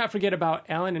says, let's not forget about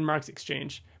Alan and Mark's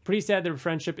exchange. Pretty sad their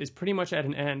friendship is pretty much at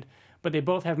an end, but they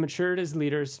both have matured as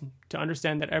leaders to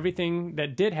understand that everything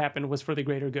that did happen was for the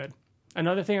greater good.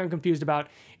 Another thing I'm confused about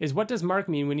is what does Mark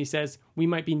mean when he says we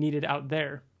might be needed out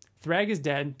there? Thrag is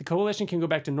dead. The coalition can go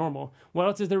back to normal. What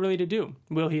else is there really to do?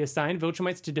 Will he assign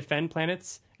Viltrumites to defend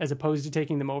planets as opposed to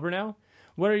taking them over now?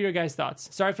 What are your guys'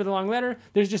 thoughts? Sorry for the long letter.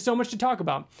 There's just so much to talk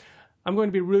about. I'm going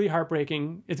to be really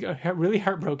heartbroken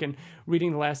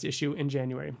reading the last issue in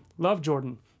January. Love,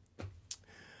 Jordan.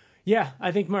 Yeah,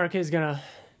 I think Mark is going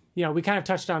to, we kind of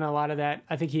touched on a lot of that.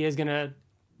 I think he is going to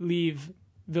leave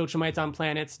Viltrumites on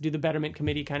planets, do the Betterment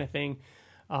Committee kind of thing.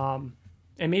 And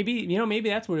maybe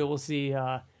that's where we'll see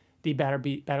the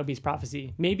Battle Beast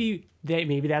prophecy. Maybe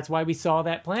that's why we saw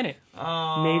that planet.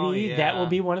 Maybe that will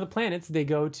be one of the planets they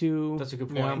go to. That's a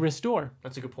good point. Restore.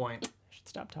 That's a good point. I should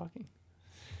stop talking.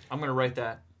 I'm going to write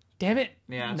that. Damn it.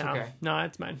 Yeah, it's okay. No,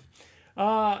 that's mine.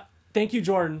 Thank you,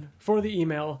 Jordan, for the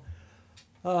email.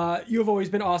 You have always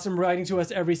been awesome writing to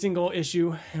us every single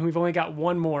issue, and we've only got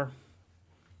one more.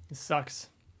 It sucks.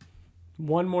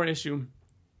 One more issue.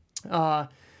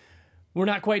 We're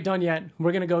not quite done yet.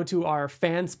 We're going to go to our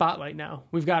fan spotlight now.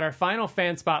 We've got our final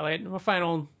fan spotlight, our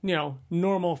final,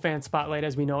 normal fan spotlight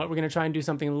as we know it. We're going to try and do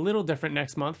something a little different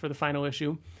next month for the final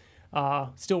issue.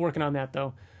 Still working on that,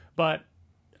 though. But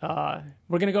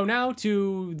we're going to go now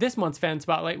to this month's fan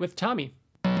spotlight with Tommy.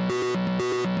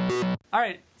 All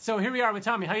right, so here we are with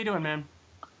Tommy. How you doing, man?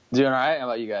 Doing all right. How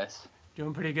about you guys?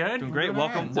 Doing pretty good. Doing great.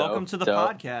 Welcome to the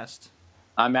podcast.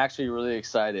 I'm actually really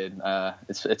excited.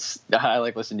 It's I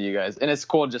like listening to you guys, and it's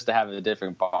cool just to have a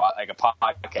different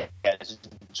podcast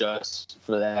just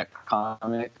for that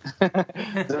comic.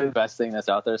 It's the best thing that's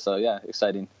out there. So yeah,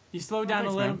 exciting. You slowed down a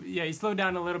little. Yeah, you slowed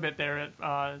down a little bit there.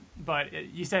 But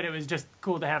you said it was just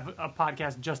cool to have a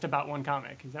podcast just about one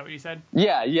comic. Is that what you said?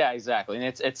 Yeah, exactly. And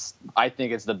it's I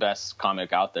think it's the best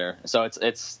comic out there. So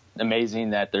it's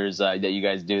amazing that there's that you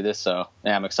guys do this. So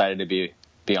yeah, I'm excited to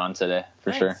be on today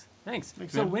for sure. Thanks.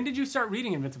 So when did you start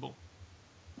reading Invincible?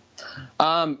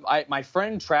 My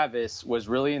friend Travis was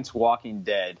really into Walking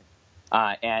Dead.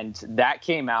 And that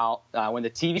came out when the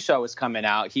TV show was coming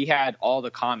out. He had all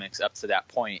the comics up to that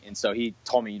point. And so he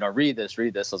told me, read this. I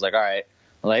was like, all right,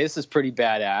 this is pretty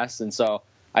badass. And so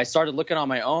I started looking on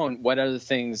my own what other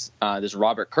things this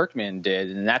Robert Kirkman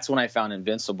did. And that's when I found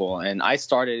Invincible. And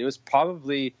it was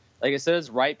probably, like I said, it was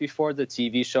right before the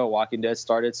TV show Walking Dead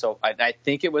started. So I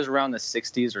think it was around the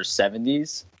 60s or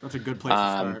 70s. That's a good place to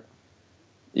start.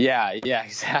 Yeah,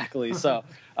 exactly. So,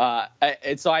 I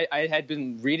had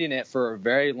been reading it for a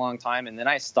very long time, and then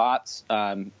I stopped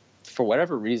for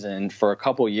whatever reason for a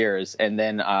couple years, and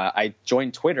then I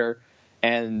joined Twitter,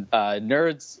 and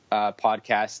Nerds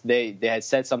podcast they had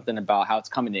said something about how it's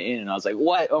coming to end, and I was like,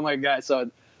 what? Oh my god! So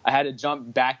I had to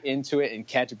jump back into it and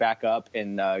catch back up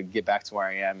and get back to where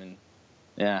I am, and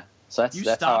yeah. So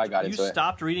that's how I got into it. You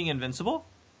stopped reading Invincible?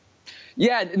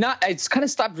 Yeah, I just kind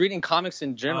of stopped reading comics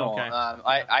in general. Oh,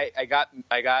 okay. I got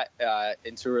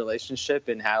into a relationship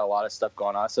and had a lot of stuff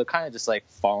going on, so kind of just like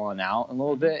falling out a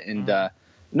little bit, and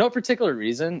no particular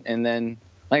reason. And then,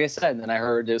 like I said, then I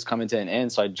heard it was coming to an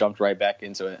end, so I jumped right back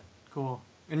into it. Cool.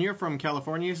 And you're from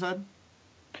California, you said?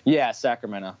 Yeah,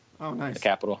 Sacramento. Oh, nice. The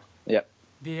capital. Yep.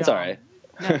 It's all right.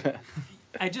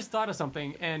 I just thought of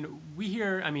something, and we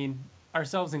hear,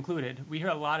 ourselves included, we hear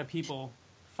a lot of people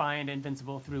find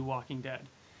Invincible through Walking Dead.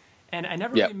 And I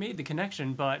never really made the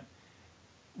connection, but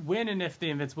when and if the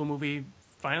Invincible movie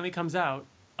finally comes out,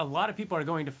 a lot of people are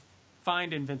going to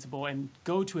find Invincible and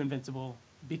go to Invincible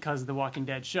because of the Walking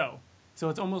Dead show. So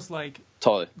it's almost like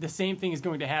the same thing is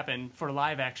going to happen for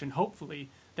live action, hopefully,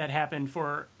 that happened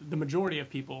for the majority of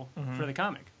people for the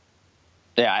comic.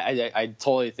 Yeah, I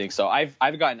totally think so. I've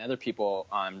gotten other people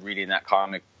reading that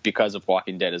comic because of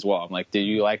Walking Dead as well. I'm like, do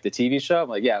you like the TV show? I'm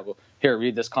like, yeah, well, here,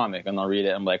 read this comic. And they'll read it.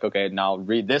 I'm like, okay, now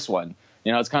read this one.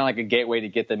 It's kind of like a gateway to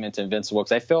get them into Invincible.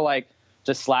 Because I feel like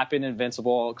just slapping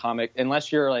Invincible comic,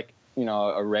 unless you're like,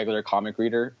 a regular comic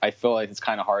reader, I feel like it's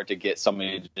kind of hard to get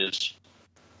somebody to just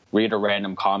read a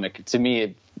random comic. To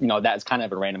me, that's kind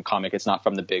of a random comic. It's not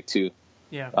from the big two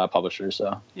publishers.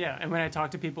 So yeah, and when I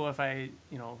talk to people, if I,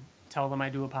 tell them I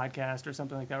do a podcast or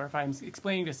something like that, or if I'm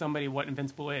explaining to somebody what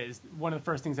Invincible is, one of the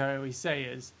first things I always say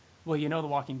is, well, The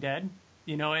Walking Dead?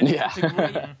 And it's a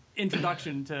great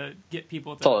introduction to get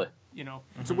people to, totally.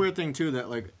 It's a weird thing, too, that,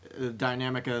 like, the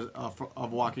dynamic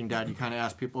of Walking Dead, you kind of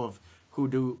ask people who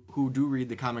do read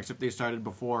the comics if they started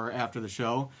before or after the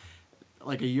show.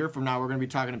 like a year from now, we're going to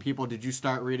be talking to people. Did you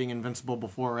start reading Invincible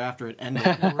before or after it ended?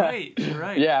 You're right. You're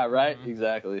right. Yeah, right.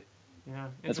 Exactly. Yeah.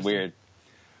 That's weird.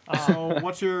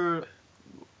 So,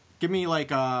 give me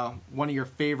like one of your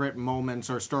favorite moments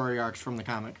or story arcs from the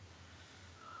comic.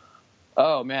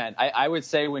 Oh man, I would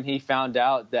say when he found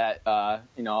out that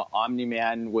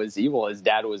Omni-Man was evil, his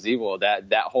dad was evil.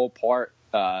 That whole part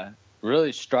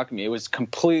really struck me. It was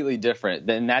completely different.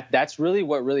 Then that's really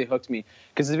what really hooked me.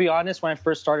 Because to be honest, when I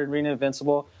first started reading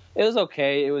Invincible, it was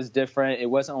okay. It was different. It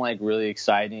wasn't like really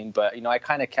exciting, but I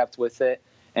kind of kept with it.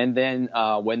 And then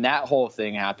when that whole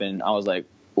thing happened, I was like,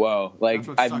 whoa! Like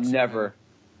I'd never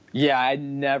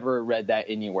read that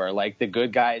anywhere. Like the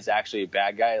good guy is actually a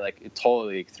bad guy. Like it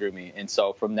totally threw me. And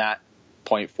so from that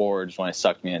point forward is when it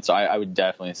sucked me in. So I would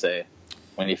definitely say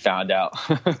when he found out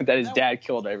that his dad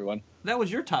killed everyone. That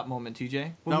was your top moment,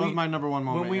 TJ. That was my number one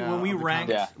moment. When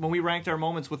we ranked our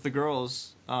moments with the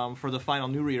girls for the final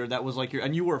New Reader, that was like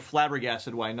and you were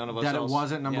flabbergasted why none of us that else. It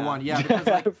wasn't number one. Yeah, because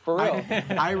like, For real.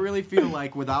 I really feel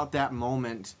like without that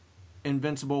moment,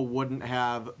 Invincible wouldn't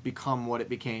have become what it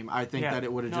became. I think that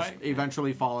it would have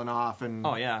eventually fallen off. And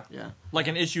oh yeah, yeah. Like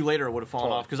an issue later, it would have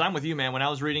fallen off. Because I'm with you, man. When I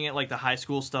was reading it, like the high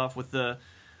school stuff with the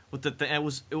it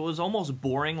was almost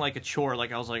boring, like a chore.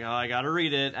 Like I was like, oh, I gotta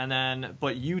read it, and then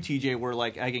but you, TJ, were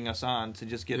like egging us on to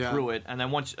just get through it, and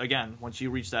then once you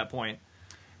reach that point,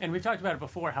 and we've talked about it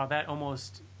before, how that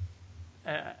almost.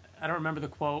 I don't remember the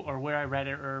quote or where I read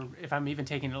it, or if I'm even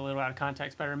taking it a little out of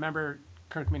context, but I remember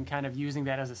Kirkman kind of using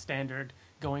that as a standard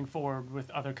going forward with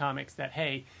other comics. That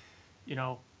hey,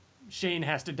 Shane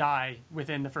has to die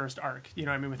within the first arc.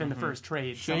 Within the first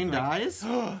trade. Shane dies?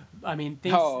 I mean,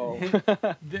 things,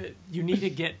 you need to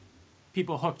get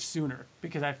people hooked sooner,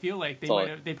 because I feel like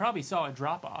they probably saw a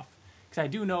drop off. Because I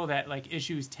do know that like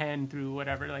issues 10 through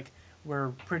whatever like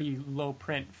were pretty low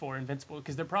print for Invincible,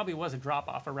 because there probably was a drop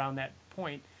off around that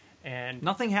point, and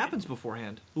nothing happens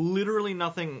beforehand. Literally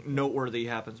nothing noteworthy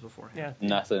happens beforehand. Yeah,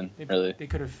 nothing really. They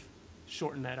could have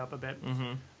shortened that up a bit.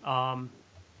 Mm-hmm.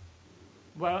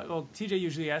 Well, TJ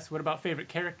usually asks, what about favorite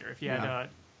character? If you had to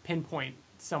pinpoint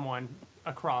someone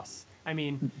across, I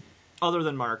mean, other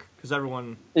than Mark, because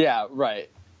everyone. Yeah, right.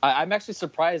 I'm actually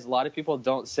surprised a lot of people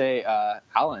don't say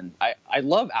Alan. I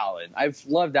love Alan. I've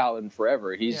loved Alan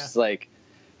forever.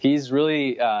 He's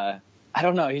really I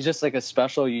don't know. He's just like a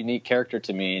special, unique character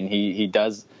to me, and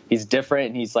he's different,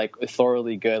 and he's like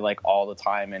thoroughly good like all the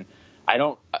time. And I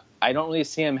don't really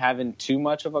see him having too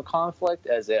much of a conflict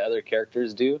as the other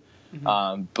characters do.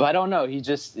 Mm-hmm. But I don't know.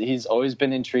 He's always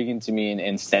been intriguing to me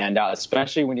and stand out,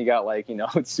 especially when you got like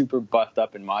super buffed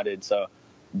up and modded. So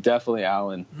definitely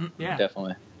Alan. Yeah,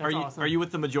 definitely. Are you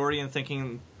with the majority in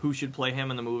thinking who should play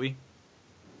him in the movie?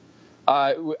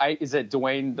 Is it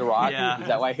Dwayne The Rock? Yeah. Is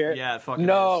that why I hear it? Yeah, it fucking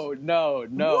No. is.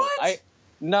 What?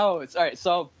 No, it's all right.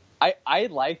 So I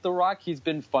like The Rock. He's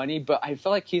been funny, but I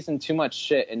feel like he's in too much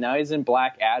shit. And now he's in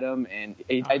Black Adam, and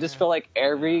I just feel like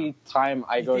every time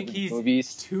I go to the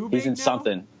movies, he's in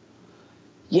something.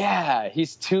 Yeah,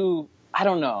 he's too. I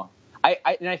don't know.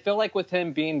 I feel like with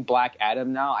him being Black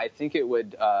Adam now, I think it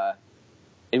would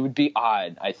be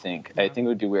odd. I think it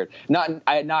would be weird.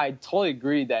 I totally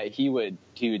agree that he would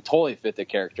totally fit the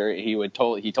character. He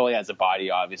totally has a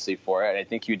body obviously for it. I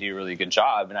think he would do a really good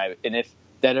job. And if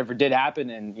that ever did happen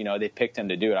and they picked him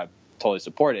to do it, I totally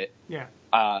support it. Yeah.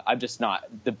 I'm just not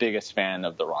the biggest fan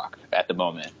of The Rock at the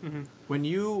moment.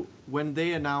 Mm-hmm. When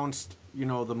they announced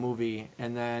the movie,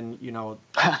 and then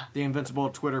the Invincible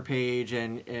Twitter page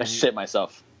and I shit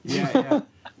myself. Yeah.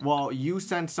 Well, you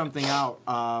sent something out,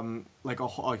 like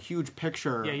a huge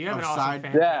picture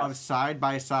of side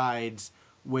by sides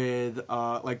with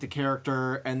like the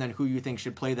character and then who you think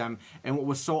should play them. And what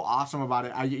was so awesome about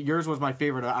it, yours was my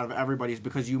favorite out of everybody's,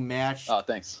 because you matched. Oh,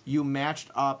 thanks. You matched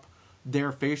up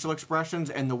their facial expressions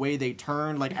and the way they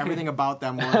turned, like everything about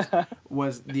them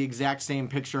was the exact same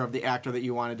picture of the actor that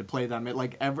you wanted to play them. It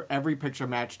like every picture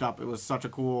matched up. It was such a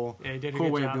cool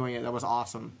way of doing it. That was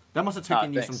awesome. That must have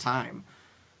taken you some time.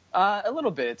 A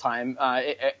little bit of time.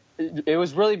 It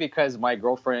was really because my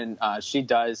girlfriend,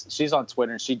 she's on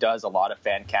Twitter and she does a lot of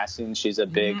fan casting. She's a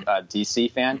big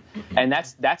DC fan, and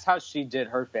that's how she did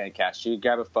her fan cast. She would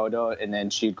grab a photo and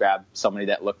then she'd grab somebody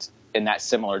that looked in that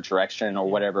similar direction or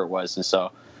whatever it was. And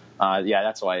so,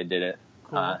 that's why I did it.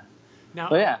 Cool. Now,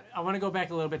 I want to go back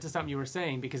a little bit to something you were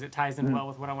saying, because it ties in well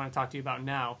with what I want to talk to you about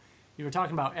now. You were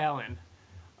talking about Alan.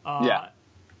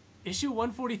 Issue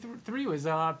 143 was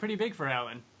pretty big for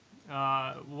Alan.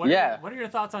 What are your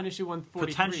thoughts on issue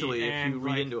 143? Potentially, if you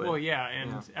read into it. Well,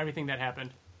 and everything that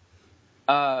happened.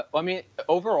 I mean,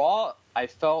 overall, I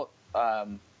felt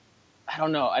I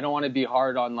don't know. I don't want to be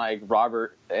hard on like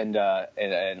Robert and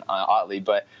Otley,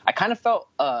 but I kind of felt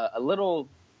a little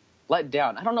let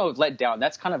down. I don't know if let down,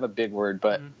 that's kind of a big word,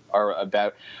 but or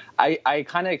about. I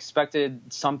kind of expected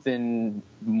something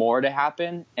more to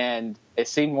happen, and it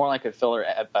seemed more like a filler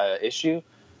issue.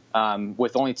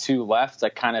 With only 2 left, I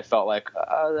kind of felt like,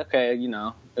 okay, you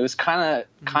know, it was kind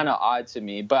of odd to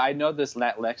me. But I know this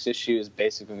next issue is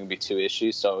basically going to be 2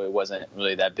 issues, so it wasn't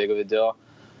really that big of a deal.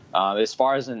 As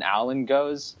far as an Alan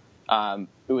goes,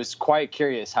 it was quite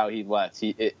curious how he left.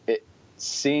 It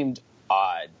seemed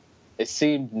odd. It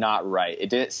seemed not right. It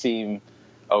didn't seem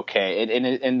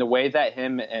okay. And the way that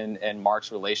him and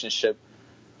Mark's relationship,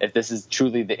 if this is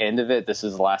truly the end of it, this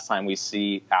is the last time we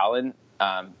see Alan.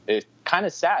 It's kind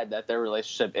of sad that their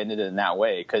relationship ended in that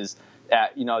way, because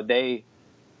you know, they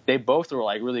both were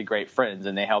like really great friends,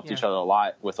 and they helped each other a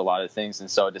lot with a lot of things. And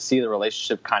so to see the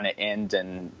relationship kind of end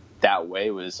in that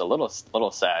way was a little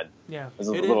sad. Yeah,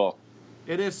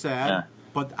 it is sad. Yeah.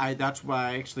 But that's what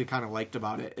I actually kind of liked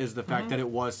about it, is the fact that it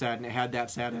was sad and it had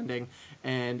that sad ending.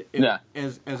 And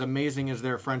as amazing as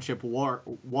their friendship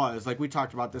was, like we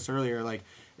talked about this earlier, like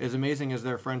as amazing as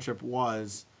their friendship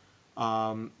was,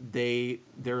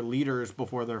 they're leaders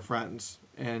before they're friends,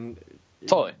 and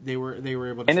totally they were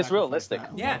able to. And it's realistic.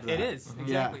 Yeah, it is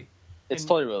exactly. Yeah. It's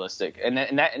totally realistic, and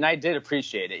I did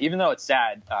appreciate it, even though it's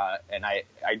sad, and I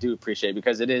do appreciate it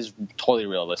because it is totally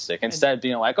realistic. Instead of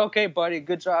being like, okay, buddy,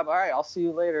 good job, all right, I'll see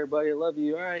you later, buddy, I love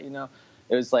you, all right, you know,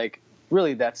 it was like,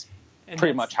 really, that's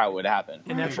pretty much how it would happen.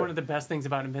 And that's one of the best things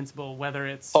about Invincible, whether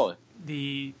it's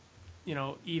the, you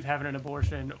know, Eve having an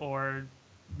abortion or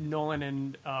Nolan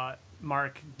and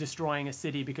Mark destroying a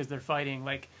city because they're fighting.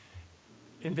 Like,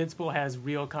 Invincible has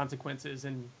real consequences,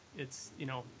 and it's, you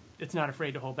know, it's not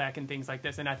afraid to hold back in things like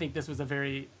this. And I think this was a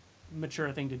very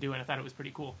mature thing to do, and I thought it was pretty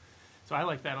cool. So I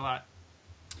like that a lot.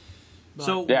 But,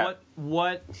 so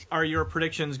what are your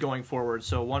predictions going forward?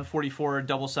 So 144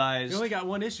 double sized. You only got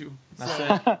 1 issue.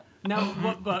 That's it. Now,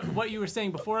 what you were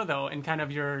saying before, though, and kind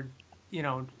of your, you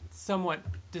know, somewhat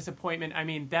disappointment, I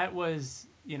mean, that was,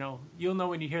 you know, you'll know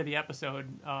when you hear the episode.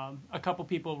 A couple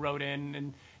people wrote in,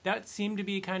 and that seemed to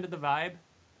be kind of the vibe.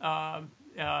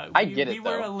 I get it. We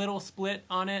were a little split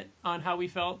on it, on how we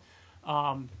felt,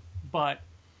 but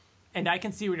I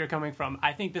can see where you're coming from.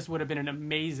 I think this would have been an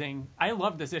amazing. I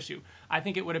love this issue. I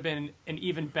think it would have been an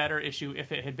even better issue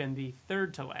if it had been the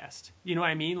 3rd to last. You know what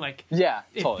I mean? Like, yeah,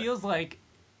 it totally. Feels like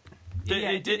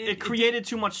it created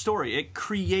too much story. It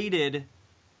created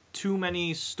too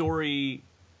many story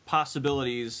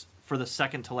possibilities for the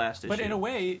 2nd to last issue. But in a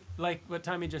way, like what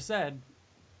Tommy just said,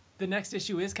 the next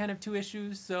issue is kind of 2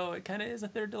 issues, so it kind of is a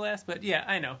 3rd to last. But yeah,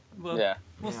 I know. We'll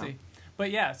see.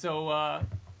 But yeah, so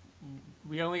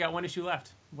we only got 1 issue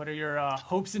left. What are your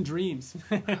hopes and dreams?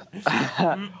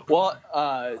 Well,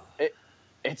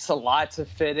 it's a lot to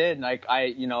fit in. Like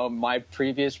my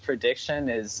previous prediction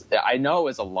is, I know it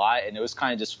was a lot, and it was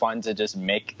kind of just fun to just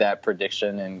make that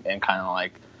prediction and kind of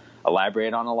like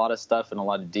elaborate on a lot of stuff and a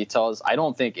lot of details. I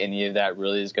don't think any of that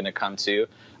really is going to come to.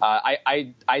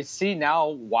 I see now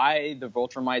why the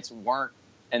Viltrumites weren't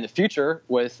in the future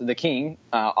with the king.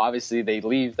 Obviously, they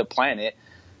leave the planet.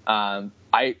 I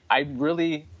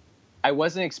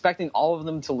wasn't expecting all of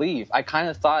them to leave. I kind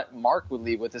of thought Mark would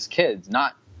leave with his kids,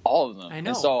 not all of them. I know.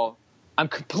 And so I'm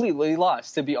completely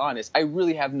lost, to be honest. I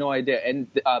really have no idea. And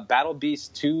Battle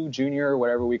Beast 2 Junior, or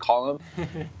whatever we call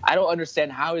him, I don't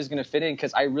understand how he's going to fit in,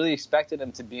 because I really expected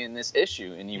him to be in this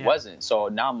issue, and he wasn't. So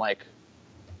now I'm like,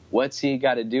 what's he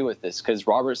got to do with this? Because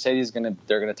Robert said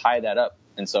they're going to tie that up.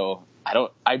 And so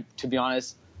to be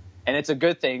honest, and it's a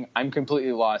good thing, I'm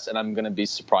completely lost, and I'm going to be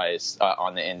surprised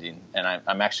on the ending. And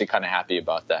I'm actually kind of happy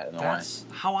about that in a way. That's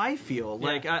how I feel.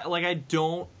 Yeah. I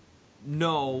don't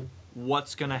know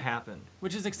what's going to happen.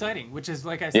 Which is exciting, which is,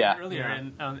 like I said earlier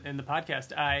in the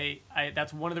podcast, I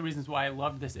that's one of the reasons why I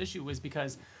loved this issue, was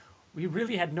because we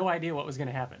really had no idea what was going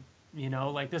to happen. You know,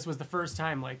 like, this was the first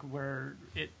time, like, where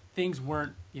things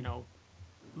weren't, you know,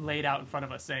 laid out in front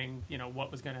of us saying, you know,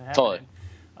 what was going to happen. Totally.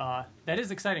 That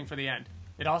is exciting for the end.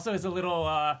 It also is a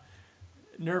little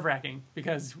nerve-wracking,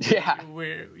 because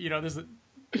we're you know,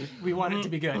 we want it to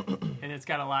be good, and it's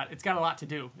got a lot to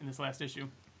do in this last issue.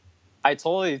 I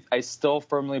still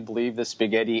firmly believe the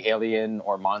spaghetti alien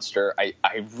or monster. I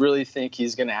really think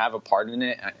he's going to have a part in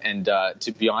it. And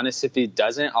to be honest, if he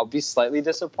doesn't, I'll be slightly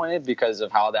disappointed because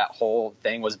of how that whole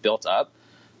thing was built up.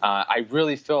 I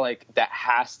really feel like there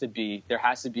has to be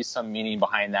some meaning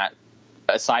behind that,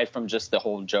 aside from just the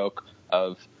whole joke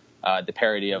of the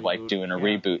parody of like doing a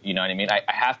reboot. You know what I mean? I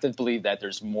have to believe that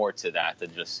there's more to that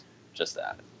than just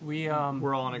that. We're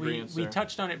all in agreement. We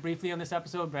touched on it briefly on this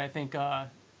episode, but I think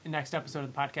next episode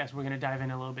of the podcast, we're going to dive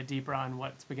in a little bit deeper on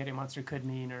what Spaghetti Monster could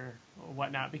mean or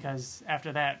whatnot, because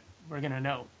after that, we're going to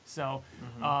know. So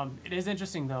it is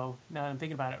interesting, though, now that I'm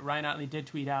thinking about it. Ryan Otley did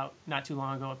tweet out not too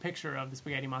long ago a picture of the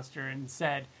Spaghetti Monster and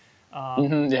said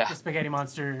the Spaghetti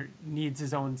Monster needs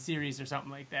his own series or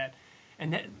something like that.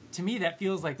 And that, to me, that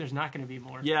feels like there's not going to be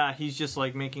more. Yeah, he's just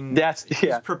like making.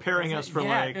 He's preparing us for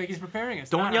like. He's preparing us.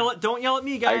 Don't yell at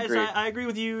me, guys. I agree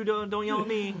with you. Don't yell at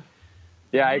me.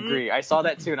 Yeah, I agree. I saw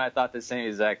that too, and I thought the same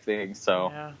exact thing.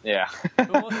 So yeah.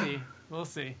 But we'll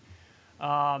see.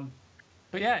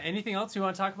 But yeah, anything else you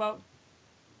want to talk about?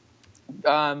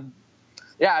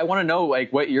 Yeah, I want to know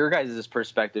like what your guys'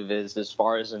 perspective is as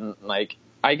far as in like.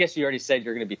 I guess you already said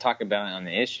you're going to be talking about it on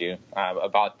the issue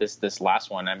about this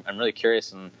last one. I'm really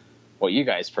curious in what you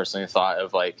guys personally thought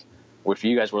of, like, if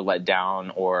you guys were let down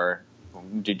or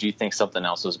did you think something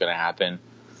else was going to happen?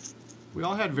 We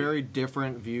all had very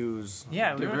different views.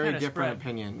 Yeah, we were very kind of different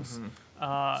spread. opinions.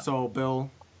 So,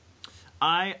 Bill,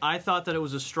 I thought that it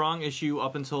was a strong issue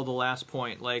up until the last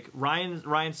point. Like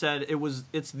Ryan said,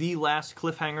 it's the last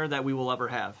cliffhanger that we will ever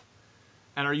have.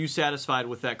 And are you satisfied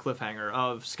with that cliffhanger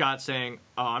of Scott saying,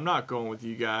 "Oh, I'm not going with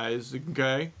you guys,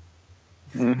 okay?"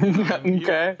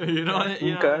 Okay. You know.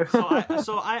 Okay.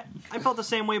 So I felt the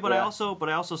same way, but I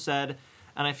also said,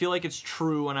 and I feel like it's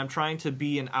true, and I'm trying to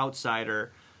be an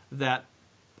outsider, that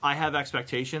I have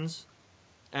expectations,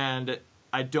 and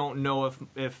I don't know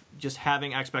if just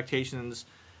having expectations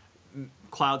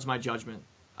clouds my judgment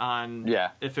on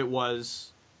if it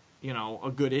was,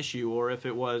 a good issue or if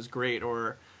it was great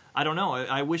or. I don't know.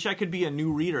 I wish I could be a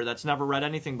new reader that's never read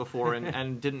anything before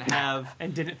and didn't have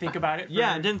and didn't think about it.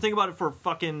 And didn't think about it for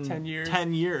fucking 10 years.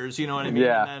 10 years. You know what I mean?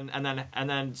 Yeah. And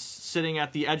then sitting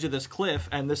at the edge of this cliff,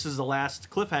 and this is the last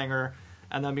cliffhanger,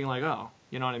 and then being like, oh,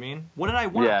 you know what I mean? What did I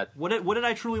want? Yeah. What did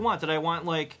I truly want? Did I want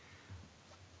like?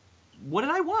 What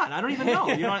did I want? I don't even know.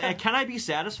 And can I be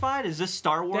satisfied? Is this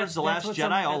Star Wars: The Last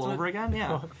Jedi all over again?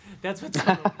 Yeah. That's what.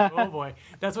 Oh boy,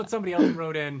 that's what somebody else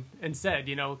wrote in and said.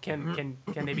 Can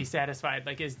they be satisfied?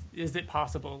 Like, is it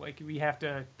possible? Like, we have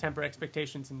to temper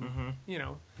expectations and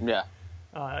Yeah.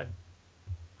 I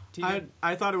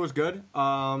thought it was good.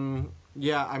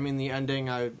 Yeah, I mean the ending.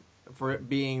 For it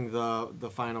being the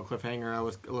final cliffhanger, I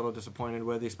was a little disappointed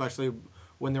with, especially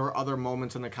when there were other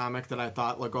moments in the comic that I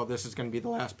thought, like, oh, this is going to be the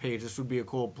last page. This would be a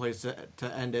cool place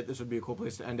to end it. This would be a cool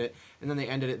place to end it. And then they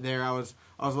ended it there. I was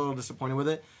a little disappointed with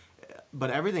it.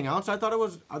 But everything else, I thought it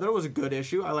was a good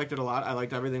issue. I liked it a lot. I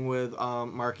liked everything with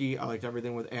Marky. I liked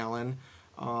everything with Alan.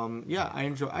 Yeah, I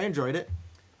enjoyed it.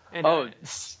 And,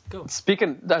 go.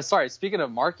 Speaking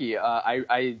of Marky,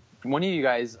 I one of you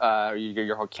guys,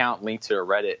 your account linked to a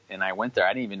Reddit, and I went there.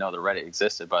 I didn't even know the Reddit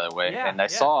existed, by the way. And I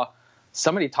saw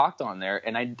somebody talked on there,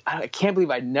 and I can't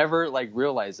believe I never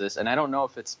realized this. And I don't know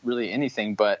if it's really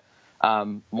anything, but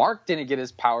Mark didn't get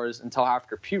his powers until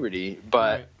after puberty,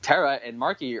 but Tara and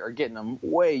Marky are getting them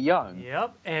way young.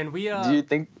 Yep, and we do you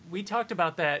think we talked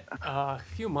about that a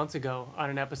few months ago on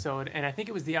an episode, and I think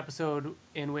it was the episode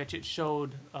in which it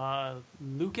showed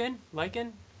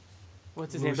Lycan.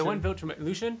 What's his name? The one Viltrum.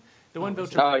 Lucian. The one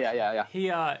Viltrum. Oh yeah.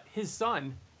 He his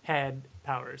son had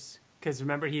powers. Because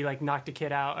remember, he knocked a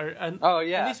kid out.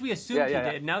 At least we assumed he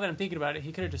did. Now that I'm thinking about it,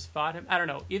 he could have just fought him. I don't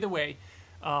know. Either way,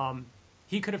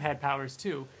 he could have had powers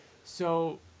too.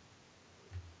 So,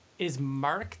 is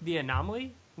Mark the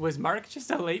anomaly? Was Mark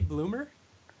just a late bloomer?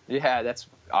 Yeah, that's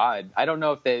odd. I don't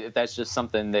know if that's just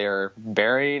something they're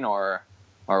burying or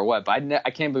what. But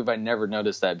I can't believe I never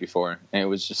noticed that before, and it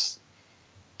was just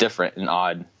different and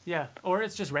odd. Yeah, or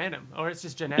it's just random, or it's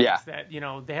just genetics that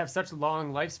they have such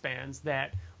long lifespans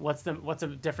that what's a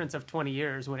difference of 20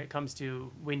 years when it comes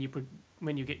to when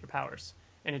you get your powers,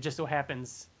 and it just so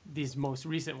happens these most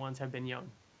recent ones have been young.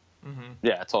 Mm-hmm.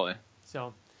 Yeah, totally.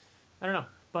 So I don't know,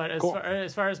 but Cool.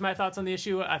 as far as my thoughts on the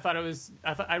issue,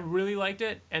 I really liked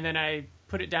it, and then I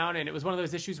put it down, and it was one of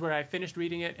those issues where I finished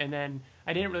reading it, and then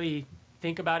I didn't really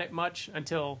think about it much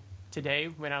until today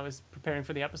when I was preparing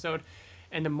for the episode.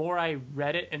 And the more I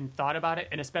read it and thought about it,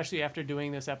 and especially after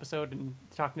doing this episode and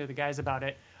talking to the guys about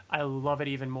it, I love it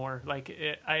even more.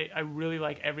 I really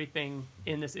like everything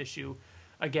in this issue.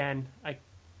 Again, I,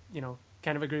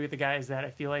 kind of agree with the guys that I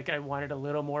feel like I wanted a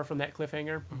little more from that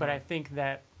cliffhanger. Mm-hmm. But I think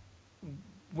that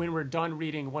when we're done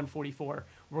reading 144,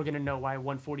 we're going to know why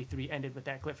 143 ended with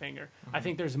that cliffhanger. Mm-hmm. I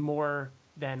think there's more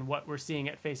than what we're seeing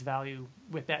at face value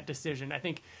with that decision. I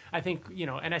think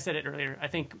and I said it earlier, I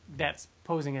think that's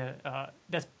posing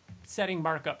that's setting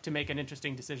Mark up to make an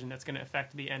interesting decision that's going to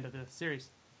affect the end of the series.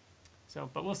 So,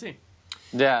 but we'll see.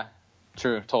 Yeah,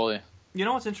 true, totally. You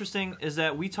know what's interesting is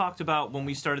that we talked about when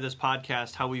we started this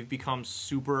podcast how we've become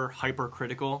super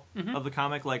hypercritical of the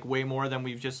comic, like way more than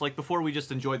we've just like before. We just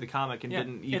enjoyed the comic and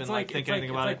didn't even think anything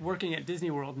about it. It's like working at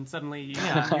Disney World and suddenly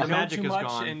the magic too is much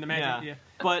gone. and the magic. Yeah.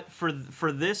 But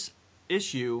for this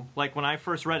issue, like when I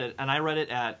first read it, and I read it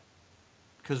at.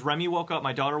 Because Remy woke up,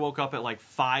 my daughter woke up at like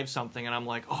 5 something, and I'm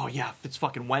like, oh yeah, it's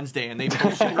fucking Wednesday, and they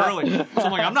post shit early. So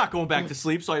I'm like, I'm not going back to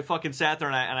sleep. So I fucking sat there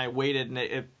and I waited, and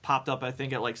it popped up I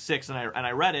think at like 6, and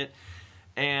I read it,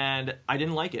 and I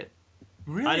didn't like it.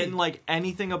 Really? I didn't like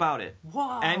anything about it.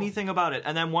 Wow. Anything about it.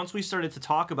 And then once we started to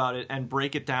talk about it and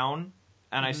break it down,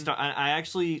 and I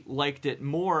actually liked it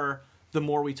more the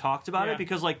more we talked about it,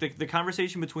 because like the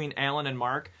conversation between Alan and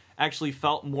Mark actually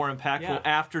felt more impactful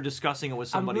after discussing it with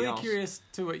somebody else. I'm really curious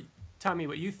to Tommy,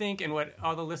 what you think and what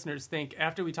all the listeners think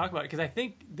after we talk about it, because I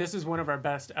think this is one of our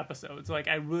best episodes. Like,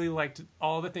 I really liked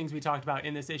all the things we talked about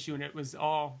in this issue, and it was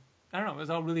all, I don't know, it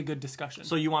was all really good discussion.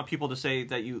 So you want people to say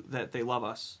that they love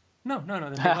us? No,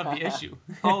 that they love the issue.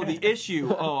 Oh, the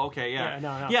issue. Oh, okay, yeah.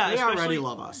 No. Yeah, they already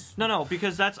love us. No,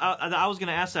 because that's, I was going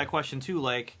to ask that question too,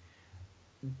 like,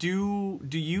 do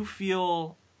you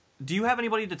feel... Do you have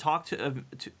anybody to talk to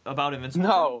about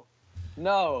Invincible?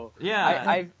 No.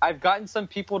 Yeah. I've gotten some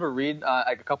people to read,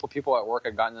 like a couple people at work.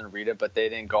 I've gotten them to read it, but they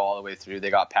didn't go all the way through.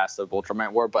 They got past the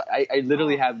Ultraman War, but I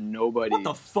literally have nobody what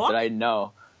the fuck? that I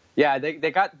know. Yeah, they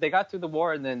got through the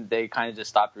war and then they kind of just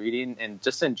stopped reading, and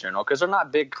just in general because they're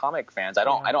not big comic fans. I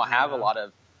don't have a lot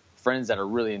of friends that are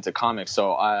really into comics,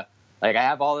 so like I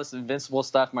have all this Invincible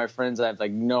stuff. My friends, I have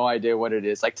like no idea what it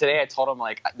is. Like today, I told them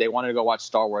like they wanted to go watch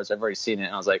Star Wars. I've already seen it,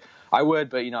 and I was like, I would,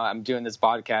 but I'm doing this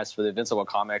podcast for the Invincible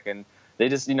comic, and they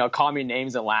just call me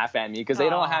names and laugh at me because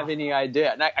they don't have any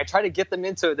idea. And I try to get them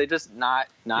into it. They're just not.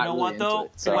 You know really what though?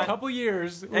 It, so. In a couple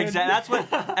years, exactly. That's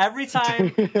what every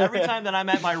time that I'm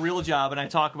at my real job and I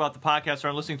talk about the podcast or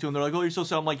I'm listening to them, they're like, "Oh, you're so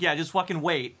sad." I'm like, "Yeah, just fucking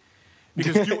wait."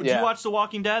 Because do you watch The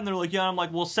Walking Dead? And they're like, yeah. I'm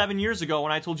like, well, 7 years ago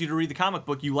when I told you to read the comic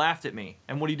book, you laughed at me.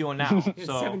 And what are you doing now?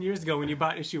 So 7 years ago when you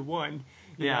bought issue 1.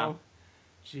 You know?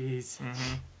 Jeez.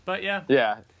 Mm-hmm. But yeah.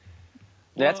 Yeah.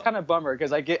 That's kind of bummer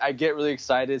because I get really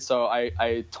excited. So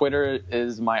I Twitter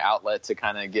is my outlet to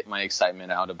kind of get my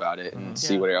excitement out about it and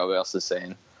see what everybody else is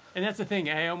saying. And that's the thing.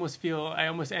 I almost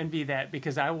envy that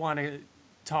because I want to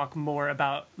talk more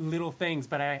about little things,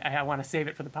 but I want to save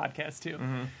it for the podcast too.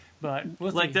 Mm-hmm. But we'll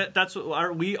see. Like that's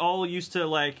what we all used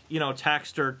to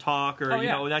text or talk or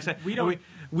next time.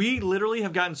 We literally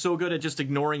have gotten so good at just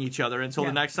ignoring each other until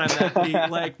the next time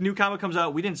that new comic comes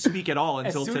out. We didn't speak at all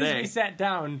until today. As soon as we sat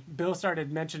down, Bill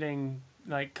started mentioning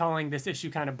calling this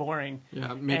issue kind of boring.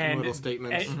 Yeah, making little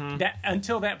statements.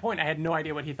 Until that point, I had no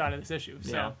idea what he thought of this issue.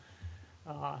 So.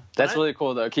 That's really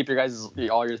cool though. Keep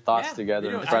all your thoughts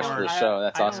together and fresh for the show.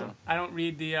 That's awesome. I don't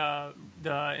read the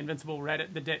Invincible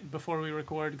Reddit the day before we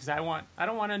record because I don't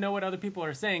want to know what other people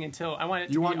are saying until I want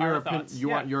it to be our thoughts. You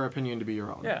want your opinion to be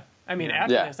your own. Yeah, I mean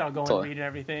after this I'll go and read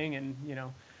everything and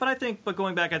But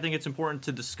going back, I think it's important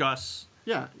to discuss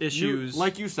issues.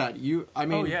 Like you said,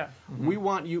 we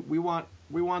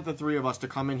want the three of us to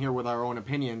come in here with our own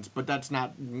opinions, but that's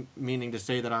not meaning to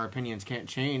say that our opinions can't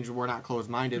change. We're not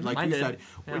closed-minded. Like you said,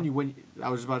 when I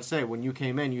was about to say, when you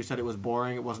came in, you said it was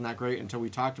boring, it wasn't that great until we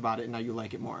talked about it, and now you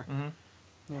like it more. Mm-hmm.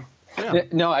 Yeah. So,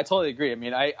 no, I totally agree. I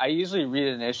mean, I usually read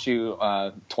an issue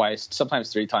twice,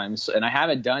 sometimes 3 times, and I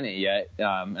haven't done it yet,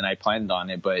 and I planned on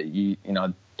it, but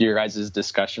your guys'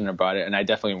 discussion about it, and I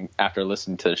definitely, after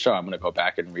listening to the show, I'm going to go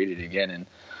back and read it again, and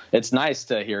it's nice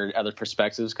to hear other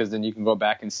perspectives because then you can go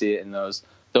back and see it in those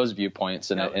viewpoints,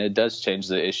 and it does change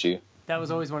the issue. That was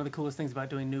always one of the coolest things about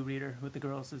doing New Reader with the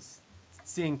girls is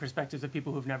seeing perspectives of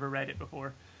people who've never read it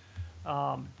before.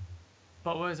 But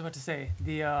what was I about to say?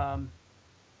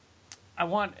 I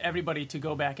want everybody to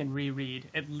go back and reread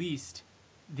at least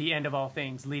the End of All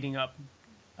Things leading up.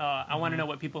 I want to know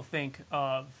what people think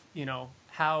of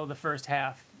how the first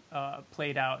half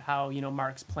played out, how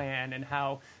Mark's plan and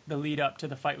how the lead up to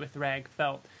the fight with Thrag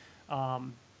felt.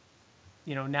 Now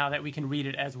that we can read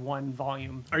it as one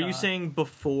volume. Are you saying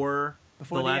before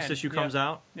the last issue comes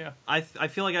out? Yeah. I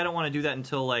feel like I don't want to do that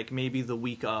until maybe the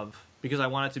week of because I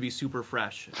want it to be super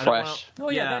fresh.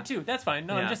 That too. That's fine.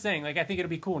 No, I'm just saying I think it'll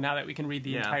be cool now that we can read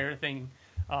the entire thing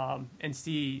and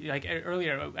see. Like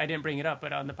earlier, I didn't bring it up,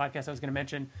 but on the podcast I was going to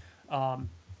mention.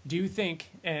 Do you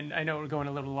think, and I know we're going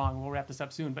a little long, we'll wrap this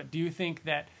up soon, but do you think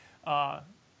that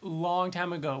long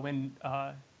time ago when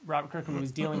Robert Kirkman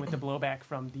was dealing with the blowback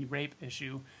from the rape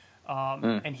issue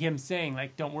and him saying,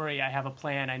 don't worry, I have a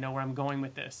plan, I know where I'm going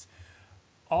with this,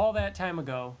 all that time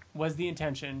ago was the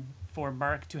intention for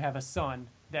Mark to have a son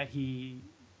that he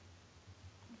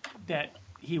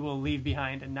will leave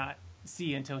behind and not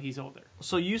see until he's older.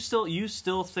 So you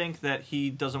still think that he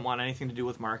doesn't want anything to do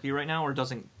with Marky right now, or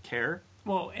doesn't care?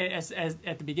 Well, as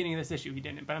at the beginning of this issue, he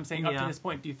didn't. But I'm saying up to this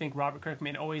point, do you think Robert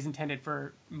Kirkman always intended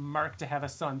for Mark to have a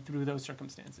son through those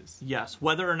circumstances? Yes.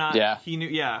 Whether or not he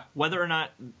knew, whether or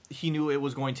not he knew it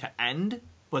was going to end.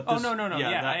 But this, no.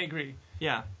 Yeah, I agree.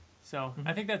 Yeah. So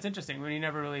I think that's interesting when he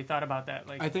never really thought about that.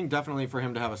 Like, I think definitely for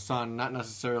him to have a son, not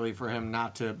necessarily for him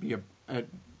not to be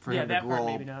for him to that part grow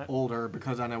maybe not. older,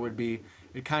 because then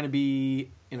it'd kind of be,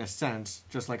 in a sense,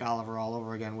 just like Oliver all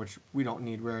over again, which we don't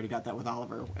need. We already got that with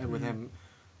Oliver and with him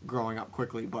growing up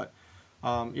quickly. But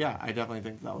I definitely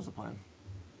think that was the plan.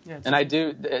 Yeah, and I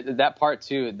do that part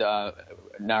too. Now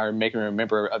I'm making me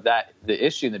remember of that, the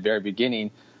issue in the very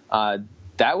beginning.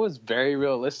 That was very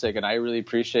realistic, and I really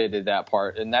appreciated that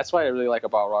part. And that's what I really like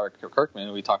about Robert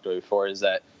Kirkman, we talked about before, is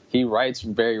that he writes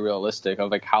very realistic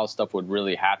of like how stuff would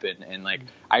really happen. And like,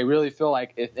 I really feel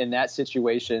like if in that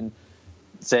situation,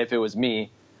 say if it was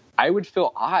me, I would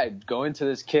feel odd going to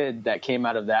this kid that came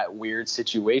out of that weird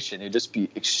situation. It'd just be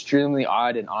extremely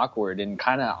odd and awkward and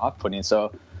kind of off-putting.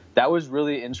 So that was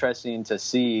really interesting to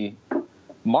see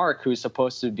Mark, who's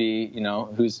supposed to be,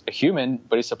 who's a human,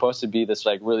 but he's supposed to be this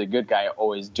like really good guy,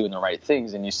 always doing the right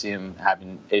things, and you see him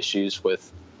having issues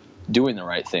with doing the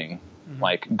right thing,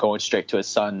 like going straight to his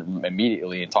son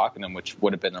immediately and talking to him, which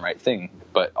would have been the right thing.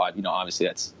 But obviously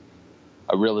that's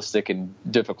a realistic and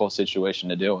difficult situation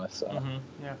to deal with. So.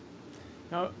 Yeah,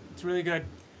 no, it's really good.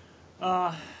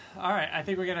 All right, I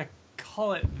think we're gonna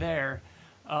call it there,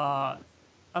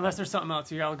 unless there's something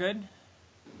else. You all good?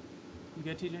 You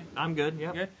good, TJ? I'm good.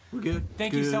 Yeah, good. We're good.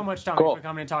 Thank you so much, Tommy, for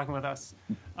coming and talking with us.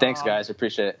 Thanks, guys.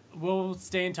 Appreciate it. We'll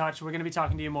stay in touch. We're going to be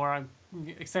talking to you more. I'm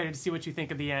excited to see what you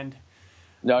think of the end.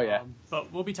 Oh, yeah.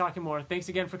 But we'll be talking more. Thanks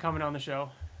again for coming on the show.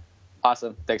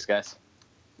 Awesome. Thanks, guys.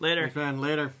 Later. Thanks, man.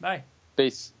 Later. Bye.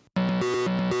 Peace. All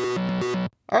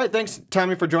right, thanks,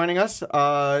 Tommy, for joining us.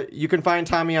 You can find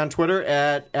Tommy on Twitter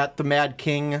at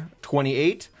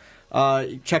themadking28.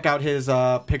 Check out his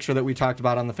picture that we talked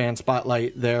about on the fan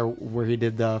spotlight there, where he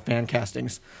did the fan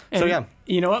castings. And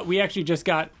you know what? We actually just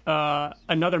got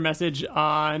another message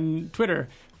on Twitter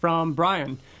from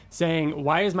Brian saying,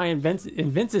 "Why is my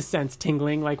Invincius sense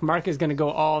tingling like Mark is going to go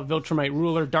all Viltrumite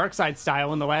ruler Darkseid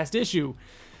style in the last issue?"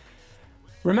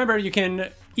 Remember, you can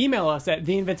email us at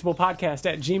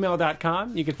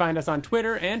theinvinciblepodcast@gmail.com. You can find us on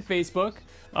Twitter and Facebook.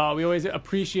 We always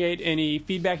appreciate any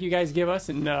feedback you guys give us,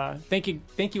 and thank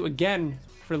you again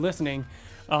for listening.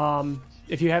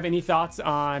 If you have any thoughts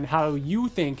on how you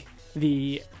think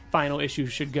the final issue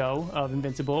should go of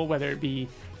Invincible, whether it be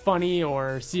funny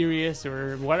or serious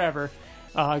or whatever,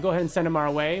 go ahead and send them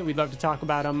our way. We'd love to talk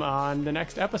about them on the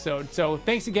next episode. So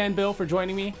thanks again, Bill, for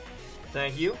joining me.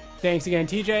 Thank you. Thanks again,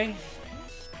 TJ.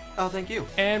 Oh, thank you.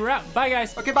 And we're out. Bye,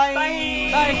 guys. Okay, bye. Bye.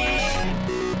 Bye.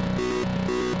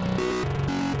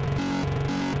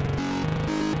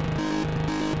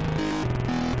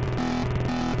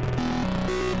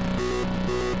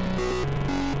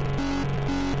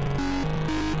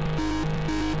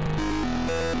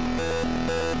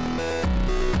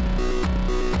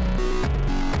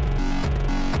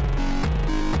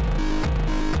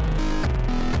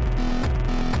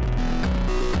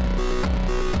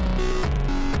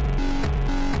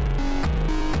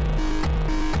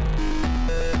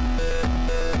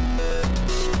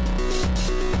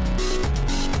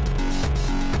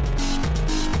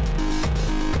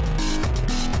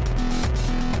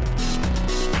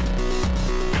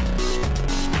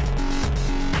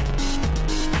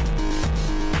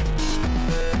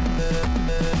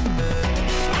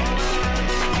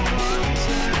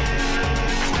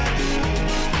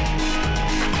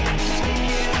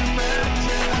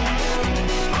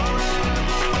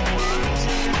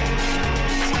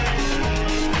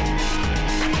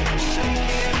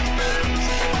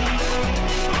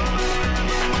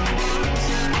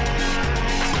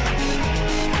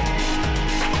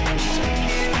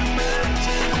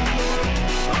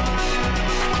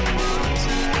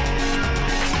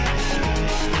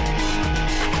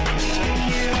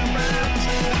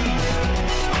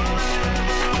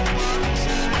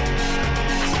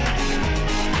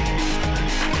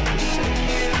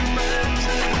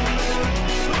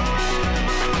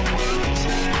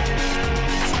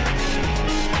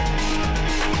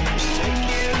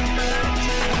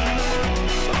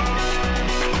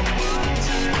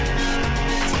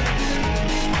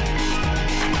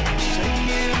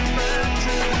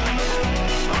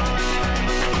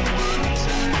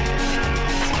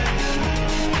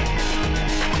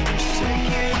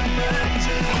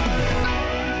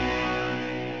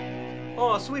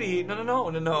 Sweetie,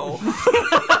 no.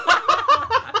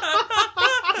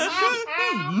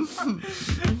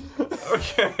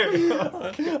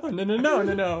 Okay. Oh,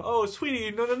 no. Oh,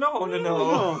 sweetie, no.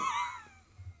 No.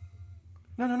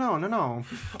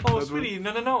 Oh, sweetie,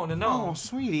 no. Oh,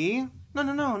 sweetie. No.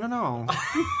 No.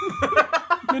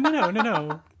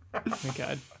 Oh my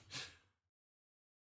God.